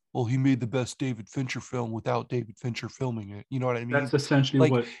 well, he made the best David Fincher film without David Fincher filming it. You know what I mean? That's essentially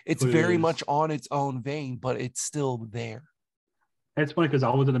like what it's what it very is. much on its own vein, but it's still there. It's funny because I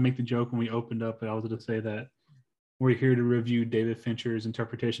was going to make the joke when we opened up, but I was going to say that we're here to review David Fincher's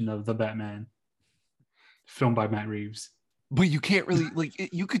interpretation of The Batman, filmed by Matt Reeves. But you can't really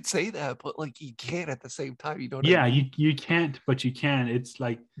you could say that, but like you can't at the same time. You don't. Yeah, you can't, but you can. It's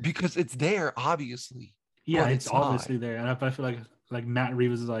like because it's there, obviously. Yeah, but it's obviously there, and I feel like Matt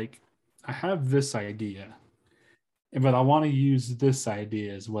Reeves is like, I have this idea, but I want to use this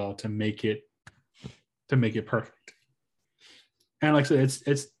idea as well to make it perfect. And like I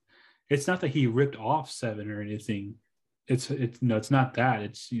said, it's not that he ripped off Seven or anything. It's no, it's not that.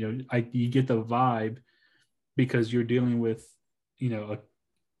 It's you get the vibe because you're dealing with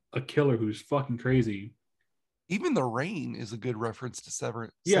a killer who's fucking crazy. Even the rain is a good reference to Seven.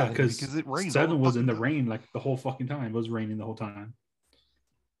 Yeah, because it rains. Seven was in the rain like the whole fucking time. It was raining the whole time.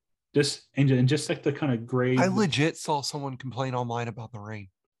 Just like the kind of gray. I legit saw someone complain online about the rain.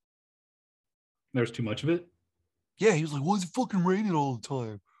 There's too much of it. Yeah, he was like, "Why is it fucking raining all the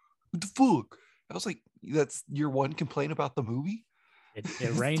time? What the fuck?" I was like, "That's your one complaint about the movie? It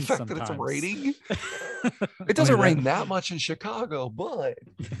rains the fact sometimes. that it's raining. It doesn't rain that much in Chicago, but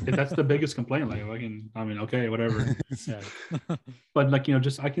that's the biggest complaint. Like, okay, whatever. But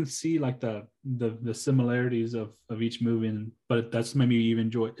just I can see like the similarities of each movie, but that's made me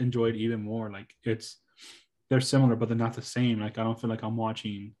even enjoy it even more. Like they're similar, but they're not the same. Like I don't feel like I'm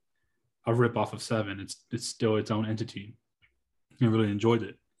watching a rip off of Seven. It's still its own entity. I really enjoyed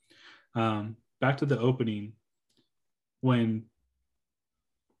it. Back to the opening when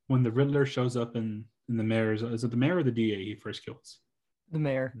the Riddler shows up in the mayor, is it the mayor or the DA he first kills? The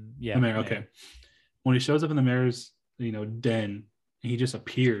mayor. Yeah. The mayor, okay. When he shows up in the mayor's, den, he just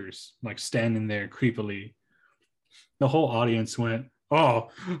appears like standing there creepily. The whole audience went, "Oh."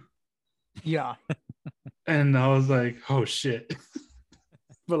 Yeah. And I was like, "Oh shit."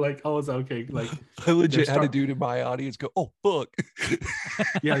 But like I was okay. Like I legit had a dude in my audience go, "Oh fuck."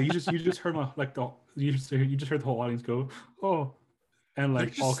 Yeah, you just heard you just heard the whole audience go, "Oh." And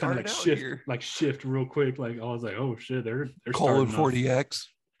like all kind of shift real quick. Like I was like, "Oh shit, they're calling 40X."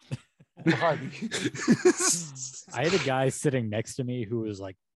 I had a guy sitting next to me who was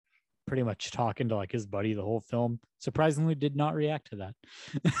like pretty much talking to like his buddy the whole film. Surprisingly, did not react to that.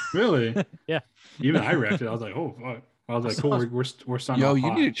 Really? Yeah. Even I reacted. I was like, "Oh fuck." I was like, "Cool, we're starting." Yo,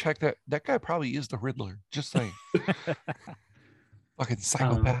 you need to check that. That guy probably is the Riddler. Just saying. Fucking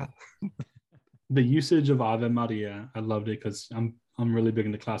psychopath. The usage of Ave Maria, I loved it because I'm really big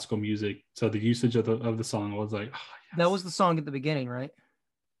into classical music. So the usage of the song was like, oh, yes. That was the song at the beginning, right?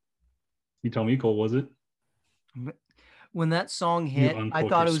 You told me, Cole, was it? When that song hit, I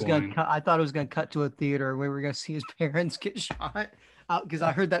thought it was gonna cut to a theater where we were gonna see his parents get shot. Because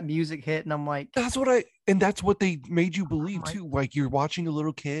I heard that music hit, and I'm like, that's what they made you believe too. Like you're watching a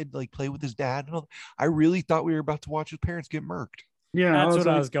little kid like play with his dad, and all. I really thought we were about to watch his parents get murked. Yeah, that's what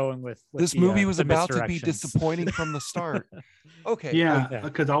I was going with. This movie was about to be disappointing from the start. Okay. Yeah,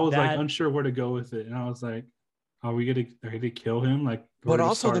 because I was like unsure where to go with it, and I was like, "Are we gonna kill him?" Like, but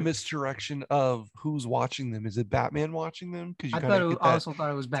also the misdirection of who's watching them. Is it Batman watching them? Because I also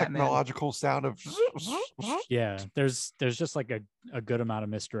thought it was Batman. Technological sound of. Yeah, there's just like a good amount of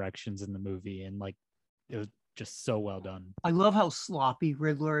misdirections in the movie, and like it was just so well done. I love how sloppy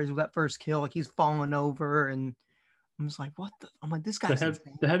Riddler is with that first kill. Like he's falling over and. I'm just like, what the? I'm like, this guy's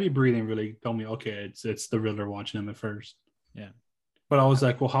the heavy breathing really told me, okay, it's the Riddler watching him at first. Yeah. But I was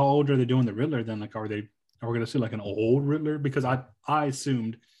like, well, how old are they doing the Riddler then? Like, are we gonna see like an old Riddler? Because I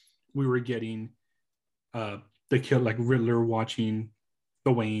assumed we were getting the kill like Riddler watching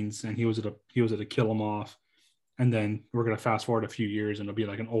the Waynes and he was to kill him off. And then we're gonna fast forward a few years and it'll be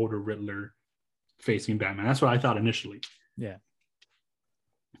like an older Riddler facing Batman. That's what I thought initially. Yeah.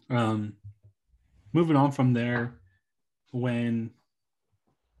 Moving on from there. And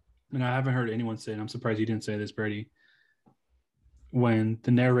I haven't heard anyone say it. I'm surprised you didn't say this, Brady. When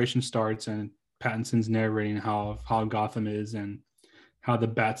the narration starts and Pattinson's narrating how Gotham is and how the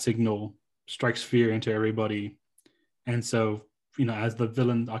bat signal strikes fear into everybody. And so, as the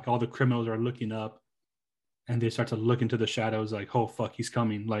villain, like all the criminals are looking up and they start to look into the shadows like, oh, fuck, he's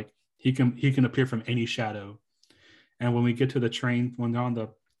coming. Like he can appear from any shadow. And when we get to the train, when they're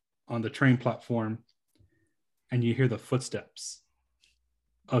on the train platform, and you hear the footsteps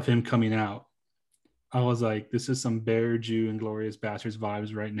of him coming out, I was like, this is some Bear Jew and Glorious Bastards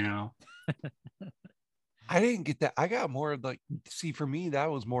vibes right now. I didn't get that. I got more of like, see, for me, that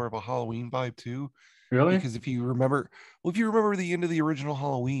was more of a Halloween vibe too. Really? Because if you remember the end of the original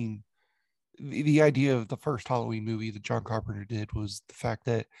Halloween, the idea of the first Halloween movie that John Carpenter did was the fact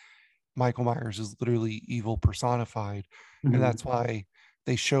that Michael Myers is literally evil personified, Mhm. and that's why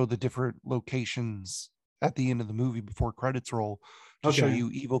they show the different locations at the end of the movie before credits roll to show Okay. you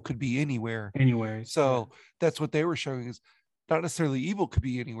evil could be anywhere. Anyway, So that's what they were showing, is not necessarily evil could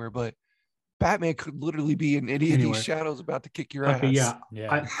be anywhere, but Batman could literally be in any of Anywhere. these shadows about to kick your okay, ass.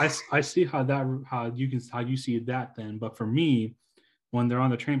 yeah. I see how you see that then, but for me, when they're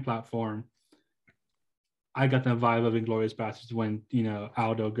on the train platform, I got the vibe of Inglourious Basterds when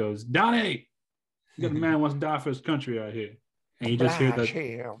Aldo goes, Donnie, you got a man who wants to die for his country out here, and you just hear Flash the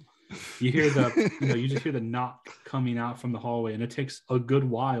him. you hear the you just hear the knock coming out from the hallway, and it takes a good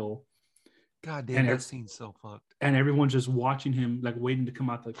while, God damn, And that ev- scene's so fucked. and everyone's just watching him, like waiting to come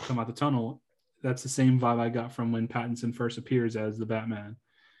out the tunnel. That's the same vibe I got from when Pattinson first appears as the Batman.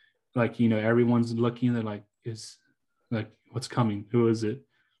 Like, everyone's looking, they're like, is like, what's coming? Who is it?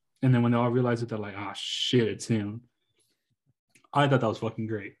 And then when they all realize it, they're like, ah, shit, it's him. I thought that was fucking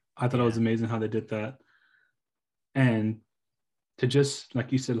great. I thought it was amazing how they did that. And to just,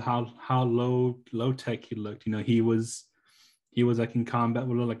 like you said, how low tech he looked. He was like in combat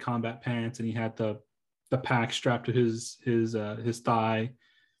with little combat pants, and he had the pack strapped to his thigh.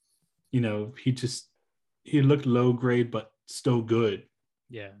 He looked low grade but still good.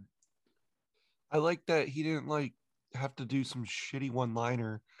 Yeah. I like that he didn't like have to do some shitty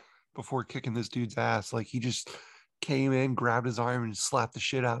one-liner before kicking this dude's ass. Like, he just came in, grabbed his arm, and slapped the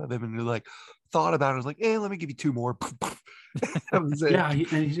shit out of him, and like thought about it. Was like, let me give you 2 more. That was it. Yeah,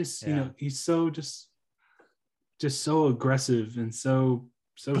 and he just he's so just so aggressive and so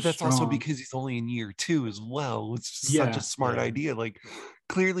But that's strong. also because he's only in year 2 as well. It's just such a smart idea. Like,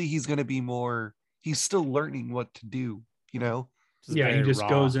 clearly he's going to be more. He's still learning what to do. Just he very just raw.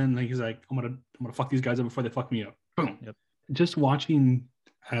 goes in, like, he's like, I'm gonna fuck these guys up before they fuck me up. Boom. Yep. Just watching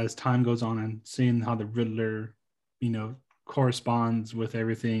as time goes on and seeing how the Riddler, corresponds with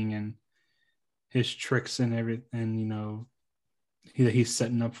everything and his tricks and everything, and he's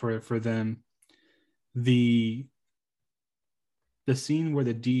setting up for them. The scene where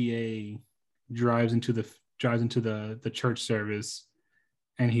the DA drives into the church service,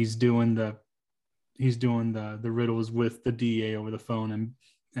 and he's doing the riddles with the DA over the phone,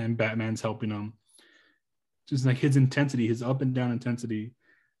 and Batman's helping him. Just like his intensity, his up and down intensity,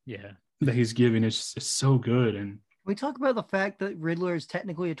 that he's giving is just so good. And we talk about the fact that Riddler is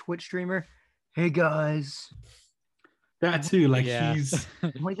technically a Twitch streamer. Hey guys, that too, like he's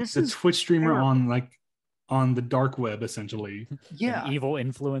like, this the is Twitch streamer terrible. on the dark web, essentially. Yeah, an evil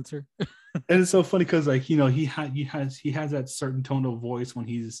influencer. And it's so funny because, like, he has that certain tone of voice when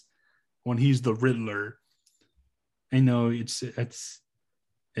he's the Riddler. I know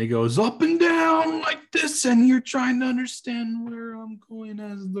it goes up and down like this, and you're trying to understand where I'm going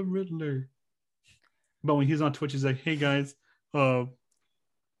as the Riddler. But when he's on Twitch, he's like, "Hey guys, so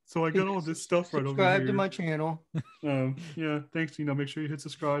I got all this stuff right over here. Subscribe to my channel. Yeah, thanks. Make sure you hit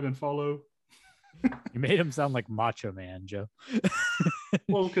subscribe and follow." You made him sound like Macho Man, Joe.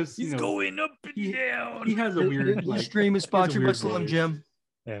 Well, because he's going up and down. He has a weird. The stream is sponsored by Slim Jim.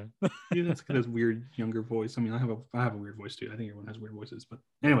 Yeah, he has this weird younger voice. I mean, I have a weird voice too. I think everyone has weird voices, but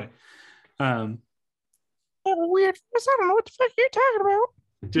anyway, I have a weird voice. I don't know what the fuck you're talking about.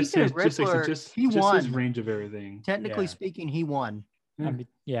 Just he won. His range of everything. Technically speaking, he won. I mean,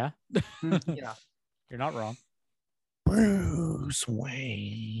 yeah. Yeah, You're not wrong. Bruce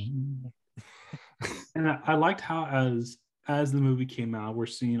Wayne. And I liked how as the movie came out, we're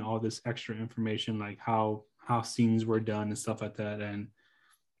seeing all this extra information, like how scenes were done and stuff like that. And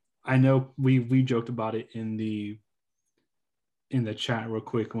I know we joked about it in the chat real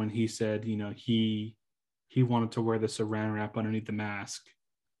quick when he said, he wanted to wear the saran wrap underneath the mask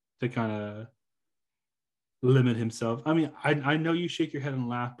to kind of limit himself. I mean, I know you shake your head and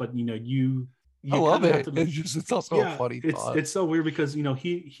laugh, but you I love it. It's also a funny thought. It's so weird because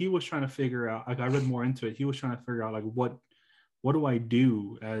he was trying to figure out, like, I read more into it. He was trying to figure out, like, what do I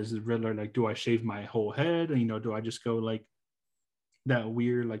do as the Riddler? Like, do I shave my whole head? And do I just go like that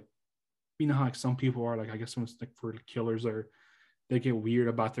weird, like, how like some people are, like, I guess someone's like for killers, or they get weird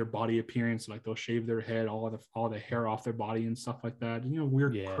about their body appearance, like they'll shave their head, all the hair off their body and stuff like that.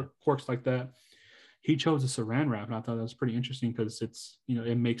 Weird quirks like that. He chose a saran wrap, and I thought that was pretty interesting because it's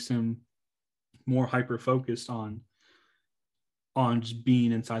it makes him more hyper focused on just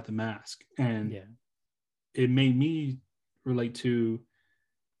being inside the mask. And it made me relate to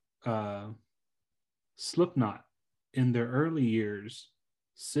Slipknot. In their early years,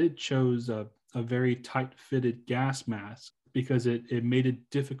 Sid chose a very tight-fitted gas mask because it made it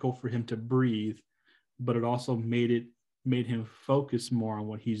difficult for him to breathe, but it also made him focus more on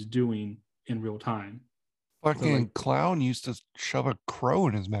what he's doing in real time. Fucking like- clown used to shove a crow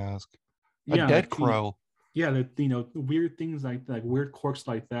in his mask. A Yeah, dead like, crow. Yeah, that, you know, weird things like weird quirks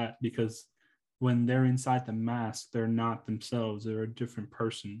like that, because when they're inside the mask, they're not themselves, they're a different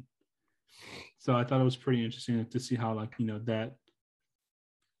person. So I thought it was pretty interesting to see how, like, you know, that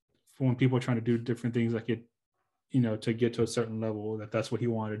for when people are trying to do different things, like it, you know, to get to a certain level, that's what he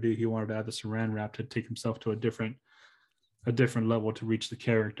wanted to do. He wanted to add the saran wrap to take himself to a different level to reach the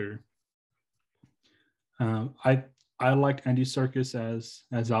character. I like Andy Serkis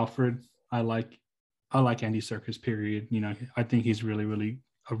as Alfred. I like Andy Serkis, period. You know, I think he's really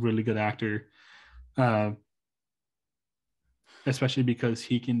a really good actor, especially because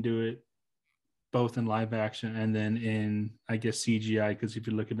he can do it both in live action and then in, I guess, CGI. Because if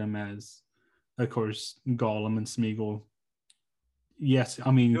you look at them as, of course, Gollum and Smeagol. Yes,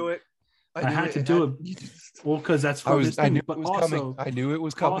 I mean, I had to do it. Well, because that's for this I thing, knew but it was also, coming. I knew it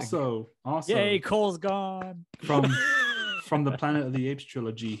was coming. Also, Yay, Cole's gone. from the Planet of the Apes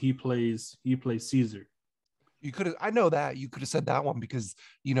trilogy, he plays Caesar. You could have. I know that you could have said that one because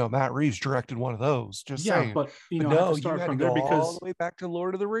you know Matt Reeves directed one of those. Just Yeah, saying. but you know, But I have no, to you start had from to there go all because the way back to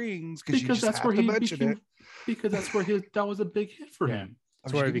Lord of the Rings because you just that's have where to he mention became, it. because that's where that was a big hit for Yeah. him.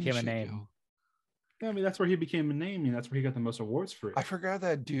 That's where he became a name. Yeah, I mean, that's where he became a name, and that's where he got the most awards for it. I forgot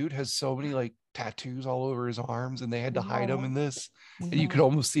that dude has so many like tattoos all over his arms, and they had to hide them in this. And you could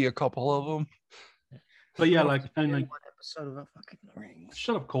almost see a couple of them. But yeah, like, and like, one episode of a fucking Rings.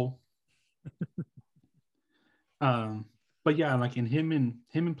 shut up, Cole. But yeah, like in him and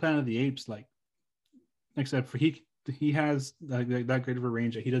Planet of the Apes, like I said, for he has that great of a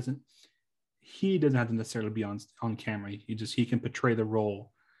range that he doesn't have to necessarily be on camera. He can portray the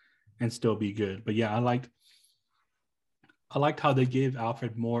role and still be good. But yeah, I liked how they gave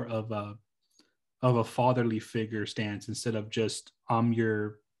Alfred more of a fatherly figure stance instead of just I'm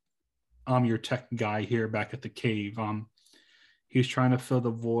your tech guy here back at the cave. He's trying to fill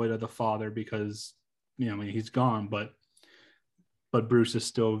the void of the father because, you know, I mean, he's gone, but Bruce is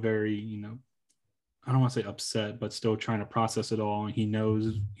still very, you know, I don't want to say upset, but still trying to process it all. And he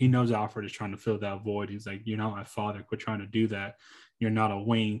knows Alfred is trying to fill that void. He's like, you're not my father. Quit trying to do that. You're not a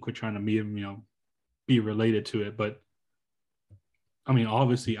Wayne. Quit trying to be related to it. But I mean,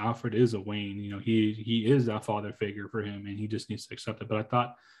 obviously Alfred is a Wayne. You know, he is that father figure for him, and he just needs to accept it. But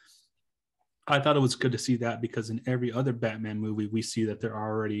I thought it was good to see that, because in every other Batman movie, we see that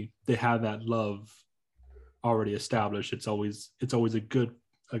they have that love already established. It's always a good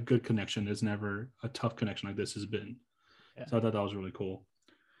connection. There's never a tough connection like this has been. Yeah. So I thought that was really cool.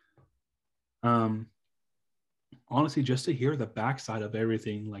 Honestly, just to hear the backside of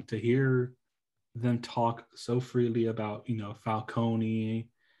everything, like to hear them talk so freely about, you know, Falcone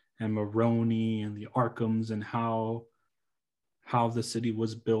and Maroni and the Arkhams and how the city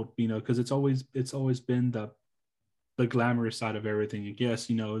was built, you know, because it's always been the glamorous side of everything. I guess,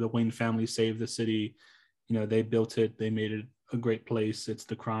 you know, the Wayne family saved the city, you know, they built it, they made it a great place. It's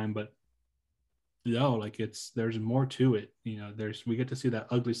the crime, but no, like there's more to it. You know, we get to see that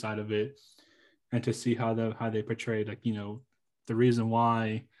ugly side of it, and to see how they portrayed, like, you know, the reason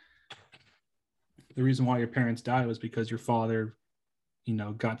why your parents died was because your father, you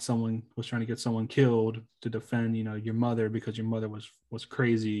know, was trying to get someone killed to defend, you know, your mother, because your mother was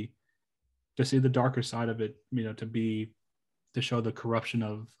crazy. To see the darker side of it, you know, to show the corruption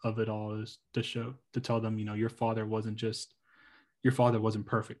of it all, is to tell them, you know, your father wasn't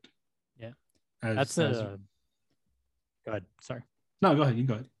perfect. Yeah. Go ahead. Sorry. No, go ahead. You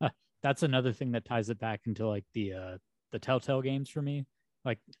go ahead. That's another thing that ties it back into like the Telltale games for me.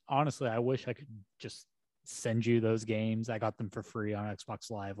 Like, honestly, I wish I could just send you those games. I got them for free on Xbox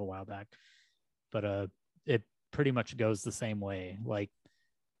Live a while back, but it pretty much goes the same way. Like,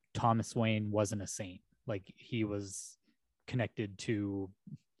 Thomas Wayne wasn't a saint. Like, he was connected to,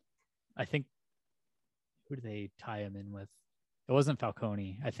 I think, who did they tie him in with? It wasn't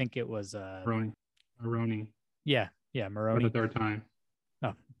Falcone. I think it was Maroni. Yeah, Maroni. For the third time.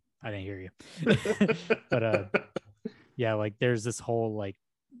 Oh, I didn't hear you. But yeah, like there's this whole like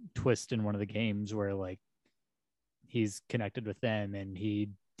twist in one of the games where like he's connected with them and he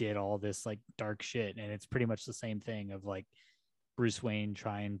did all this like dark shit, and it's pretty much the same thing of like Bruce Wayne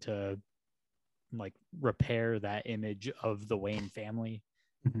trying to like repair that image of the Wayne family.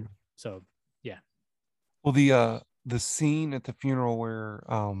 Mm-hmm. So yeah. Well, the scene at the funeral where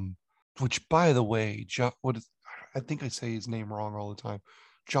which, by the way, I think I say his name wrong all the time.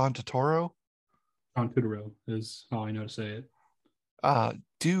 John Turturro? John Turturro is how I know to say it.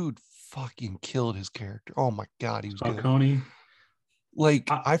 Dude fucking killed his character. Oh my god, he was Falcone. Good. Like,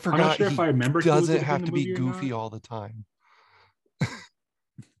 I forgot. I'm not sure if I remember. Doesn't have to be goofy all the time.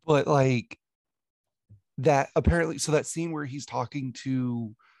 But like, that apparently, so that scene where he's talking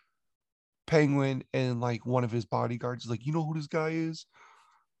to Penguin and like one of his bodyguards is like, you know who this guy is?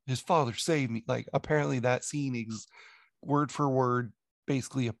 His father saved me. Like apparently that scene is word for word,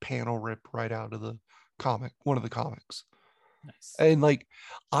 basically a panel rip right out of the comic, one of the comics. Nice. And like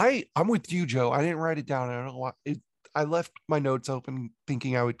I'm with you, Joe. I didn't write it down. I don't know why I left my notes open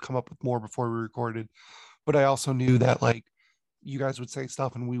thinking I would come up with more before we recorded, but I also knew that like you guys would say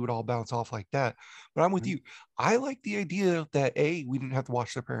stuff and we would all bounce off like that. But I'm with you. I like the idea that A, we didn't have to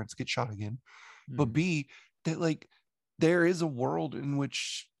watch their parents get shot again, but B, that like there is a world in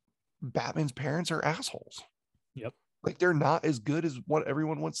which Batman's parents are assholes. Yep. Like they're not as good as what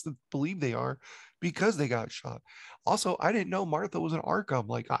everyone wants to believe they are because they got shot. Also, I didn't know Martha was an Arkham.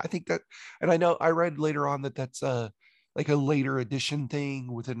 Like I think that, and I know I read later on that that's like a later edition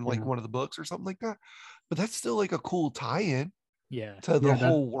thing within like one of the books or something like that. But that's still like a cool tie-in to the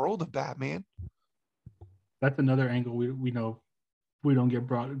whole world of Batman. That's another angle we know we don't get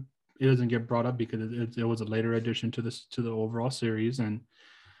brought. It doesn't get brought up because it was a later addition to the overall series, and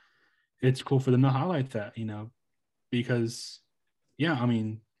it's cool for them to highlight that, because I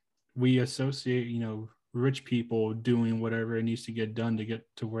mean, we associate rich people doing whatever it needs to get done to get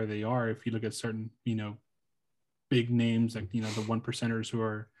to where they are. If you look at certain big names like the one percenters who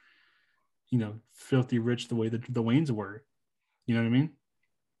are filthy rich the way that the Waynes were, you know what I mean?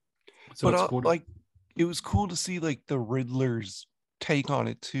 So but it's cool like it was cool to see like the Riddler's take on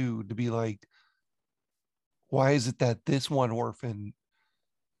it too, to be like, why is it that this one orphan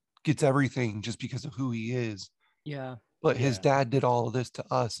gets everything just because of who he is? Yeah. But his dad did all of this to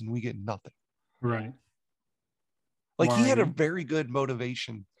us and we get nothing. Right. Like he had a very good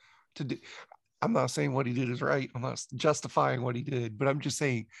motivation to do. I'm not saying what he did is right. I'm not justifying what he did, but I'm just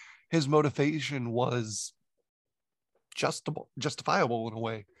saying his motivation was justifiable in a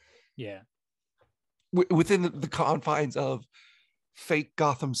way. Yeah. Within the confines of fake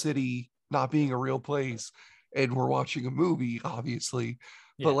Gotham City not being a real place, and we're watching a movie, obviously.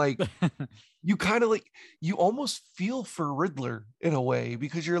 But like you kind of like, you almost feel for Riddler in a way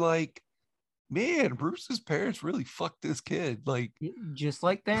because you're like, man, Bruce's parents really fucked this kid. Like just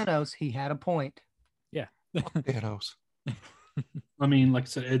like Thanos, he had a point. Yeah. Thanos. I mean, like I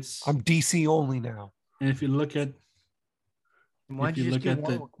said, I'm DC only now. And if you look at why'd you just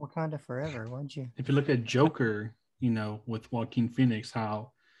do Wakanda Forever? Why'd you? If you look at Joker, with Joaquin Phoenix,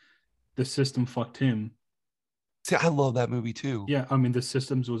 how the system fucked him. See, I love that movie too. Yeah, I mean the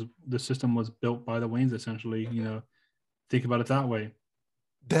system was built by the Waynes essentially. Think about it that way.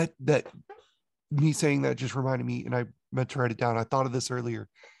 That me saying that just reminded me, and I meant to write it down. I thought of this earlier.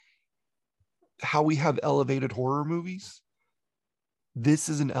 How we have elevated horror movies. This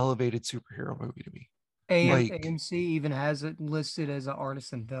is an elevated superhero movie to me. AMC even has it listed as an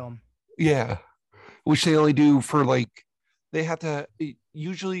artisan film. Yeah, which they only do for like, they have to,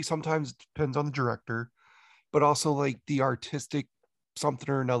 usually sometimes it depends on the director, but also like the artistic something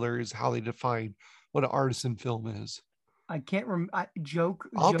or another is how they define what an artisan film is. I can't remember. Joker.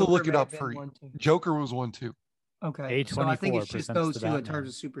 I'll have to look it up for you. Joker was one too. Okay, so I think it's just those two in terms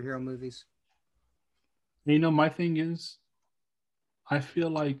of superhero movies. My thing is, I feel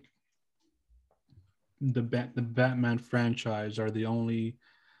like the Batman franchise are the only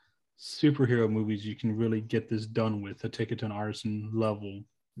superhero movies you can really get this done with to take it to an artisan level.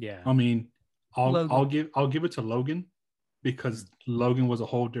 Yeah. I mean, I'll give it to Logan, because Logan was a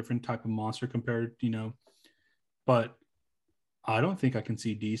whole different type of monster compared, but I don't think I can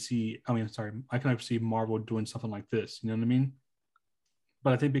see DC. I mean, sorry, I can see Marvel doing something like this. You know what I mean?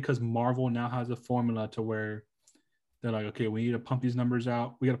 But I think because Marvel now has a formula to where they're like, okay, we need to pump these numbers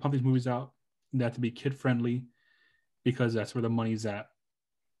out. We got to pump these movies out. They have to be kid friendly because that's where the money's at.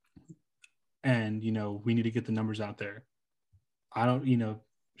 And, we need to get the numbers out there. I don't,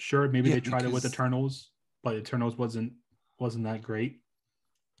 sure, maybe they tried it with Eternals, but Eternals wasn't that great.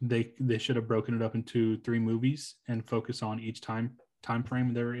 They should have broken it up into 3 movies and focus on each time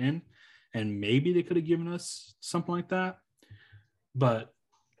frame they were in. And maybe they could have given us something like that. But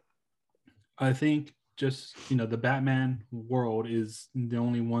I think just, the Batman world is the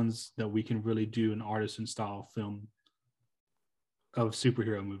only ones that we can really do an artisan style film of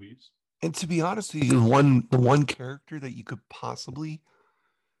superhero movies. And to be honest with you, the one character that you could possibly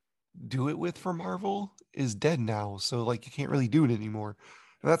do it with for Marvel is dead now. So like you can't really do it anymore.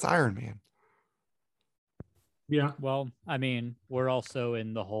 And that's Iron Man. Yeah. Well, I mean, we're also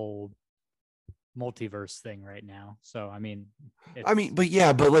in the whole multiverse thing right now. So I mean,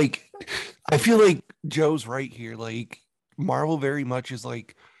 but like I feel like Joe's right here. Like Marvel very much is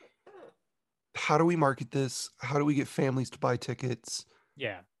like, how do we market this? How do we get families to buy tickets?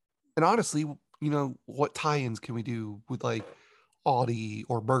 Yeah. And honestly, what tie-ins can we do with like Audi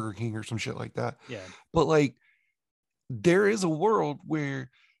or Burger King or some shit like that. Yeah. But like there is a world where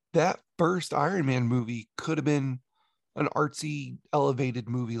that first Iron Man movie could have been an artsy, elevated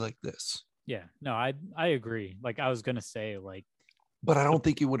movie like this. Yeah. No, I agree. Like I was gonna say, like, But I don't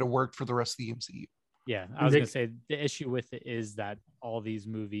think it would have worked for the rest of the MCU. yeah, I And was they- gonna say the issue with it is that all these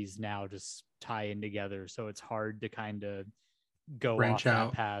movies now just tie in together, so it's hard to kind of go Branch off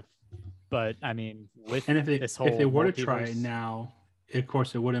out. that path. But I mean, with And if this whole they were to try it multiverse- now, of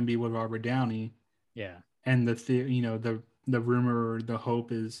course, it wouldn't be with Robert Downey. yeah, And the rumor or the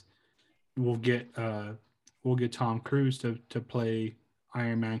hope is we'll get Tom Cruise to play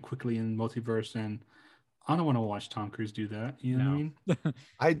Iron Man quickly in multiverse, and I don't want to watch Tom Cruise do that. You know what I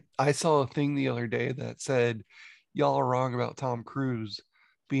No. mean? I saw a thing the other day that said, y'all are wrong about Tom Cruise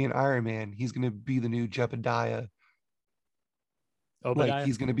being Iron Man. He's going to be the new Jebediah. Obadiah. Like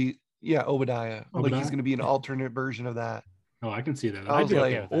he's going to be, Obadiah. Like Obadiah? he's going to be an alternate version of that. Oh, I can see that. I I'd was be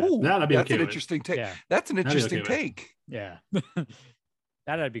like, okay with that. oh, That I'd be that's okay an with. interesting take. Yeah, That's an be okay interesting with. take. yeah,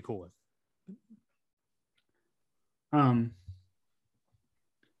 that I'd be cool with.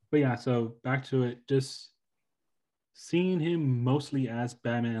 But yeah, so back to it. Just seeing him mostly as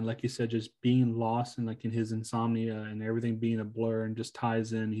Batman, like you said, just being lost and like in his insomnia and everything being a blur and just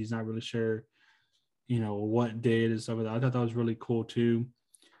ties in. He's not really sure, what day it is over there. I thought that was really cool too.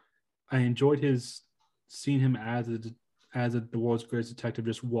 I enjoyed seeing him as the world's greatest detective,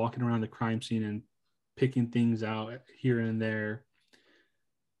 just walking around the crime scene and picking things out here and there.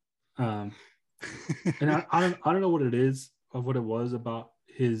 And I don't know what it is of what it was about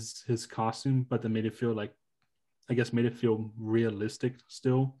his costume, but that made it feel like, I guess, made it feel realistic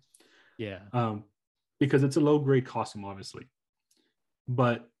still. Yeah, Because it's a low grade costume, obviously,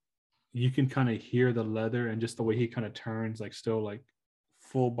 but you can kind of hear the leather and just the way he kind of turns, like still like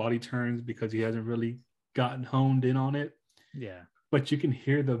full body turns because he hasn't really gotten honed in on it. yeah, But you can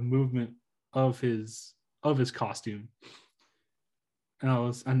hear the movement of his costume. And I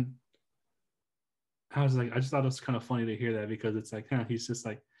was like, I just thought it was kind of funny to hear that because it's like, he's just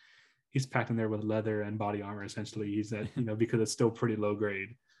like, he's packed in there with leather and body armor. Essentially, he's at, because it's still pretty low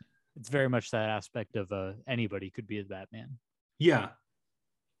grade. it's very much that aspect of anybody could be a Batman. Yeah,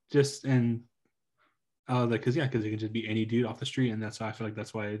 just and because it can just be any dude off the street, and that's why I feel like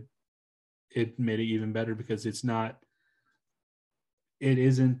that's why it made it even better because it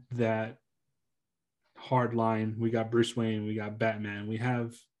isn't that hard line. We got Bruce Wayne, we got Batman, we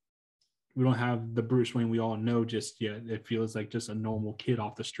don't have the Bruce Wayne we all know just yet. It feels like just a normal kid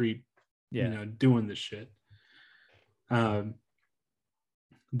off the street, Yeah, doing this shit.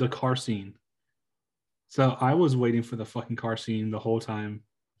 The car scene. So I was waiting for the fucking car scene the whole time.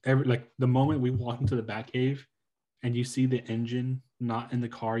 The moment we walk into the Batcave and you see the engine not in the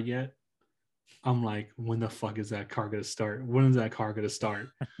car yet, I'm like, when the fuck is that car gonna start? When is that car gonna start?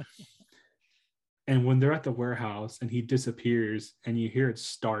 And when they're at the warehouse and he disappears and you hear it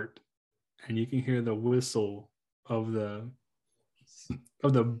start and you can hear the whistle of the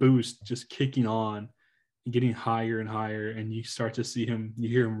boost just kicking on and getting higher and higher, and you start to see him, you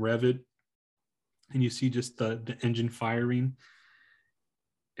hear him rev it, and you see just the engine firing.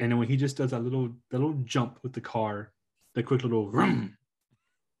 And then when he just does that little jump with the car, the quick little vroom,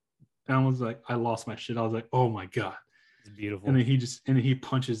 and I was like, I lost my shit. I was like, oh my God. it's beautiful. And then he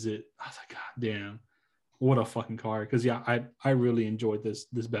punches it. I was like, God damn, what a fucking car. Because yeah, I really enjoyed this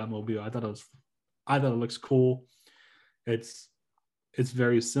Batmobile. I thought it looks cool. It's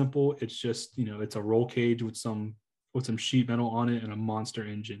very simple. It's just, it's a roll cage with some sheet metal on it and a monster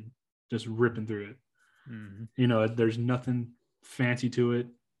engine just ripping through it. Mhm. There's nothing fancy to it.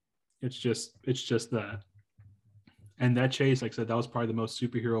 It's just that. And that chase, like I said, that was probably the most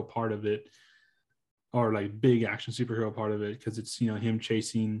superhero part of it, or like big action superhero part of it, because it's him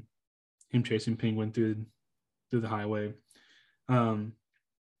chasing Penguin through the highway.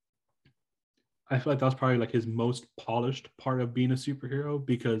 I feel like that was probably like his most polished part of being a superhero,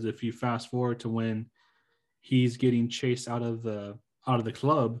 because if you fast forward to when he's getting chased out of the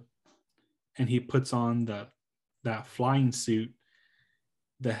club and he puts on that flying suit,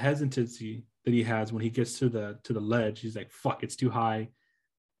 the hesitancy that he has when he gets to the ledge, he's like, fuck, it's too high,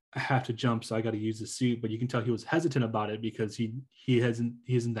 I have to jump, so I got to use the suit. But you can tell he was hesitant about it because he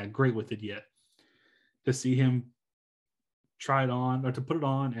isn't that great with it yet. To see him try it on, or to put it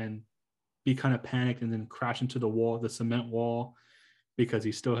on and be kind of panicked and then crash into the cement wall, because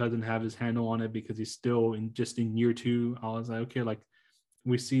he still doesn't have his handle on it, because he's still in year 2. I was like, okay, like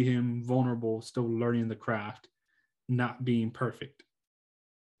we see him vulnerable, still learning the craft, not being perfect.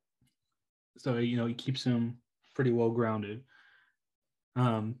 So, it keeps him pretty well grounded.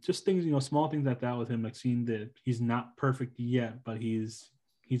 Just things, small things like that with him, like seeing that he's not perfect yet, but he's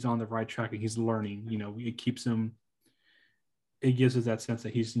on the right track and he's learning. It keeps him. It gives us that sense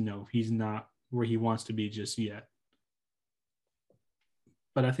that he's not where he wants to be just yet.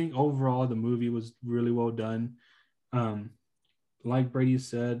 But I think overall the movie was really well done. Like Brady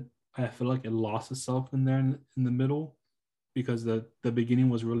said, I feel like it lost itself in there in the middle because the beginning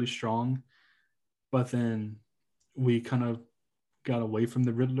was really strong, but then we kind of got away from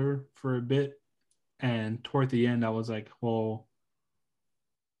the Riddler for a bit, and toward the end, I was like, where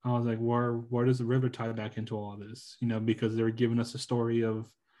does the Riddler tie back into all this? Because they were giving us a story of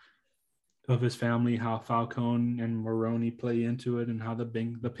his family, how Falcone and Maroni play into it, and how the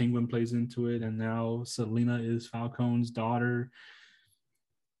Penguin plays into it, and now Selina is Falcone's daughter.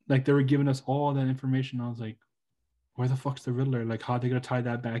 Like they were giving us all that information. I was like, where the fuck's the Riddler? Like, how are they gonna tie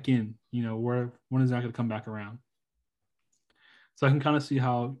that back in? When is that gonna come back around? So I can kind of see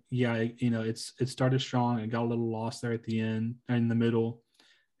how, it started strong. It got a little lost there at the end and in the middle,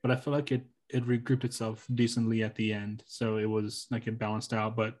 but I feel like it regrouped itself decently at the end. So it was like it balanced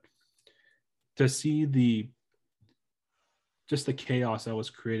out. But to see just the chaos that was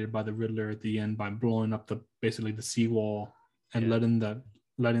created by the Riddler at the end by blowing up basically the seawall and letting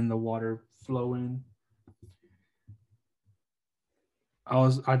the water flow in.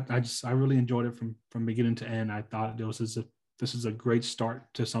 I really enjoyed it from beginning to end. I thought this is a great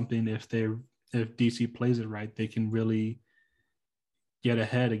start to something. If DC plays it right, they can really get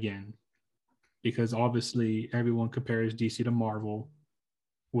ahead again, because obviously everyone compares DC to Marvel,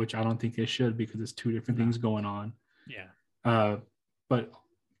 which I don't think they should, because it's two different things going on. Yeah. But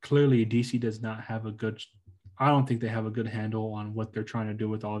clearly DC does not have I don't think they have a good handle on what they're trying to do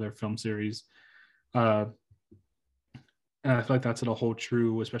with all their film series. And I feel like that's going to hold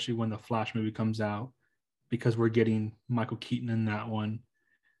true, especially when the Flash movie comes out, because we're getting Michael Keaton in that one,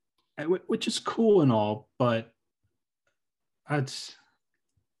 which is cool and all, but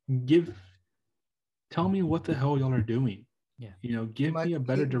tell me what the hell y'all are doing. Yeah. Give me a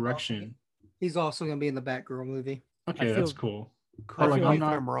better direction. He's also going to be in the Batgirl movie. Okay, that's cool. Correct me if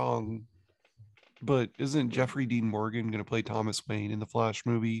I'm wrong, but isn't Jeffrey Dean Morgan going to play Thomas Wayne in the Flash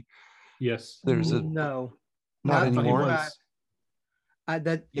movie? Yes. No. Not anymore.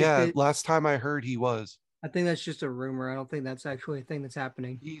 Last time I heard he was. I think that's just a rumor. I don't think that's actually a thing that's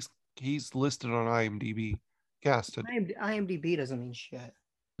happening. He's listed on IMDb. Casted. IMDb doesn't mean shit.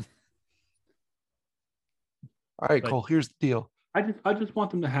 All right, Cole. Here's the deal. I just want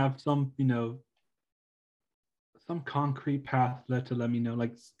them to have some, some concrete path to let me know.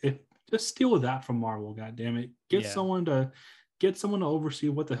 Like, if just steal that from Marvel. God damn it! Get someone to oversee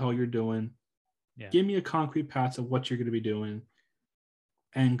what the hell you're doing. Yeah. Give me a concrete path of what you're going to be doing,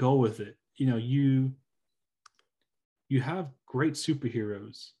 and go with it. You have great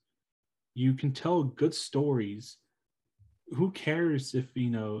superheroes. You can tell good stories. Who cares if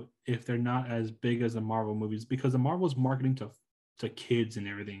they're not as big as the Marvel movies? Because the Marvel's marketing to kids and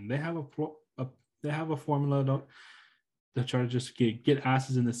everything. They have a formula to try to just get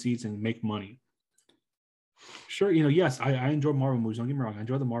asses in the seats and make money. Sure, yes, I enjoy Marvel movies. Don't get me wrong, I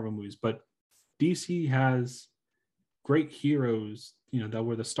enjoy the Marvel movies, but DC has great heroes, that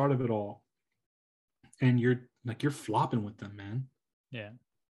were the start of it all, and you're flopping with them, man. Yeah.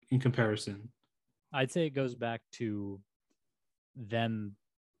 In comparison, I'd say it goes back to them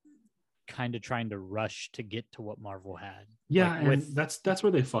kind of trying to rush to get to what Marvel had. Yeah, and that's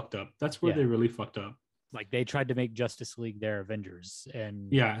where they fucked up. That's where they really fucked up. Like, they tried to make Justice League their Avengers, and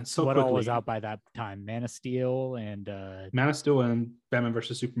so what quickly. all was out by that time? Man of Steel and Batman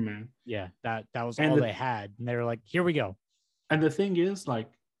versus Superman. Yeah, that was all they had, and they were like, "Here we go." And the thing is, like,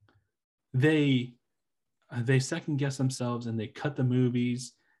 they second guess themselves, and they cut the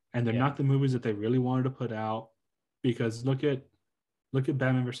movies, and they're not the movies that they really wanted to put out. Because look at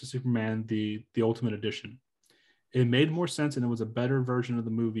Batman versus Superman, the Ultimate Edition. It made more sense, and it was a better version of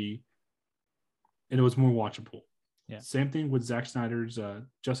the movie, and it was more watchable. Yeah. Same thing with Zack Snyder's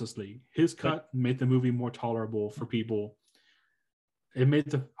Justice League. His cut made the movie more tolerable for people.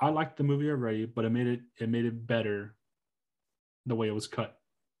 I liked the movie already, but it made it better the way it was cut.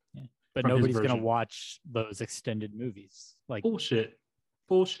 Yeah. But nobody's gonna watch those extended movies. Like, bullshit.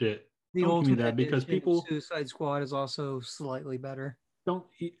 The Don't give me Ultimate that, because people. Suicide Squad is also slightly better.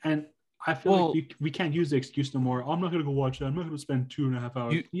 And I feel like we can't use the excuse no more. I'm not gonna go watch that. I'm not gonna spend 2.5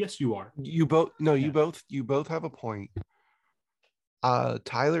 hours. Yes, you are. You both have a point.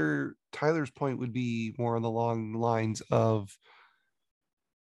 Tyler's point would be more on the long lines of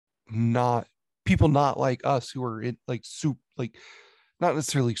not like us who are in not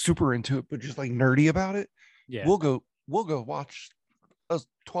necessarily super into it, but just like nerdy about it. Yeah. We'll go watch a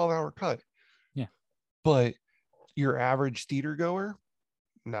 12-hour cut. Yeah. But your average theater goer,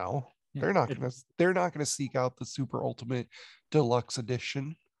 no. Yeah. They're not gonna seek out the super ultimate deluxe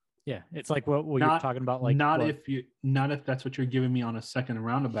edition. Yeah, it's like what you're talking about. Like not if that's what you're giving me on a second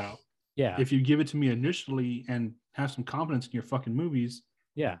roundabout. Yeah. If you give it to me initially and have some confidence in your fucking movies,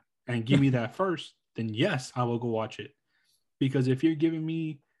 yeah, and give me that first, then yes, I will go watch it. Because if you're giving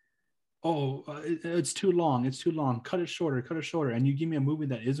me, it's too long, cut it shorter, and you give me a movie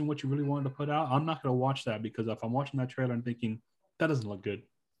that isn't what you really wanted to put out, I'm not going to watch that, because if I'm watching that trailer and thinking that doesn't look good,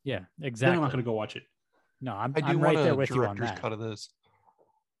 yeah, exactly, then I'm not going to go watch it. No, I'm right there with you on that. Cut of this.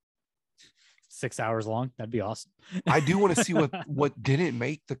 6 hours long, that'd be awesome. I do want to see what didn't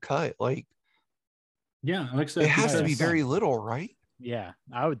make the cut. Like, yeah, like I said, it has to be very little, right? Yeah,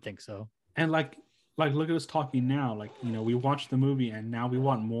 I would think so. And like look at us talking now. Like, we watched the movie and now we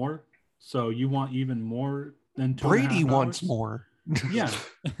want more. So you want even more than 2.5 Brady hours? wants more. Yeah.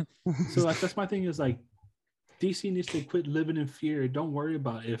 So that's my thing, is like, DC needs to quit living in fear. Don't worry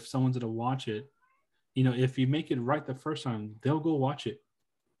about if someone's gonna watch it. If you make it right the first time, they'll go watch it.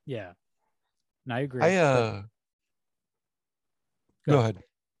 Yeah. And I agree. Go ahead.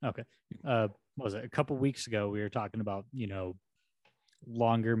 Okay. What was it? A couple weeks ago, we were talking about,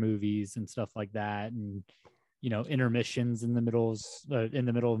 longer movies and stuff like that, and intermissions in the middle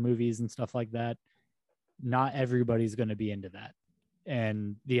of movies and stuff like that. Not everybody's going to be into that,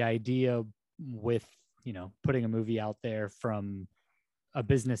 and the idea with putting a movie out there from a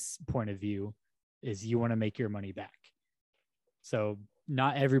business point of view is you want to make your money back. So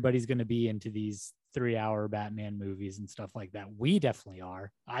not everybody's going to be into these 3-hour Batman movies and stuff like that. We definitely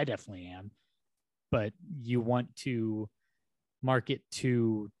are. I definitely am. But you want to market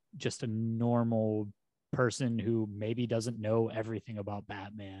to just a normal person who maybe doesn't know everything about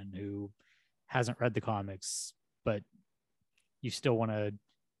Batman, who hasn't read the comics, but you still want to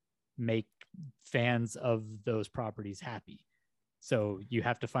make fans of those properties happy. So you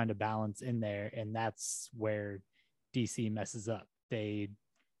have to find a balance in there, and that's where DC messes up. They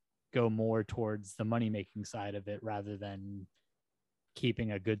go more towards the money-making side of it rather than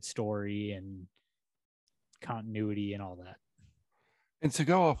keeping a good story and continuity and all that. And to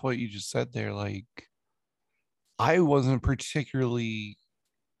go off what you just said there, like, I wasn't particularly,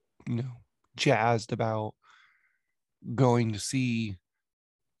 jazzed about going to see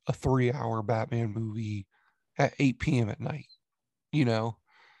a 3-hour Batman movie at 8 p.m. at night, because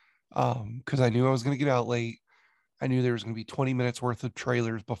I knew I was going to get out late. I knew there was going to be 20 minutes worth of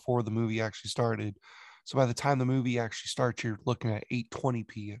trailers before the movie actually started. So by the time the movie actually starts, you're looking at 8:20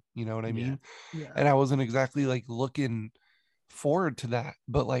 p.m. You know what I mean? Yeah. And I wasn't exactly like looking forward to that.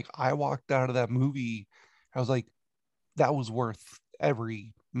 But like, I walked out of that movie, I was like, that was worth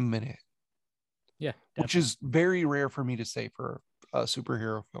every minute. Yeah. Definitely. Which is very rare for me to say for a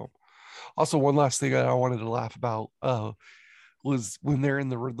superhero film. Also, one last thing I wanted to laugh about was when they're in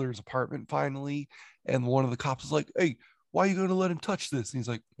the Riddler's apartment finally, and one of the cops is like, "Hey, why are you going to let him touch this?" And he's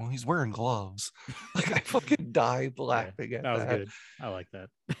like, "Well, he's wearing gloves." Like, I fucking died laughing at that. That was good. I like that.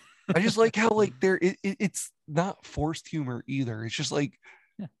 I just like how like it's not forced humor either. It's just like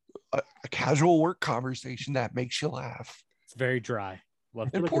a casual work conversation that makes you laugh. It's very dry.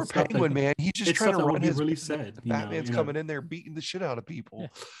 And poor Penguin, man, he's just trying to run his really said. Batman's coming in there beating the shit out of people.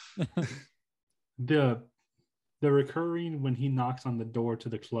 Yeah. The recurring when he knocks on the door to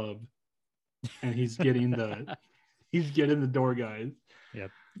the club, and he's getting the door guys.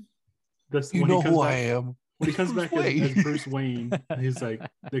 Yep. That's you know who I am. When he comes back as Bruce Wayne, he's like,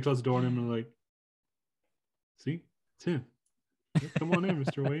 they close the door on him and like, see, it's him. Come on in,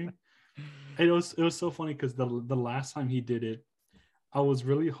 Mr. Wayne. And it was so funny because the last time he did it, I was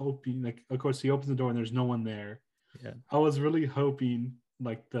really hoping, like, of course he opens the door and there's no one there. Yeah. I was really hoping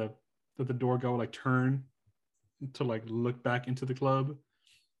like that the door guy would like turn to like look back into the club,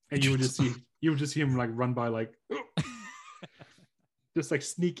 and you would just see him like run by, like just like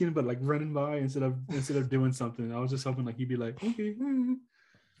sneaking but like running by instead of doing something. I was just hoping like he'd be like, okay.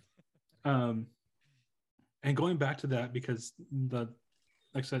 And going back to that, because like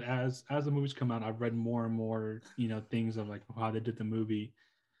I said, as the movies come out, I've read more and more things of like how they did the movie.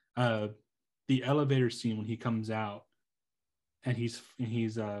 The elevator scene when he comes out and he's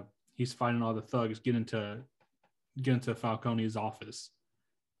fighting all the thugs, get into Falcone's office.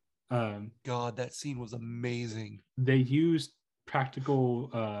 God, that scene was amazing. They used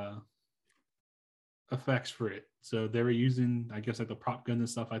practical effects for it, so they were using, I guess, like the prop guns and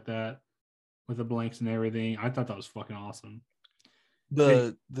stuff like that with the blanks and everything. I thought that was fucking awesome.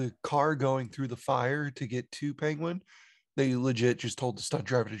 The car going through the fire to get to Penguin, they legit just told the stunt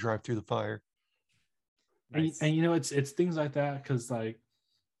driver to drive through the fire. Nice. And it's things like that, because like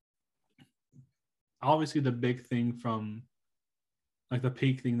obviously the big thing from like the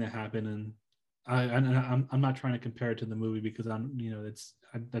peak thing that happened, and I'm not trying to compare it to the movie because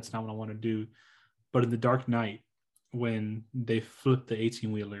that's not what I want to do. But in the Dark Knight, when they flipped the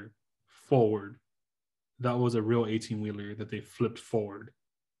 18-wheeler forward, that was a real 18-wheeler that they flipped forward.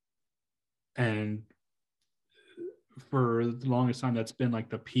 And for the longest time, that's been like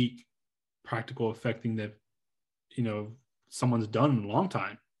the peak practical effect thing that, someone's done in a long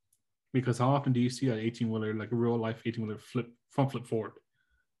time. Because how often do you see an 18-wheeler, like a real life 18-wheeler flip forward?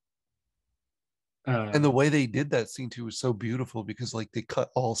 And the way they did that scene too was so beautiful because like they cut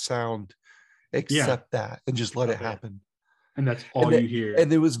all sound except that and just let it happen. And that's all you hear.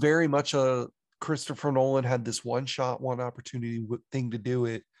 And it was very much a Christopher Nolan had this one shot, one opportunity thing to do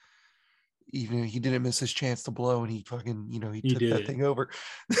it. Even he didn't miss his chance to blow, and he fucking, he took that thing over.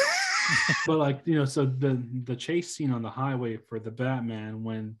 But like, so the chase scene on the highway for the Batman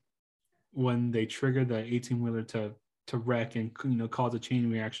when they trigger the 18-wheeler to wreck and cause a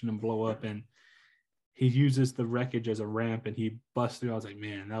chain reaction and blow up, and he uses the wreckage as a ramp and he busts through. I was like,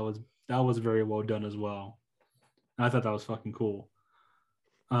 man, that was very well done as well. And I thought that was fucking cool.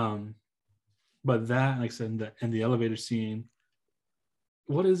 But that, like I said, and the elevator scene,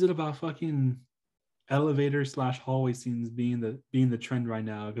 what is it about fucking elevator / hallway scenes being the trend right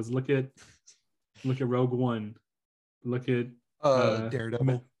now? Because look at Rogue One, look at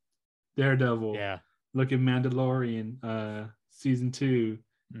Daredevil. Yeah. Look at Mandalorian, season 2.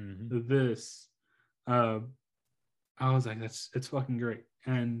 Mm-hmm. This, I was like, it's fucking great.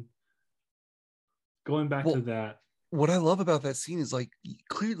 And going back to that, what I love about that scene is like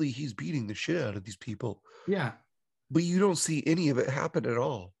clearly he's beating the shit out of these people. Yeah. But you don't see any of it happen at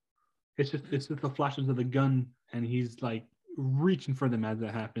all. It's just the flashes of the gun, and he's like reaching for them as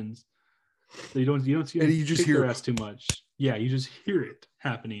that happens. So you don't see him you just kick hear their ass too much. Yeah, you just hear it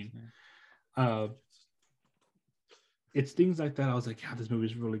happening. It's things like that. I was like, yeah, this movie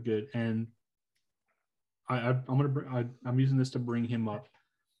is really good, and I'm using this to bring him up.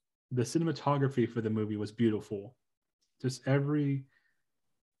 The cinematography for the movie was beautiful. Just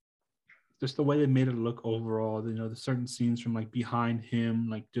the way they made it look overall, the certain scenes from like behind him,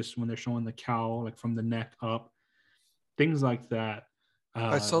 like just when they're showing the cowl, like from the neck up, things like that.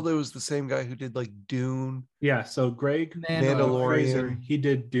 I saw there was the same guy who did like Dune. Yeah, so Greg Mandalorian. Fraser, he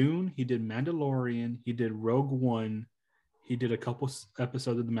did Dune, he did Mandalorian, he did Rogue One, he did a couple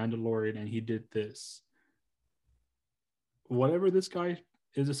episodes of The Mandalorian, and he did this. Whatever this guy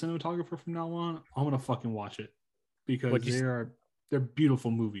is a cinematographer from now on, I'm gonna fucking watch it because they're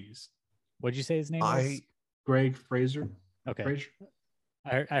beautiful movies. What'd you say his name was? Greg Fraser. Okay. Fraser?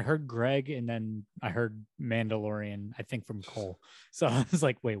 I heard Greg, and then I heard Mandalorian, I think from Cole. So I was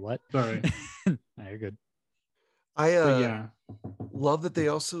like, wait, what? Sorry. No, you're good. I love that they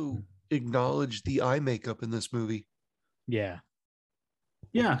also acknowledge the eye makeup in this movie. Yeah.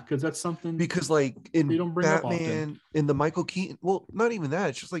 Yeah, because that's something. Because like in they don't bring Batman, in the Michael Keaton, well, not even that.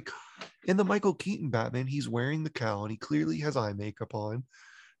 It's just like in the Michael Keaton Batman, he's wearing the cowl and he clearly has eye makeup on.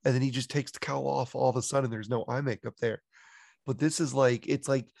 And then he just takes the cowl off. All of a sudden, there's no eye makeup there. But this is like, it's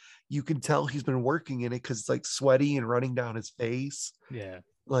like you can tell he's been working in it because it's like sweaty and running down his face. Yeah.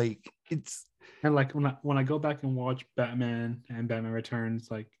 Like it's. And like when I go back and watch Batman and Batman Returns,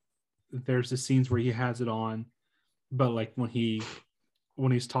 like there's the scenes where he has it on, but like when he's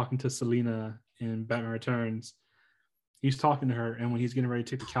talking to Selina in Batman Returns, he's talking to her, and when he's getting ready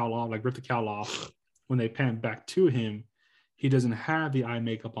to take the cowl off, like rip the cowl off, when they pan back to him, he doesn't have the eye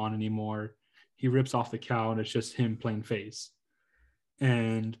makeup on anymore. He rips off the cowl, and it's just him plain face.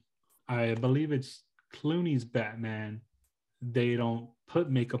 And I believe it's Clooney's Batman. They don't put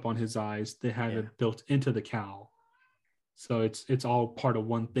makeup on his eyes. They have it built into the cowl. So it's all part of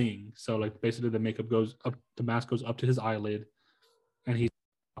one thing. So like basically the makeup goes up, the mask goes up to his eyelid, and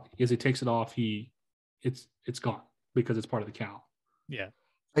as he takes it off, it's gone because it's part of the cowl. Yeah.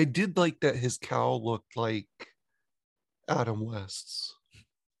 I did like that his cowl looked like Adam West's.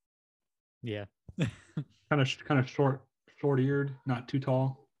 Yeah. kind of short-eared, not too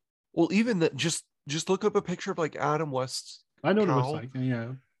tall. Well, even that, just look up a picture of like Adam West's. I know cowl. what it looks like.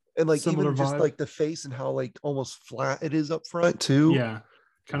 Yeah. And like similar even just vibe. like the face and how like almost flat it is up front too. Yeah.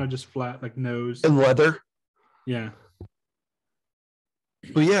 Kind of just flat, like nose. And leather. Yeah.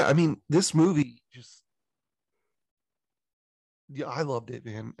 But yeah, I mean, this movie just, yeah, I loved it,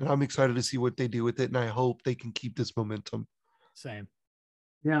 man. And I'm excited to see what they do with it. And I hope they can keep this momentum. Same.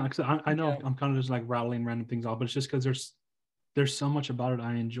 Yeah. Like I know I'm kind of just like rattling random things off, but it's just because there's so much about it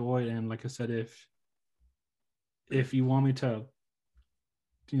I enjoy. And like I said, if you want me to,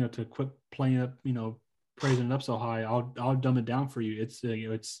 to quit playing up, praising it up so high, I'll dumb it down for you. It's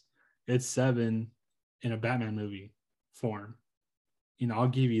 7. in a Batman movie form. I'll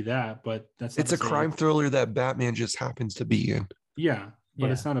give you that, but that's not It's a to say- crime thriller that Batman just happens to be in. Yeah, but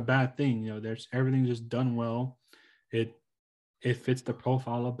Yeah. it's not a bad thing. There's everything's just done well. It fits the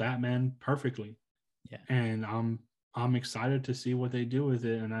profile of Batman perfectly. Yeah. And I'm excited to see what they do with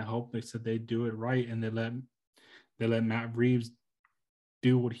it, and I hope they do it right, and they let Matt Reeves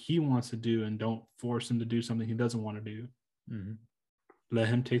do what he wants to do, and don't force him to do something he doesn't want to do. Mm-hmm. Let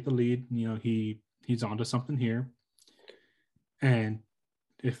him take the lead. He's onto something here, and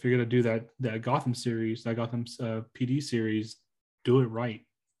if you're gonna do that Gotham series, that Gotham PD series, do it right.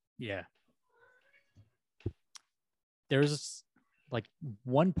 Yeah. There's like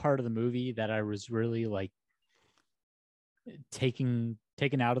one part of the movie that I was really like taken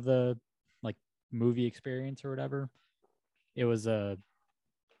out of the like movie experience or whatever. It was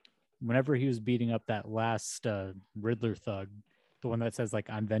whenever he was beating up that last Riddler thug, the one that says like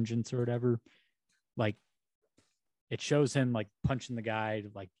 "I'm vengeance" or whatever, like it shows him like punching the guy,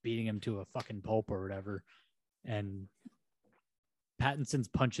 like beating him to a fucking pulp or whatever, and Pattinson's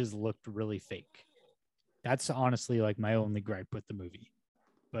punches looked really fake. That's honestly like my only gripe with the movie.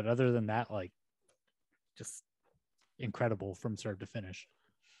 But other than that, like just incredible from start to finish.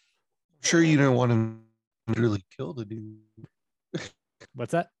 I'm sure you don't want him to really kill the dude.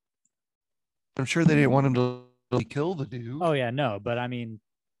 What's that? I'm sure they didn't want him to really kill the dude. Oh yeah, no, but I mean,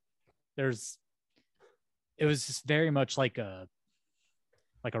 it was just very much like a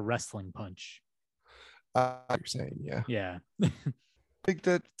wrestling punch. You're saying, yeah. Yeah. I think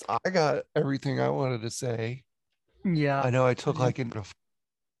that I got everything I wanted to say. Yeah. I know I took like into,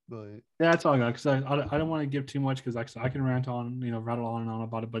 but Yeah, that's all I got, because I don't want to give too much, because I can rant on, rattle on and on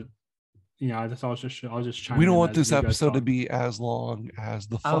about it, but I was just chiming we don't in want as this you guys episode to talk. be as long as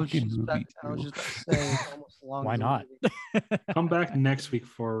the I was fucking just movie. about too. to say it's almost as long Why as the not? movie. Come back next week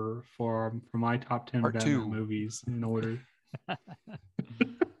for my top 10 Part Batman 2. movies in order.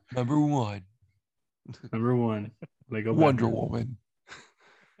 Number 1, Number 1, Lego Wonder Batman. Woman.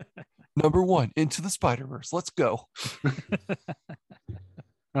 Number 1, Into the Spider-Verse. Let's go.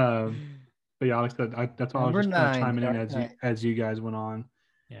 But yeah, like I said, that's why I was Number just kind of 9, chiming in Dark Knight. as you guys went on.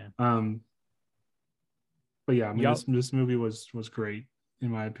 Yeah. But yeah, I mean, Y'all- this movie was great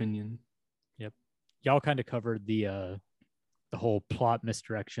in my opinion. Y'all kind of covered the whole plot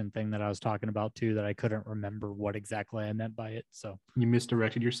misdirection thing that I was talking about too, that I couldn't remember what exactly I meant by it. So You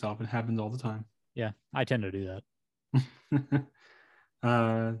misdirected yourself. It happens all the time. yeah, I tend to do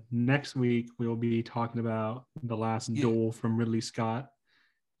that. Next week we'll be talking about The Last Yeah. Duel from Ridley Scott,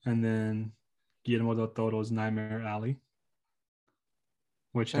 and then Guillermo del Toro's Nightmare Alley.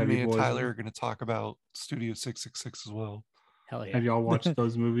 Which And have me you and boys? Tyler are going to talk about Studio 666 as well. Hell yeah. Have y'all watched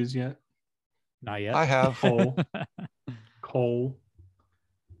those movies yet? Not yet. I have. Cole.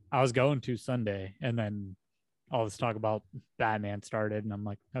 I was going to Sunday, and then all this talk about Batman started, and I'm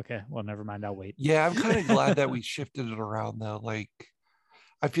like, okay, well, never mind. I'll wait. Yeah, I'm kind of glad that we shifted it around though. Like,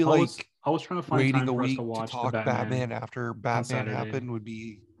 I feel I like was trying to find waiting time a for us week to to watch the talk Batman after Batman Saturday. happened would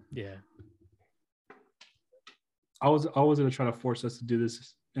be. Yeah. I was gonna try to force us to do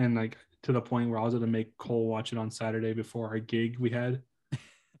this, and like to the point where I was gonna make Cole watch it on Saturday before our gig we had.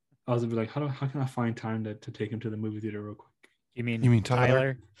 I was gonna be like, how can I find time to take him to the movie theater real quick? You mean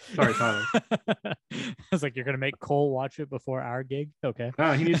Tyler? Sorry, Tyler. I was like, you're gonna make Cole watch it before our gig? Okay.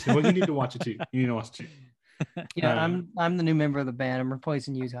 He needs to. Well, he need to watch it too. You need to watch it too. Yeah, I'm the new member of the band. I'm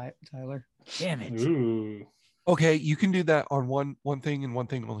replacing you, Tyler. Damn it. Ooh. Okay, you can do that on one thing and one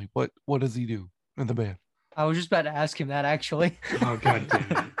thing only. What does he do in the band? I was just about to ask him that actually. Oh god damn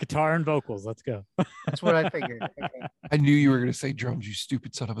it. Guitar and vocals. Let's go. That's what I figured. Okay. I knew you were going to say drums, you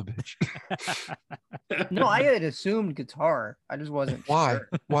stupid son of a bitch. No, I had assumed guitar. I just wasn't. Why? Sure.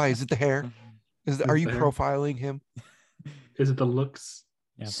 Why? Is it the hair? Are you the hair. profiling him? Is it the looks?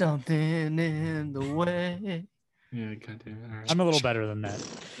 Yeah. Something in the way. Yeah, god damn it. All right. I'm a little better than that.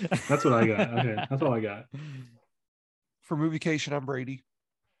 That's what I got. Okay, that's all I got. For Moviecation, I'm Brady.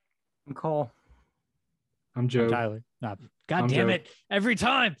 I'm Cole. I'm Joe. Tyler. Nah, God I'm damn Joe. it. Every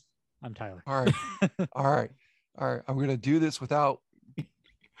time. I'm Tyler. All right. All right. All right. I'm going to do this without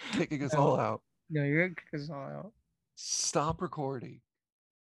kicking us all out. No, you're good. 'Cause all out. Stop recording.